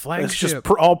 The flagship. It's just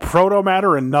all proto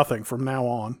matter and nothing from now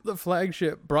on. The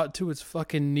flagship brought to its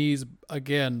fucking knees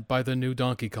again by the new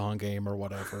Donkey Kong game or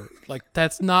whatever. Like,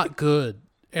 that's not good.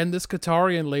 And this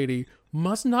Qatarian lady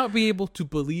must not be able to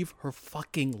believe her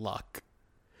fucking luck.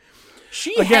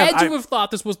 She had to have thought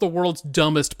this was the world's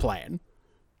dumbest plan.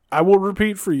 I will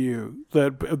repeat for you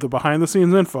that the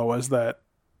behind-the-scenes info is that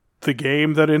the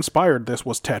game that inspired this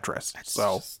was Tetris.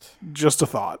 Just a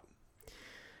thought.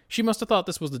 She must have thought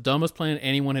this was the dumbest plan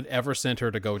anyone had ever sent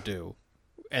her to go do.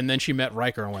 And then she met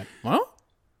Riker and went, well,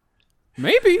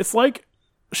 maybe. It's like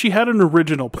she had an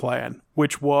original plan,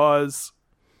 which was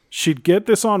she'd get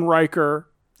this on Riker.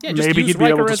 Yeah, maybe he'd be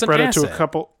able to spread it to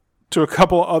a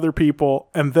couple of other people,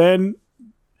 and then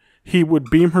he would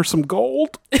beam her some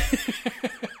gold.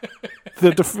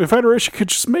 The Federation could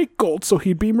just make gold, so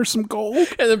he'd beam her some gold.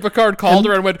 And then Picard called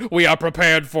her and went, we are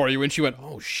prepared for you. And she went,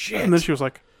 oh, shit. And then she was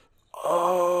like,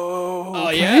 oh,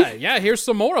 okay. Yeah, here's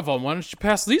some more of them. Why don't you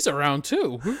pass these around,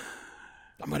 too?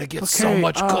 I'm going to get so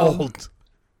much gold.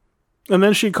 And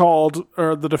then she called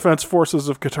the Defense Forces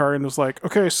of Qatar and was like,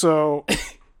 okay, so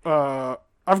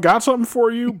I've got something for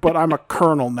you, but I'm a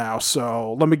colonel now,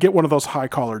 so let me get one of those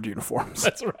high-collared uniforms.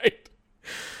 That's right.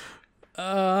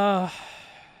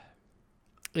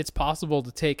 It's possible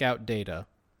to take out data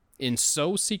in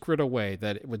so secret a way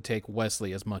that it would take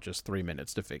Wesley as much as 3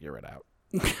 minutes to figure it out.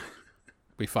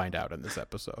 We find out in this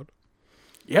episode.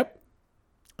 Yep.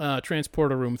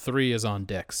 Transporter Room 3 is on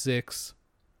Deck 6.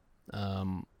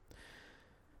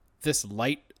 This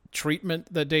light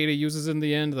treatment that Data uses in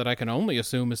the end that I can only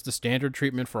assume is the standard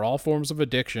treatment for all forms of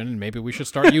addiction, and maybe we should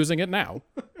start using it now.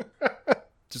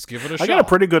 Just give it a shot. I got a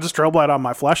pretty good strobe light on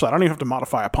my flashlight. I don't even have to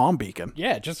modify a palm beacon.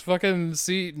 Yeah, just fucking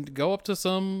go up to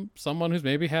someone who's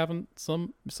maybe having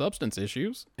some substance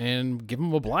issues and give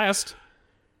them a blast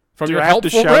from your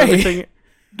helpful ray.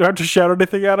 Do I have to shout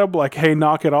anything at him like, hey,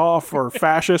 knock it off, or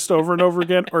fascist over and over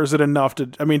again? Or is it enough to...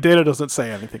 I mean, Data doesn't say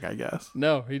anything, I guess.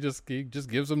 No, he just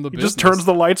gives them the business. He just turns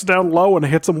the lights down low and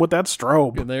hits them with that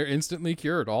strobe. And they're instantly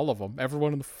cured, all of them.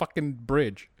 Everyone in the fucking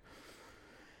bridge.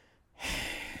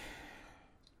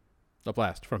 A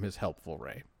blast from his helpful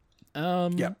ray.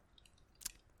 Yep.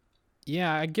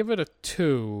 Yeah, I give it a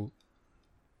 2.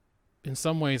 In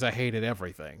some ways, I hated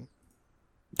everything.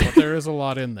 But there is a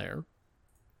lot in there.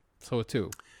 So a 2.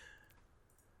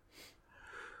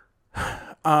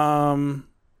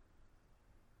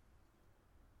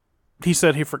 He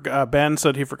said he forgot. Ben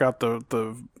said he forgot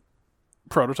the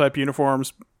prototype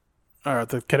uniforms.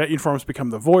 The cadet uniforms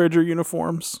become the Voyager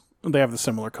uniforms. They have the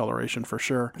similar coloration for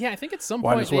sure. Yeah, I think at some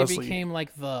point they became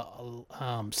like the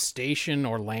station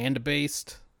or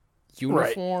land-based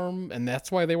uniform, right. And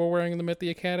that's why they were wearing them at the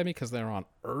Academy, because they're on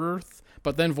Earth.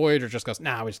 But then Voyager just goes,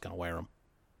 nah, we're just going to wear them.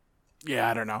 Yeah,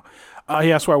 I don't know.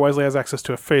 He asked why Wesley has access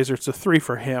to a phaser. It's a 3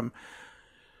 for him.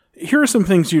 Here are some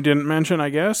things you didn't mention, I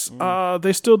guess.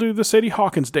 They still do the Sadie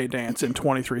Hawkins Day dance in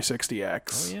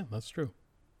 2360X. Oh, yeah, that's true.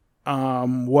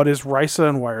 What is Risa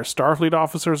and why are Starfleet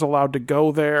officers allowed to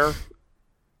go there?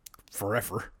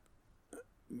 Forever.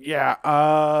 Yeah.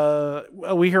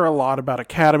 We hear a lot about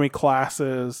Academy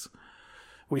classes.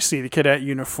 We see the cadet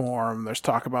uniform. There's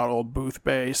talk about old booth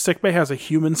bay. Sick bay has a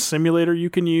human simulator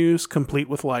you can use, complete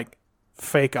with, like,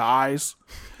 fake eyes.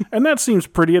 And that seems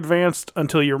pretty advanced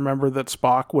until you remember that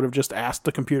Spock would have just asked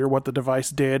the computer what the device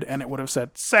did, and it would have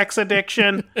said, sex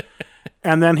addiction.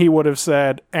 And then he would have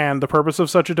said, and the purpose of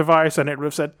such a device, and it would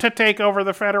have said, to take over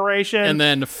the Federation. And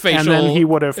then facial he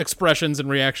would have expressions and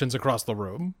reactions across the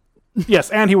room. Yes,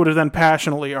 and he would have then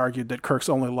passionately argued that Kirk's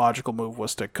only logical move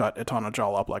was to cut Etana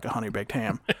Jal up like a honey-baked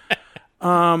ham.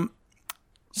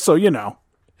 So, you know,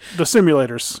 the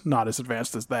simulator's not as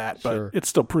advanced as that, but Sure. It's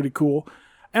still pretty cool.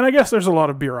 And I guess there's a lot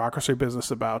of bureaucracy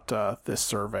business about this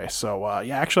survey. So,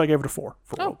 yeah, actually I gave it a 4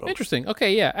 for Oh, world building. interesting.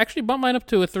 Okay, yeah. Actually, bump mine up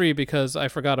to a 3 because I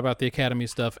forgot about the Academy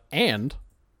stuff and...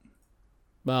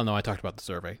 Well, no, I talked about the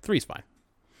survey. 3's fine.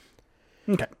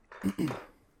 Okay.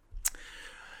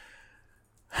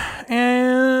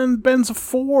 And Ben's a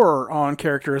 4 on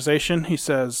characterization. He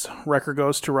says, Wrecker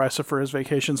goes to Risa for his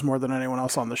vacations more than anyone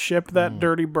else on the ship. That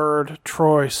dirty bird.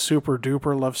 Troy super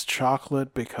duper loves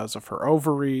chocolate because of her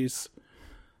ovaries.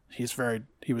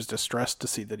 He was distressed to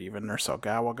see that even Nurse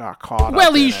Ogawa got caught Well,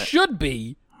 up he in it. should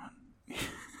be.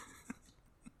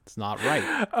 It's not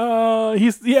right.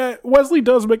 Wesley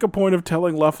does make a point of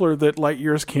telling Leffler that light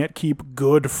years can't keep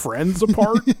good friends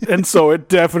apart, and so it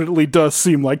definitely does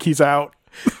seem like he's out.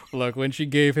 Look, when she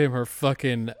gave him her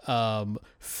fucking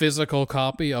physical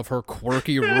copy of her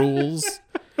quirky rules,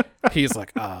 he's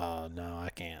like, oh, no, I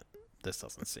can't. This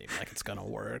doesn't seem like it's gonna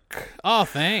work. Oh,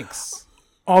 thanks.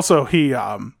 Also,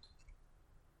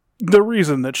 the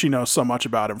reason that she knows so much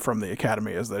about him from the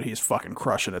Academy is that he's fucking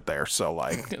crushing it there, so,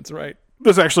 like, That's right.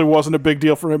 this actually wasn't a big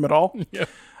deal for him at all.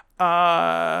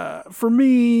 Yeah. For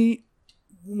me,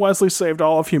 Wesley saved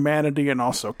all of humanity and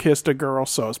also kissed a girl,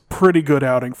 so it's pretty good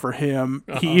outing for him.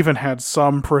 He even had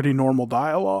some pretty normal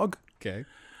dialogue. Okay.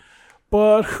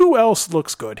 But who else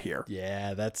looks good here?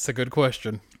 Yeah, that's a good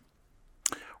question.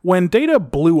 When Data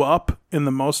blew up in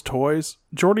the most toys,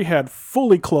 Geordi had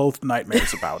fully clothed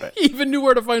nightmares about it. He even knew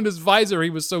where to find his visor.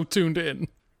 He was so tuned in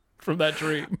from that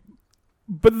dream.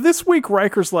 But this week,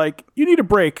 Riker's like, you need a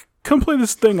break. Come play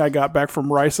this thing I got back from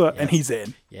Risa, and he's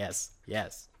in. Yes.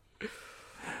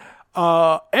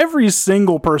 Every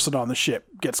single person on the ship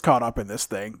gets caught up in this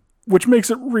thing, which makes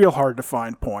it real hard to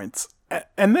find points.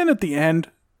 And then at the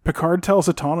end, Picard tells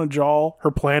Etana Jal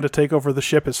her plan to take over the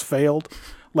ship has failed.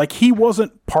 Like he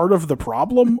wasn't part of the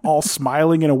problem, all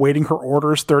smiling and awaiting her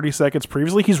orders 30 seconds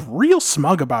previously. He's real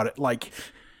smug about it. Like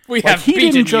he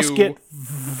didn't just get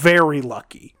very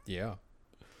lucky. Yeah.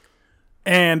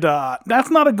 And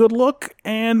that's not a good look,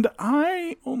 and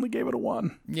I only gave it a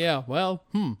 1. Yeah, well,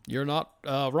 you're not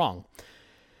wrong.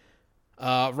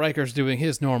 Riker's doing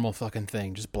his normal fucking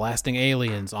thing, just blasting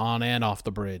aliens on and off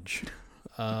the bridge.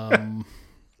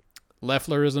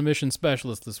 Leffler is a mission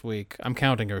specialist this week. I'm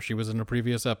counting her. She was in a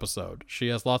previous episode. She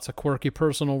has lots of quirky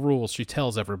personal rules she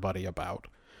tells everybody about.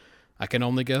 I can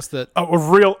only guess that... A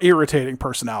real irritating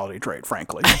personality trait,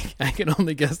 frankly. I can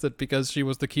only guess that because she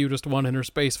was the cutest one in her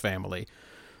space family.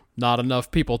 Not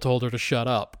enough people told her to shut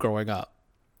up growing up.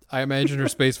 I imagine her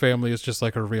space family is just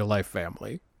like her real-life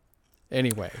family.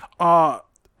 Anyway.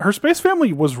 Her space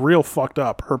family was real fucked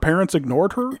up. Her parents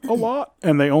ignored her a lot,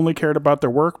 and they only cared about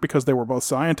their work because they were both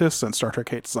scientists, and Star Trek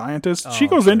hates scientists. She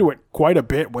goes into it quite a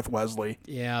bit with Wesley.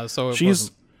 Yeah, so it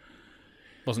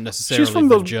wasn't necessarily She's from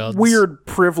the those Judds. weird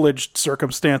privileged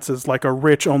circumstances, like a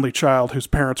rich only child whose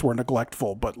parents were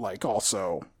neglectful, but like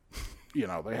also, you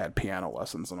know, they had piano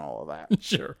lessons and all of that.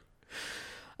 Sure.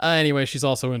 Anyway, she's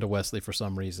also into Wesley for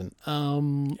some reason.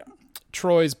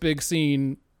 Troy's big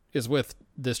scene is with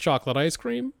this chocolate ice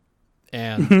cream,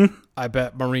 and I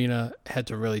bet Marina had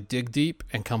to really dig deep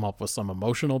and come up with some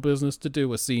emotional business to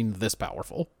do a scene this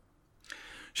powerful.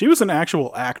 She was an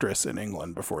actual actress in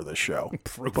England before this show.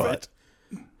 Prove but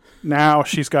it. now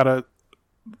she's got to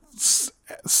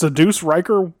seduce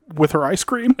Riker with her ice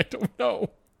cream. I don't know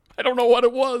what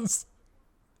it was.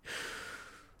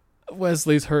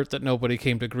 Wesley's hurt that nobody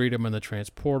came to greet him in the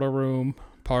transporter room.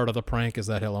 Part of the prank is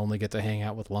that he'll only get to hang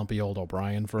out with lumpy old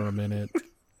O'Brien for a minute.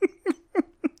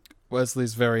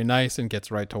 Wesley's very nice and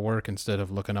gets right to work instead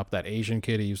of looking up that Asian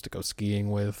kid he used to go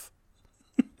skiing with.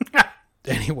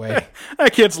 Anyway.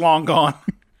 That kid's long gone.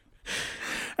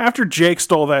 After Jake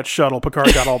stole that shuttle,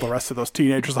 Picard got all the rest of those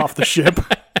teenagers off the ship.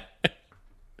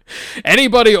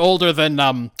 Anybody older than,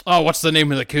 what's the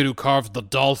name of the kid who carved the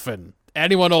dolphin?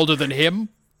 Anyone older than him?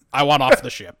 I want off the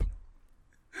ship.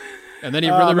 And then he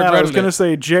really regretted it. I was going to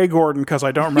say Jay Gordon because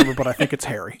I don't remember, but I think it's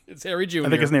Harry. It's Harry Jr. I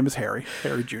think his name is Harry.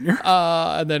 Harry Jr.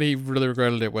 And then he really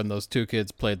regretted it when those two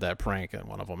kids played that prank, and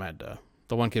one of them had to...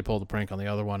 The one kid pulled the prank on the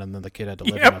other one, and then the kid had to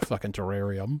live in a fucking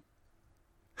terrarium.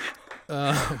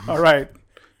 All right.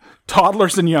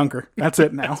 Toddlers and younger. That's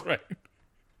it now. That's right.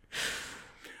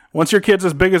 Once your kid's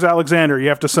as big as Alexander, you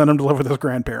have to send him to live with his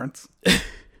grandparents.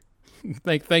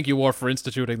 Thank you, Worf, for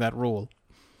instituting that rule.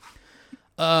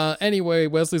 Anyway,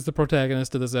 Wesley's the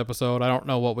protagonist of this episode. I don't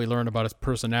know what we learned about his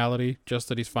personality, just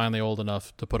that he's finally old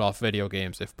enough to put off video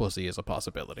games if pussy is a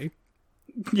possibility.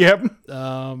 Yep.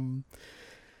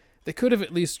 They could have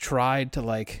at least tried to,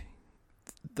 like,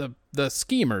 the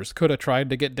schemers could have tried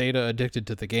to get Data addicted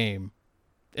to the game.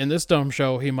 In this dumb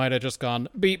show, he might have just gone,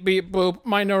 beep, beep, boop,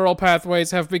 my neural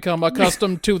pathways have become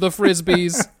accustomed to the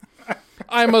frisbees.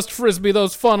 I must frisbee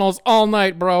those funnels all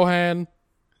night, Brohan.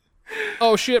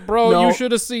 Oh shit, bro, No. you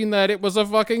should have seen that. It was a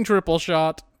fucking triple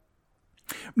shot.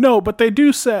 No, but they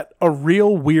do set a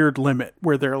real weird limit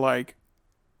where they're like,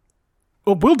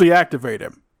 well, we'll deactivate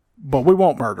him, but we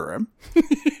won't murder him.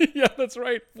 Yeah, that's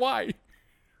right. Why?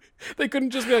 They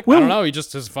couldn't just be like, I Well- don't know,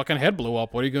 his fucking head blew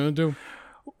up. What are you going to do?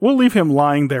 We'll leave him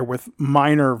lying there with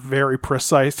minor, very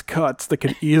precise cuts that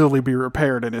can easily be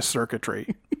repaired in his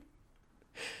circuitry.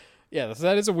 Yeah,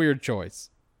 that is a weird choice.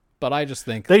 But I just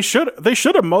think... They should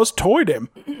have most toyed him,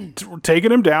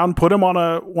 taken him down, put him on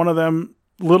one of them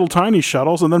little tiny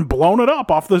shuttles, and then blown it up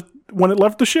when it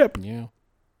left the ship. Yeah.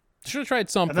 Should have tried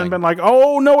something. And then been like,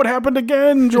 oh no, it happened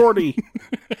again, Jordy.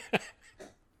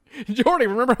 Jordy,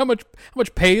 remember how much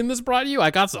pain this brought you? I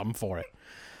got something for it.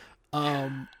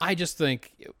 I just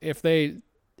think if they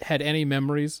had any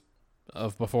memories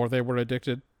of before they were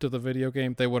addicted to the video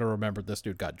game, they would have remembered this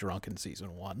dude got drunk in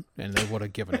season 1, and they would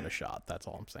have given it a shot. That's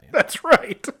all I'm saying. That's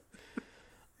right.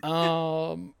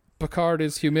 Picard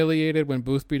is humiliated when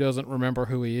Boothby doesn't remember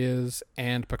who he is,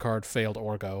 and Picard failed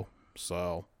Orgo.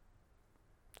 So,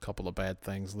 a couple of bad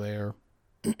things there.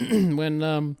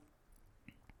 When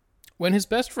his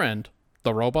best friend,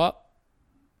 the robot,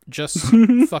 just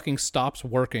fucking stops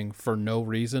working for no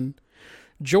reason,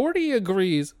 Geordi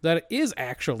agrees that it is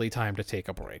actually time to take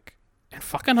a break and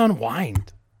fucking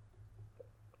unwind.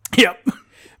 Yep.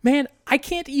 Man, I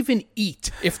can't even eat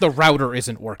if the router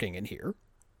isn't working in here.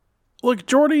 Look,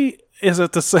 Jordy is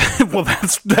at the same. Well,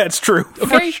 that's true. for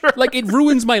Okay? sure. Like, it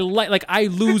ruins my life. Like, I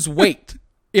lose weight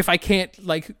if I can't,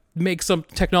 like, make some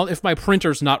technology, if my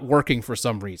printer's not working for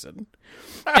some reason.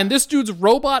 And this dude's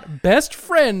robot best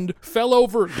friend fell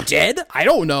over dead? I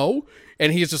don't know.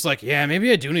 And he's just like, yeah,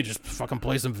 maybe I do need to just fucking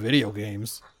play some video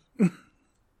games.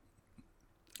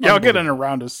 Yeah, I'll get in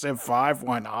around a Civ 5.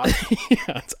 Why not?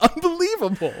 Yeah, it's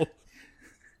unbelievable.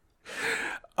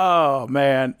 Oh,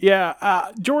 man.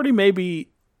 Yeah, Jordy may be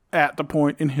at the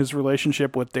point in his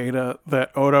relationship with Data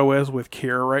that Odo is with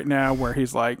Kira right now, where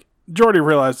he's like, Jordy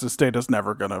realizes Data's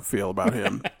never going to feel about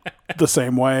him the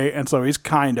same way, and so he's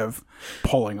kind of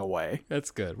pulling away. That's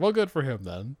good. Well, good for him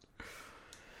then.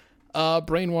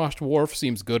 Brainwashed Worf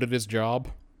seems good at his job.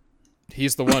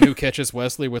 He's the one who catches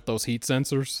Wesley with those heat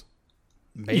sensors.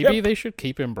 Maybe they should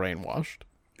keep him brainwashed.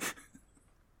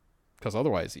 Because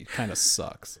otherwise he kind of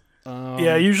sucks.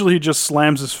 Yeah, usually he just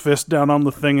slams his fist down on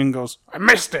the thing and goes, I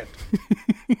missed it!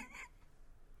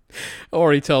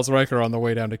 Or he tells Riker on the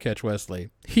way down to catch Wesley,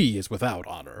 he is without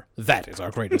honor. That is our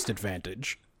greatest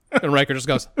advantage. And Riker just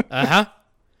goes, uh-huh.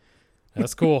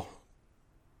 That's cool.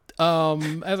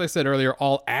 As I said earlier,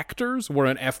 all actors were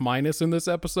an F- in this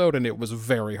episode, and it was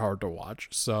very hard to watch.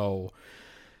 So,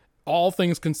 all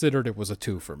things considered, it was a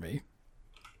 2 for me.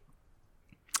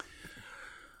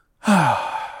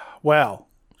 Well,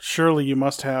 surely you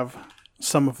must have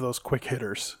some of those quick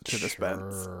hitters to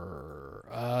dispense.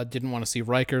 Didn't want to see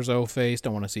Riker's O-face.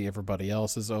 Don't want to see everybody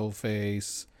else's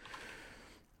O-face.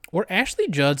 Were Ashley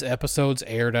Judd's episodes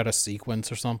aired out of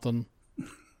sequence or something?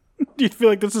 Do you feel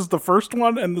like this is the first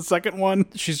one and the second one?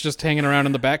 She's just hanging around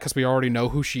in the back because we already know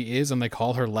who she is and they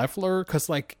call her Leffler? Because,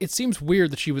 like, it seems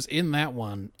weird that she was in that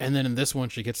one and then in this one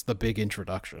she gets the big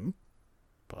introduction.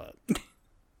 But,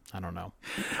 I don't know.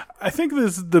 I think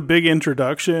the big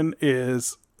introduction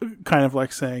is kind of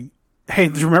like saying, hey,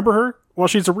 do you remember her? Well,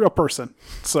 she's a real person,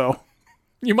 so...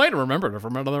 You might have remembered her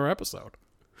from another episode.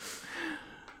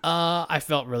 I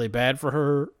felt really bad for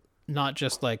her. Not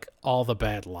just, like, all the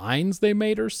bad lines they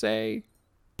made her say,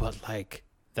 but, like,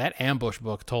 that ambush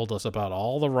book told us about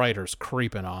all the writers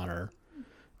creeping on her.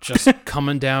 Just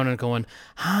coming down and going,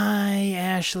 hi,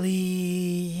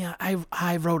 Ashley.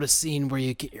 I wrote a scene where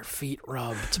you get your feet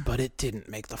rubbed, but it didn't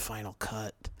make the final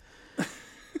cut.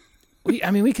 We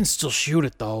can still shoot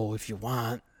it, though, if you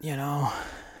want, you know?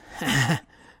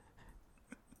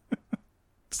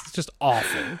 It's just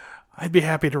awful. I'd be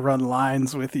happy to run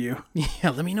lines with you.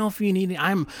 Yeah, let me know if you need it.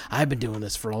 I've been doing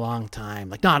this for a long time.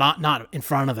 Like, not in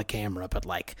front of the camera, but,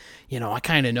 like, you know, I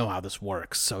kind of know how this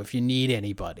works. So if you need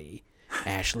anybody,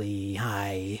 Ashley,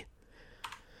 hi.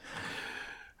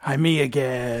 Hi, me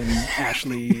again,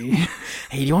 Ashley.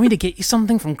 Hey, do you want me to get you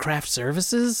something from craft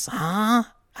services? Huh?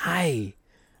 Hi.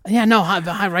 Yeah, no,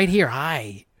 hi, right here.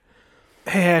 Hi.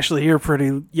 Hey, Ashley, you're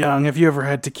pretty young. Have you ever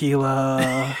had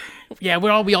tequila? Yeah, we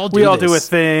all do We all this. do a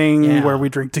thing Yeah. where we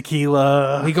drink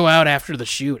tequila. We go out after the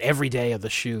shoot, every day of the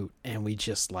shoot, and we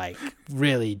just like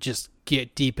really just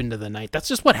get deep into the night. That's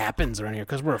just what happens around here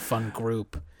because we're a fun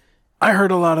group. I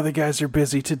heard a lot of the guys are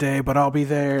busy today, but I'll be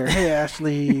there. Hey,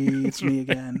 Ashley, it's me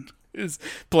again. His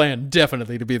plan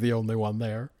definitely to be the only one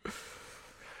there.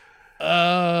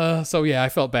 So yeah, I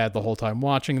felt bad the whole time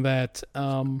watching that.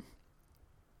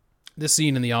 This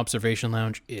scene in the observation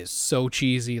lounge is so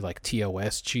cheesy, like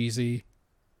TOS cheesy,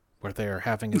 where they're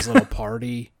having his little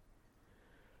party.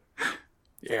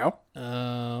 Yeah.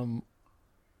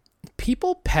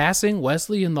 People passing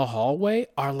Wesley in the hallway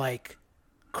are like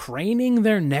craning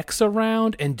their necks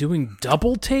around and doing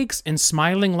double takes and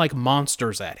smiling like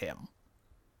monsters at him.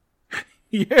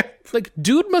 Yeah. Like,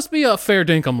 dude must be a fair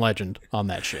dinkum legend on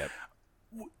that ship.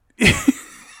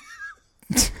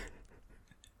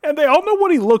 And they all know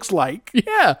what he looks like.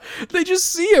 Yeah, they just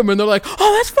see him and they're like,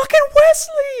 oh, that's fucking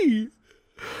Wesley!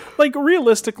 Like,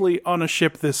 realistically, on a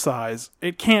ship this size,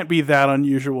 it can't be that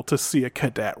unusual to see a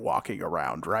cadet walking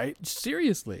around, right?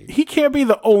 Seriously. He can't be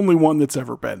the only one that's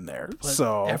ever been there.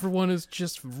 So Everyone is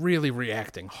just really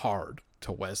reacting hard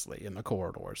to Wesley in the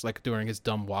corridors, like during his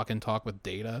dumb walk and talk with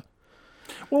Data.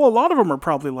 well, a lot of them are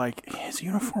probably like, his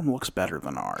uniform looks better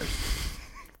than ours.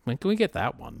 When can we get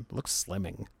that one? It looks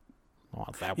slimming. I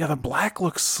want that Yeah, the one. black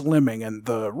looks slimming, and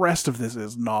the rest of this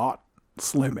is not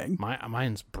slimming.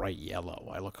 Mine's bright yellow.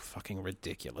 I look fucking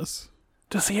ridiculous.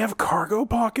 Does he have cargo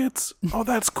pockets? Oh,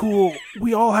 that's cool.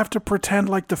 We all have to pretend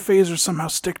like the phasers somehow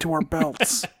stick to our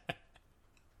belts.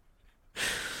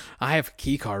 I have a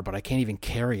key card, but I can't even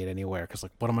carry it anywhere because,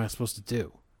 like, what am I supposed to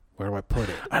do? Where do I put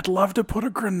it? I'd love to put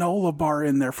a granola bar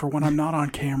in there for when I'm not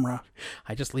on camera.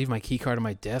 I just leave my key card on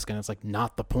my desk, and it's like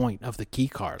not the point of the key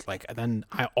card. Like, then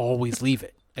I always leave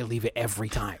it. I leave it every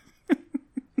time.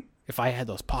 If I had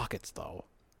those pockets, though,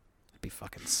 I'd be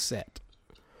fucking set.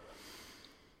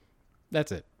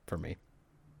 That's it for me.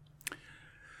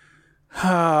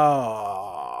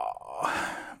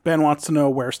 Ben wants to know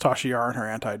where's Tashiar and her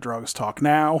anti-drugs talk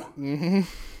now. Mm-hmm.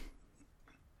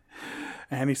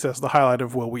 And he says the highlight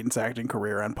of Will Wheaton's acting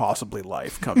career and possibly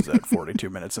life comes at 42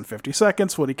 minutes and 50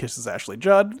 seconds when he kisses Ashley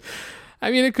Judd.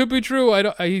 I mean, it could be true.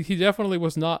 He definitely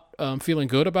was not feeling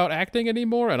good about acting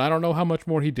anymore, and I don't know how much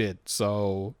more he did.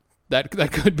 So that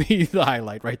could be the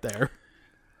highlight right there.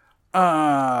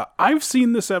 I've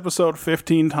seen this episode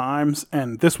 15 times,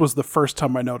 and this was the first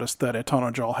time I noticed that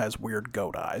Etonojal has weird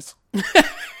goat eyes.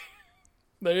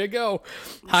 There you go.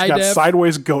 He's got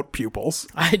sideways goat pupils.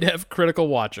 I'd have critical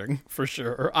watching for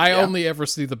sure. I only ever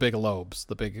see the big lobes,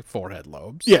 the big forehead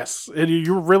lobes. Yes,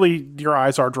 your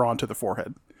eyes are drawn to the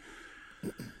forehead.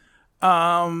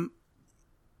 The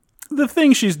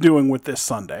thing she's doing with this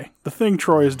Sunday, the thing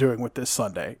Troy is doing with this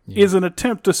Sunday, is an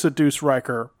attempt to seduce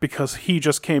Riker because he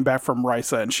just came back from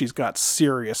Risa and she's got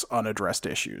serious unaddressed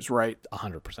issues, right?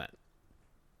 100%.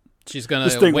 She's gonna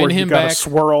This thing win where him you gotta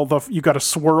back. you gotta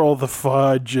swirl the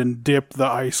fudge and dip the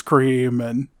ice cream,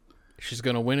 and She's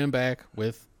gonna win him back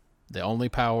with the only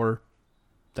power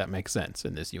that makes sense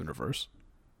in this universe.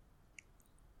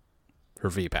 Her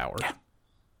V power.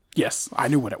 yes, I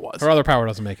knew what it was. Her other power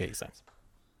doesn't make any sense.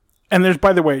 And there's,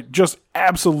 by the way, just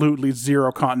absolutely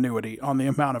zero continuity on the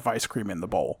amount of ice cream in the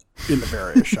bowl in the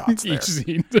various shots there. Each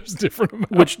scene, there's different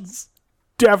amounts. Which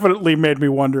definitely made me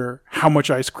wonder how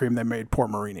much ice cream they made poor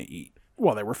Marina eat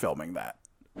while they were filming that.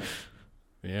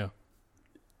 Yeah.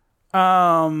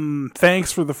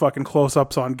 Thanks for the fucking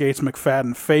close-ups on Gates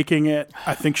McFadden faking it.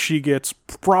 I think she gets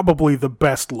probably the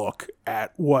best look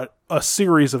at what a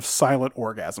series of silent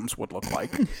orgasms would look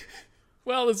like.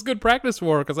 Well, it's good practice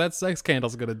for her because that sex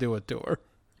candle's gonna do it to her.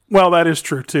 Well, that is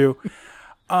true too.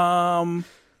 In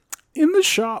the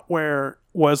shot where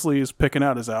Wesley is picking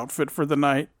out his outfit for the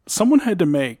night, someone had to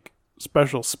make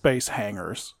special space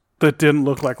hangers that didn't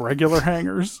look like regular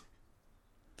hangers.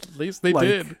 At least they Like,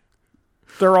 did.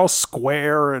 They're all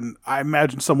square, and I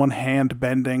imagine someone hand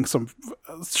bending some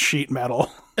sheet metal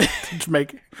to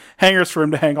make hangers for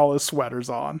him to hang all his sweaters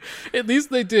on. At least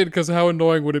they did, because how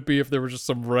annoying would it be if there were just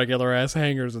some regular ass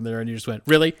hangers in there and you just went,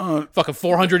 really? Fucking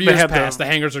 400 years had passed, the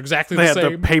hangers are exactly They the had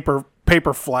same. the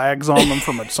paper flags on them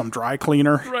from some dry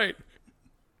cleaner. Right.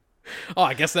 Oh,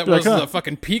 I guess that Like, was the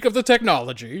fucking peak of the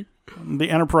technology. The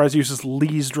Enterprise uses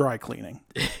Lee's dry cleaning.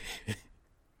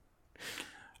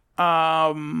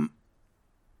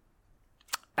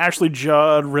 Ashley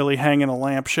Judd really hanging a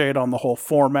lampshade on the whole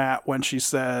format when she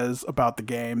says about the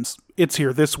games, it's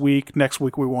here this week. Next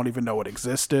week, we won't even know it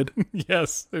existed.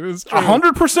 Yes, it was true.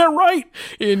 100% right.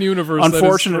 In universe, that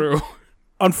is true.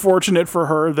 Unfortunate for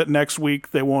her that next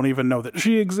week they won't even know that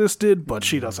she existed, but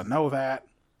she doesn't know that.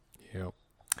 Yep.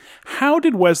 How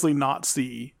did Wesley not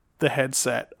see the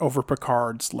headset over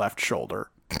Picard's left shoulder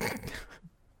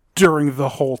during the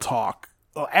whole talk?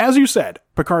 As you said,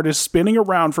 Picard is spinning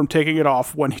around from taking it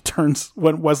off when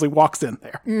Wesley walks in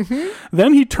there. Mm-hmm.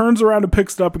 Then he turns around and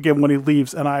picks it up again when he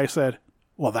leaves, and I said,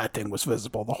 well, that thing was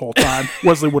visible the whole time.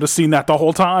 Wesley would have seen that the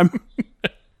whole time.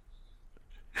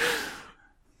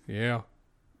 Yeah.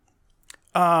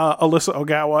 Alyssa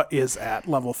Ogawa is at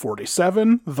level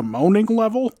 47, the moaning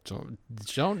level. Don't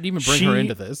even bring her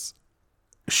into this.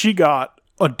 She got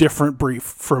a different brief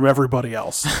from everybody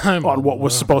else on what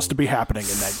was supposed to be happening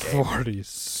in that game.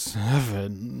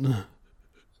 47.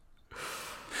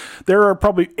 There are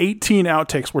probably 18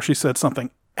 outtakes where she said something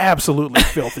absolutely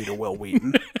filthy to Will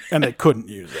Wheaton, and they couldn't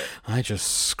use it. I just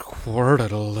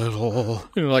squirted a little.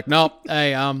 You're like, nope,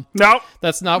 hey, Nope.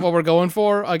 that's not what we're going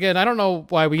for. Again, I don't know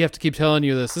why we have to keep telling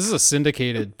you this. This is a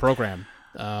syndicated program,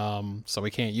 so we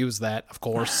can't use that, of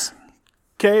course.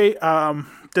 Okay,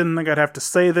 didn't think I'd have to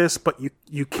say this, but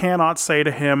you cannot say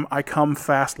to him, I come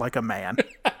fast like a man.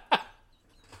 I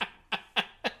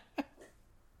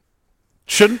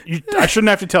shouldn't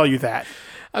have to tell you that.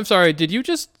 I'm sorry, did you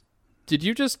just...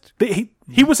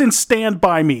 He was in Stand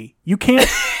By Me. You can't...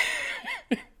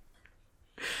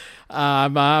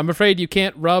 I'm afraid you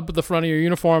can't rub the front of your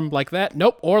uniform like that.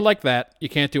 Nope, or like that. You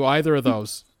can't do either of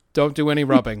those. Don't do any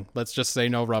rubbing. Let's just say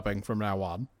no rubbing from now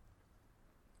on.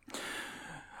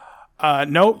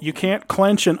 No, you can't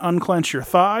clench and unclench your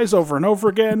thighs over and over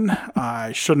again.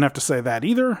 I shouldn't have to say that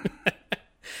either.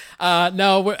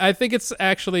 No, I think it's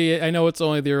actually, I know it's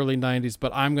only the early 90s,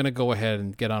 but I'm going to go ahead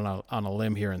and get on a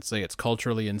limb here and say it's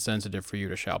culturally insensitive for you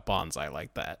to shout bonsai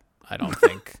like that. I don't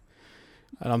think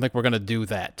we're going to do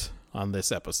that on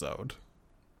this episode.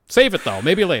 Save it, though.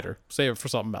 Maybe later. Save it for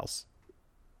something else.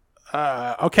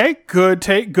 Okay, good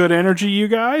take, good energy, you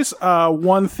guys.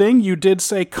 One thing, you did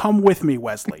say, come with me,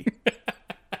 Wesley.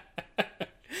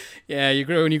 Yeah,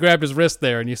 when you grabbed his wrist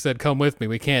there and you said, come with me,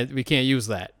 we can't use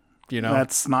that. You know,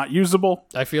 that's not usable.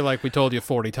 I feel like we told you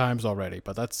 40 times already,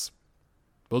 but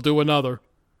we'll do another.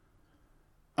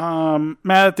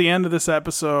 Matt, at the end of this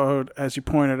episode, as you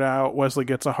pointed out, Wesley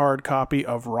gets a hard copy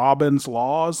of Robin's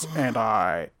Laws, and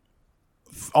I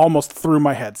almost threw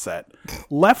my headset.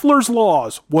 Leffler's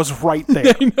Laws was right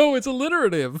there. I know, it's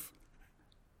alliterative.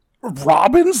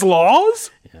 Robin's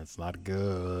Laws? Yeah, it's not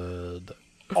good.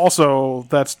 Also,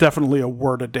 that's definitely a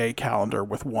word-a-day calendar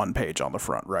with one page on the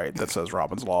front, right? That says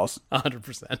Robin's Laws.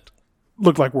 100%.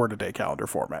 Looked like word-a-day calendar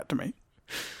format to me.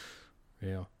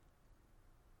 Yeah.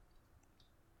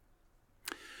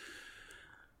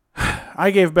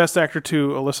 I gave Best Actor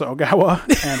to Alyssa Ogawa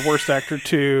and Worst Actor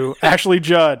to Ashley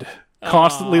Judd,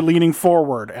 constantly leaning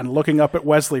forward and looking up at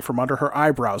Wesley from under her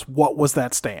eyebrows. What was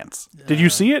that stance? Did you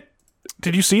see it?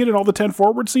 Did you see it in all the 10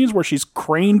 forward scenes where she's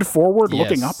craned forward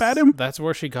looking up at him? That's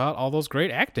where she got all those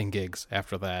great acting gigs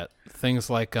after that. Things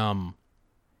like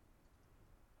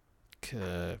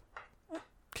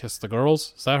Kiss the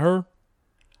Girls. Is that her?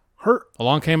 Her.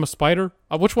 Along Came a Spider.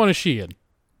 Which one is she in?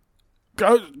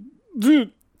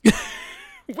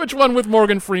 Which one with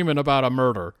Morgan Freeman about a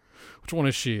murder? Which one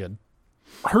is she in?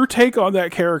 Her take on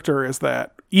that character is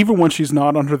that even when she's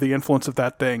not under the influence of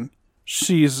that thing,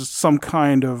 she's some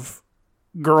kind of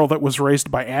girl that was raised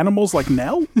by animals like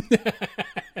Nell?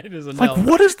 It is a Nell. Like,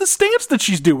 what is the stance that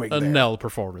she's doing A there? Nell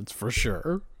performance, for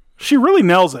sure. She really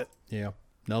nails it. Yeah,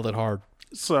 nailed it hard.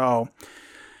 So,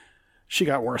 she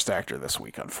got Worst Actor this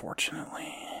week,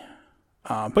 unfortunately.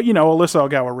 But, Alyssa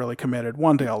Ogawa really committed.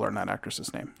 One day I'll learn that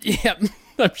actress's name. Yeah,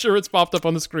 I'm sure it's popped up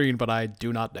on the screen, but I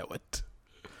do not know it.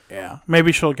 Yeah,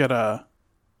 maybe she'll get a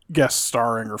guest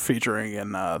starring or featuring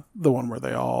in the one where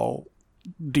they all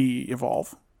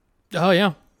de-evolve. Oh,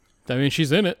 yeah. I mean,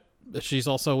 she's in it. She's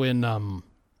also in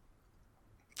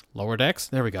Lower Decks.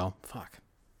 There we go. Fuck.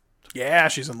 Yeah,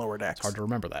 she's in Lower Decks. It's hard to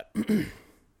remember that.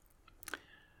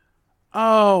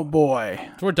 Oh, boy.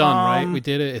 So we're done, right? We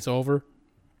did it. It's over.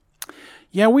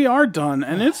 Yeah, we are done.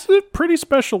 And it's a pretty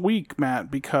special week,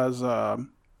 Matt, because, the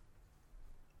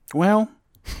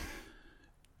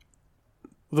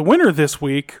winner this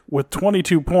week with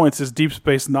 22 points is Deep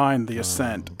Space Nine, The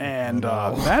Ascent. And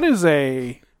that is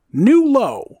a new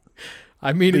low.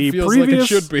 I mean, it feels like it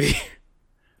should be.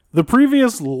 The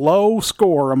previous low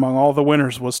score among all the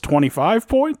winners was 25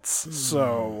 points.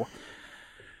 So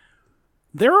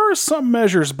there are some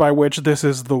measures by which this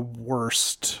is the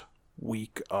worst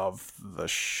week of the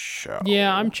show.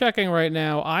 Yeah, I'm checking right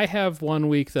now. I have 1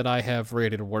 week that I have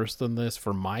rated worse than this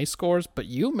for my scores, but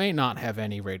you may not have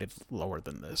any rated lower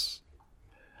than this.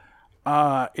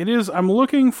 It is. I'm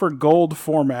looking for gold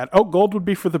format. Oh, gold would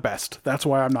be for the best. That's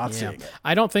why I'm not seeing it.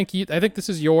 I think this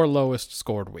is your lowest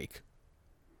scored week.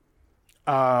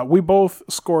 We both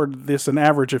scored this an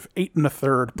average of 8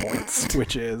 1/3 points,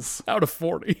 which is Out of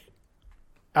 40.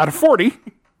 out of 40.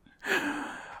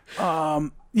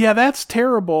 Yeah, that's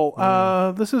terrible.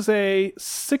 This is a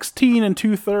 16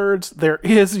 2/3. There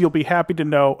is, you'll be happy to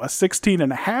know, a 16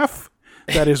 1/2.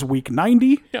 That is week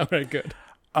 90. All right, good.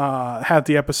 Had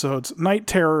the episodes Night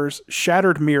Terrors,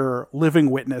 Shattered Mirror, Living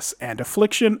Witness, and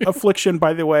Affliction. Affliction,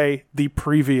 by the way, the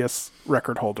previous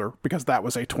record holder, because that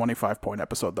was a 25-point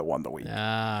episode that won the week.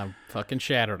 Fucking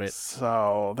shattered it.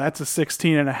 So that's a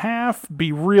 16 1/2.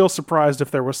 Be real surprised if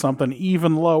there was something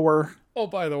even lower. Oh,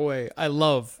 by the way,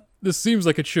 this seems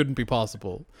like it shouldn't be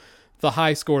possible. The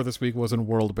high score this week was in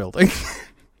world building.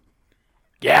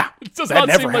 Yeah, It does that not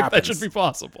never seem like that happens. should be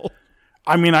possible.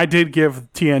 I mean, I did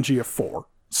give TNG a 4,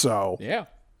 so Yeah,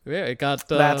 it got...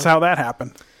 that's how that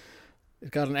happened. It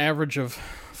got an average of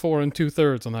 4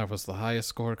 2/3, and that was the highest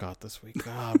score it got this week.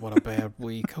 God, what a bad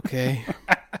week. Okay.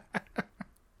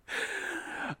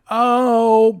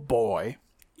 Oh, boy.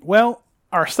 Well,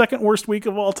 our second worst week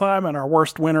of all time and our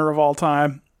worst winner of all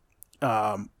time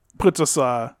puts us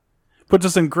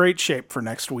in great shape for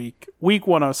next week. Week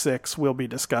 106, we'll be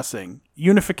discussing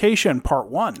Unification Part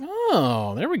 1.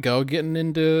 Oh, there we go. Getting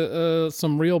into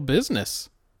some real business.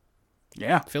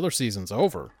 Yeah. Filler season's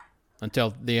over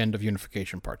until the end of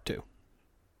Unification Part 2.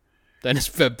 Then it's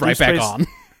right back Space- on.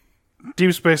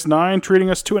 Deep Space Nine treating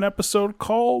us to an episode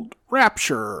called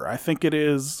Rapture. I think it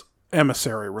is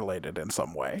emissary related in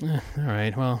some way. All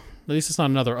right, well, at least it's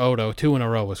not another Odo. 2 in a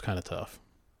row was kind of tough.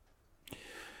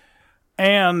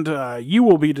 And you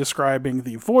will be describing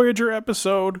the Voyager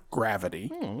episode,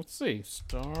 Gravity. Let's see.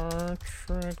 Star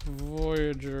Trek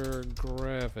Voyager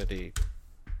Gravity.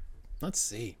 Let's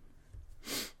see.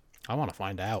 I want to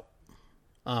find out.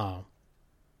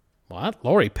 What?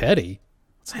 Lori Petty?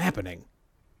 What's happening?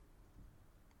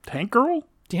 Tank Girl?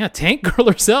 Yeah, Tank Girl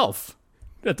herself.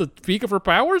 At the peak of her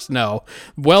powers? No.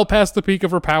 Well past the peak of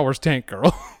her powers, Tank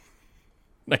Girl.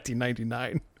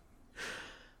 1999.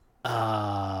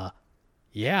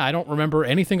 Yeah, I don't remember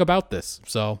anything about this.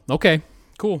 So, okay.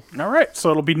 Cool. All right,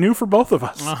 so it'll be new for both of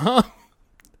us.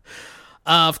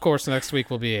 Of course, next week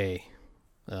will be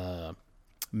a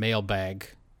mailbag.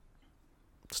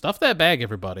 Stuff that bag,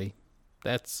 everybody.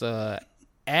 That's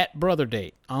at Brother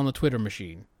Date on the Twitter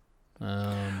machine.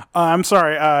 I'm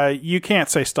sorry, you can't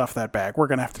say stuff that bag. We're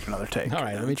going to have to do another take. All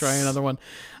right, let me try another one.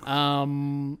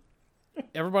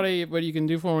 Everybody, what you can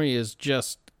do for me is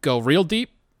just go real deep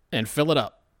and fill it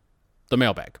up. The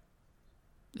mailbag.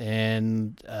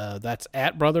 And that's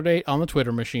at Brother Date on the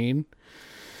Twitter machine.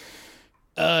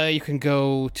 You can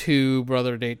go to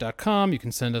brotherdate.com. You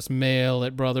can send us mail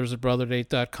at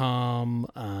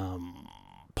brothers@brotherdate.com.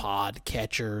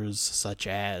 Podcatchers such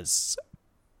as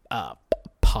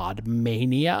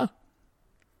Podmania.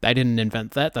 I didn't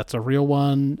invent that. That's a real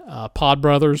one. Pod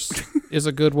Brothers is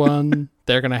a good one.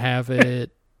 They're going to have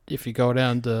it. If you go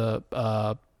down to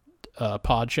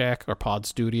Podshack or Pod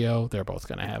Studio, they're both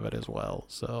going to have it as well.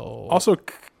 So Also,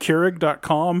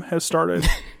 Keurig.com has started,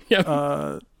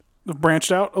 Yep.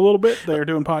 branched out a little bit. They're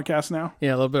doing podcasts now.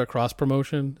 Yeah, a little bit of cross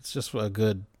promotion. It's just I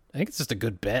think it's just a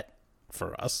good bet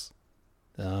for us.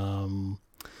 And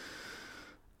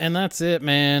that's it,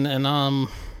 man. And I'm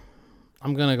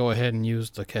gonna go ahead and use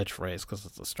the catchphrase because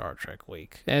it's a Star Trek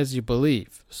week. As you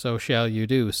believe, so shall you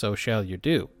do. So shall you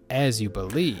do. As you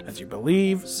believe, As you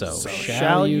believe, so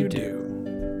shall you do.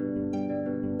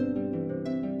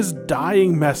 His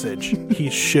dying message,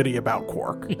 he's shitty about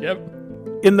Quark. Yep.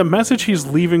 In the message he's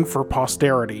leaving for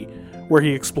posterity, where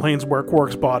he explains where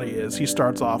Quark's body is, he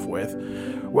starts off with,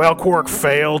 "Well, Quark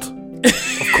failed,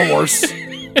 of course."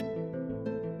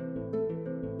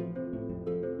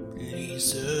 Please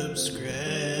subscribe.